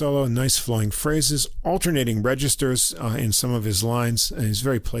clarinet solo, nice flowing phrases, alternating registers in some of his lines, and he's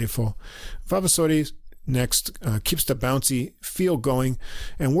very playful. Vavasotti next keeps the bouncy feel going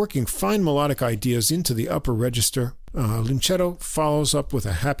and working fine melodic ideas into the upper register. Lunchetto follows up with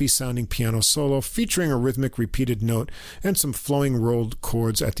a happy-sounding piano solo featuring a rhythmic repeated note and some flowing rolled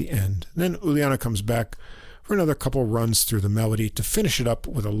chords at the end. Then Uliana comes back for another couple runs through the melody to finish it up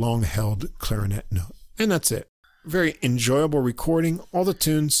with a long-held clarinet note. And that's it. Very enjoyable recording. All the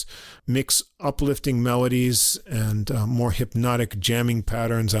tunes mix uplifting melodies and more hypnotic jamming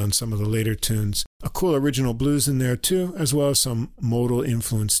patterns on some of the later tunes. A cool original blues in there too, as well as some modal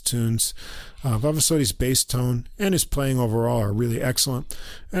influenced tunes. Vavasotti's bass tone and his playing overall are really excellent.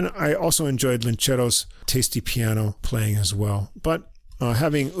 And I also enjoyed Lunchetto's tasty piano playing as well. But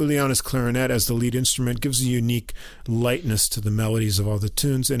having Uliana's clarinet as the lead instrument gives a unique lightness to the melodies of all the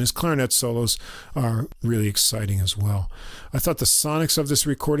tunes, and his clarinet solos are really exciting as well. I thought the sonics of this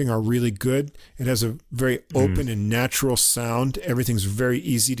recording are really good. It has a very open and natural sound. Everything's very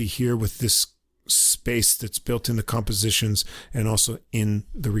easy to hear with this space that's built in the compositions and also in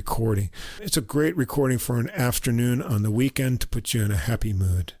the recording. It's a great recording for an afternoon on the weekend to put you in a happy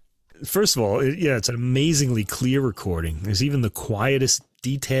mood. First of all, it's an amazingly clear recording. There's even the quietest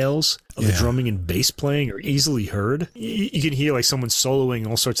details of the drumming and bass playing are easily heard. You can hear like someone soloing,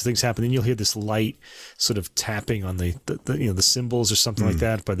 all sorts of things happen. Then you'll hear this light sort of tapping on the cymbals or something like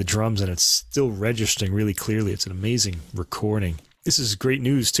that by the drums, and it's still registering really clearly. It's an amazing recording. This is great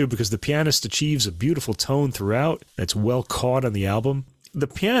news too, because the pianist achieves a beautiful tone throughout that's well caught on the album. The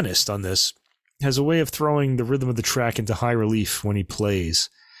pianist on this has a way of throwing the rhythm of the track into high relief when he plays.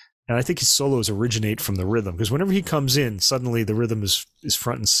 And I think his solos originate from the rhythm, because whenever he comes in, suddenly the rhythm is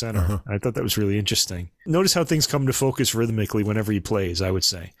front and center. I thought that was really interesting. Notice how things come to focus rhythmically whenever he plays, I would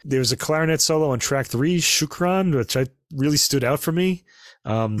say. There's a clarinet solo on track 3, Shukran, which really stood out for me.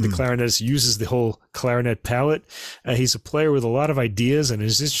 The clarinetist uses the whole clarinet palette. He's a player with a lot of ideas and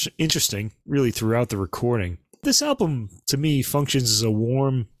is interesting really throughout the recording. This album, to me, functions as a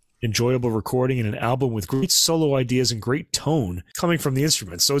warm, enjoyable recording and an album with great solo ideas and great tone coming from the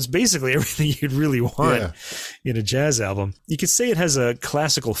instruments. So it's basically everything you'd really want in a jazz album. You could say it has a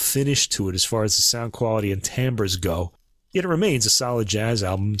classical finish to it as far as the sound quality and timbres go. Yet it remains a solid jazz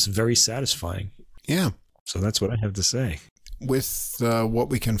album. It's very satisfying. Yeah. So that's what I have to say. With what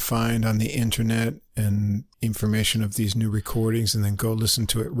we can find on the internet and information of these new recordings and then go listen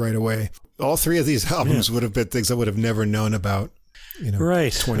to it right away. All 3 of these albums would have been things I would have never known about.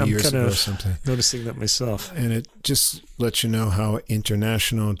 20 years ago or something. Noticing that myself. And it just lets you know how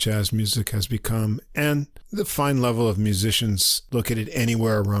international jazz music has become and the fine level of musicians look at it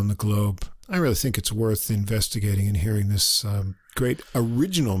anywhere around the globe. I really think it's worth investigating and hearing this great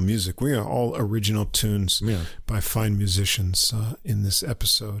original music. We are all original tunes by fine musicians in this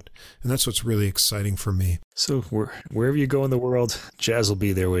episode. And that's what's really exciting for me. So wherever you go in the world, jazz will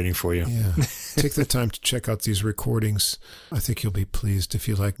be there waiting for you. Yeah. Take the time to check out these recordings. I think you'll be pleased if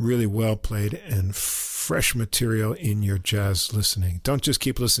you like really well played and fresh material in your jazz listening. Don't just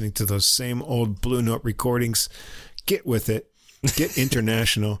keep listening to those same old Blue Note recordings. Get with it. Get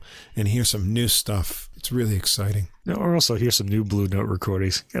international and hear some new stuff. It's really exciting. Or also hear some new Blue Note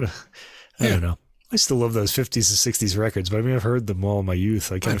recordings. I don't know. I still love those 50s and 60s records, but I mean, I've heard them all in my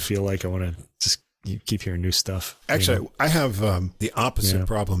youth. I kind of feel like I want to just keep hearing new stuff. Actually, I have the opposite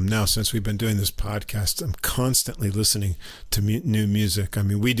problem now. Since we've been doing this podcast, I'm constantly listening to new music. I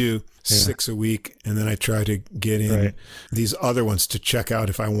mean, we do 6 a week, and then I try to get in these other ones to check out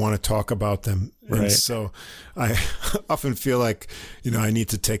if I want to talk about them. And so I often feel like, I need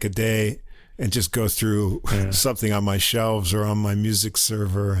to take a day and just go through something on my shelves or on my music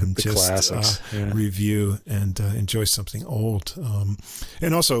server and the just review and enjoy something old.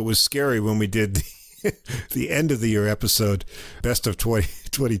 And also it was scary when we did the end of the year episode, Best of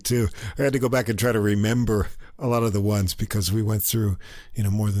 2022. I had to go back and try to remember a lot of the ones because we went through,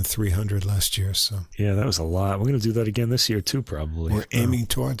 more than 300 last year. So yeah, that was a lot. We're going to do that again this year too, probably. We're aiming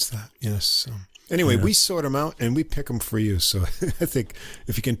towards that. Yes. So. Anyway, we sort them out and we pick them for you. So I think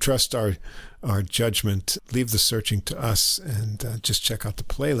if you can trust our judgment, leave the searching to us and just check out the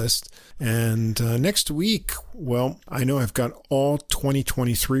playlist. And next week, well, I know I've got all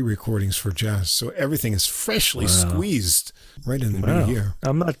 2023 recordings for jazz. So everything is freshly squeezed right in the new year.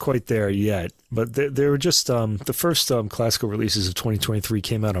 I'm not quite there yet, but they were just the first classical releases of 2023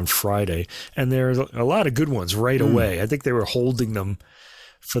 came out on Friday. And there's a lot of good ones right away. I think they were holding them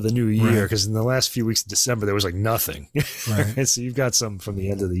for the new year, because in the last few weeks of December there was like nothing. Right. So you've got some from the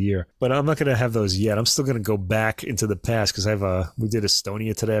end of the year, but I'm not going to have those yet. I'm still going to go back into the past because we did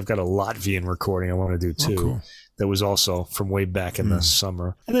Estonia today. I've got a Latvian recording I want to do too. Cool. That was also from way back in the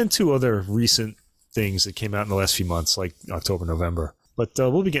summer, and then 2 other recent things that came out in the last few months, like October, November. But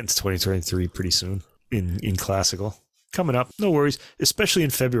we'll be getting to 2023 pretty soon in classical coming up. No worries, especially in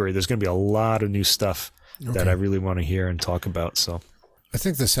February. There's going to be a lot of new stuff that I really want to hear and talk about. So. I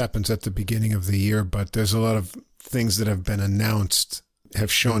think this happens at the beginning of the year, but there's a lot of things that have been announced,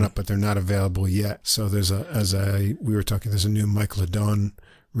 have shown up, but they're not available yet. So there's there's a new Michael Ladon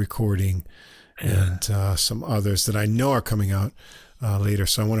recording and some others that I know are coming out later.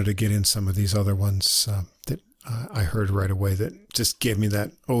 So I wanted to get in some of these other ones that I heard right away that just gave me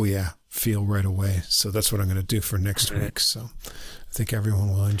that, feel right away. So that's what I'm going to do for next week. So I think everyone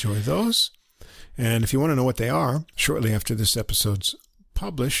will enjoy those. And if you want to know what they are, shortly after this episode's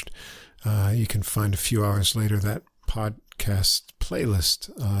published, you can find a few hours later that podcast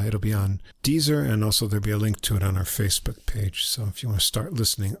playlist. It'll be on Deezer, and also there'll be a link to it on our Facebook page. So if you want to start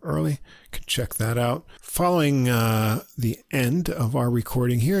listening early, you can check that out. Following the end of our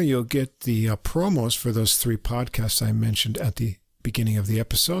recording here, you'll get the promos for those 3 podcasts I mentioned at the beginning of the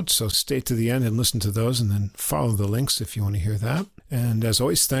episode. So stay to the end and listen to those, and then follow the links if you want to hear that. And as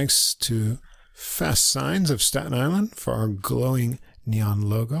always, thanks to Fast Signs of Staten Island for our glowing neon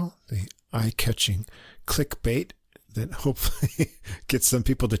logo, the eye-catching clickbait that hopefully gets some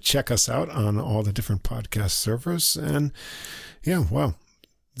people to check us out on all the different podcast servers. And the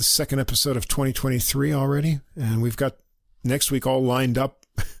second episode of 2023 already, and we've got next week all lined up.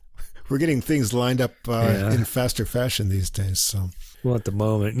 We're getting things lined up in faster fashion these days. So, well, at the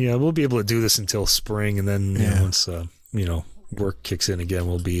moment, we'll be able to do this until spring, and then once work kicks in again,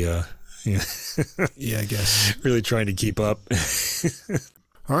 we'll be I guess. Really trying to keep up.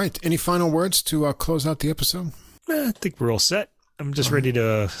 All right. Any final words to close out the episode? I think we're all set. I'm just ready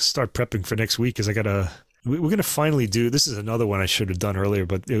to start prepping for next week because we're going to finally do, this is another one I should have done earlier,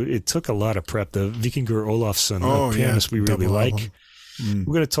 but it took a lot of prep. The Vikingur Olafsson, pianist we really like. We're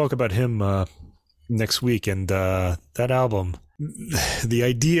going to talk about him next week, and that album, the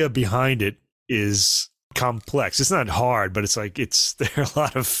idea behind it is complex. It's not hard, but there are a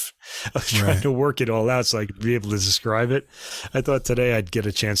lot of trying to work it all out so I could be able to describe it. I thought today I'd get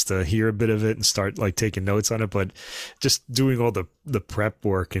a chance to hear a bit of it and start taking notes on it, but just doing all the prep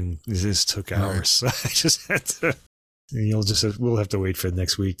work and this took hours. So I just had to. We'll have to wait for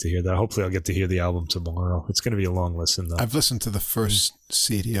next week to hear that. Hopefully I'll get to hear the album tomorrow. It's going to be a long listen though. I've listened to the first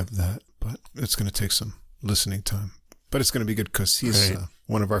CD of that, but it's going to take some listening time. But it's going to be good because he's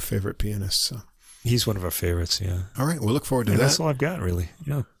one of our favorite pianists. So. He's one of our favorites, yeah. All right, we'll look forward to that. That's all I've got, really.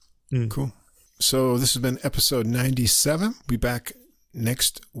 Yeah. Cool. So this has been episode 97. We'll be back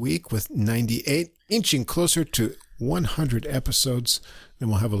next week with 98, inching closer to 100 episodes. Then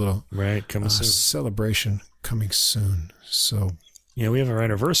we'll have a little celebration coming soon. So we have our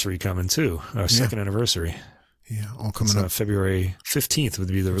anniversary coming too. Our second anniversary. Yeah, all coming up. February 15th would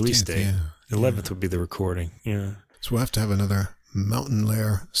be the release date. 11th would be the recording. Yeah. So we'll have to have another Mountain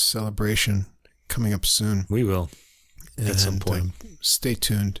Lair celebration coming up soon. We will. At some point. Stay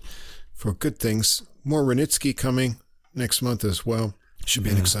tuned for good things. More Wranitzky coming next month as well. Should be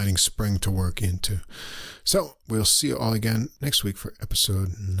an exciting spring to work into. So we'll see you all again next week for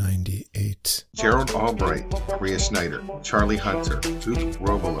episode 98. Gerald Albright, Rhea Schneider, Charlie Hunter, Duke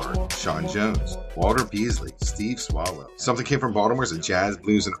Robillard, Sean Jones, Walter Beasley, Steve Swallow. Something Came from Baltimore is a jazz,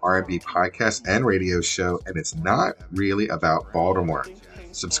 blues, and R&B podcast and radio show, and it's not really about Baltimore.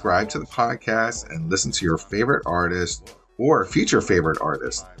 Subscribe to the podcast and listen to your favorite artist or future favorite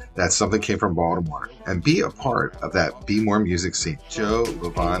artist. That's Something Came from Baltimore. And be a part of that Be More music scene. Joe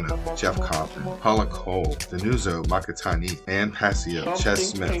Lovano, Jeff Compton, Paula Cole, Danuzo Makatani, Ann Passio, Ches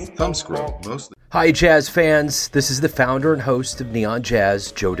Smith, Thumbscroll, mostly. Hi, jazz fans. This is the founder and host of Neon Jazz,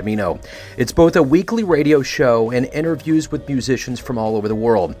 Joe Domino. It's both a weekly radio show and interviews with musicians from all over the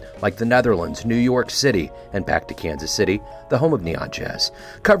world, like the Netherlands, New York City, and back to Kansas City, the home of Neon Jazz,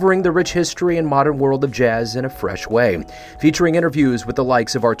 covering the rich history and modern world of jazz in a fresh way, featuring interviews with the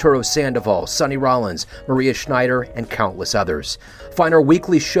likes of Arturo Sandoval, Sonny Rollins, Maria Schneider, and countless others. Find our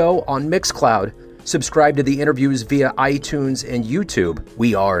weekly show on Mixcloud. Subscribe to the interviews via iTunes and YouTube.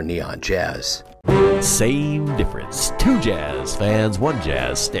 We are Neon Jazz. Same difference. Two jazz fans, one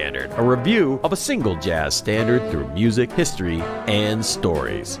jazz standard. A review of a single jazz standard through music, history, and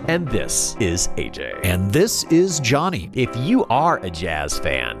stories. And this is AJ. And this is Johnny. If you are a jazz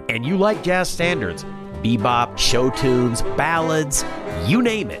fan and you like jazz standards, bebop, show tunes, ballads, you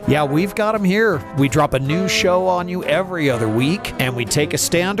name it. Yeah, we've got them here. We drop a new show on you every other week, and we take a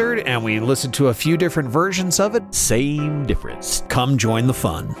standard and we listen to a few different versions of it. Same difference. Come join the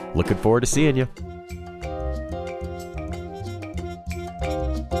fun. Looking forward to seeing you.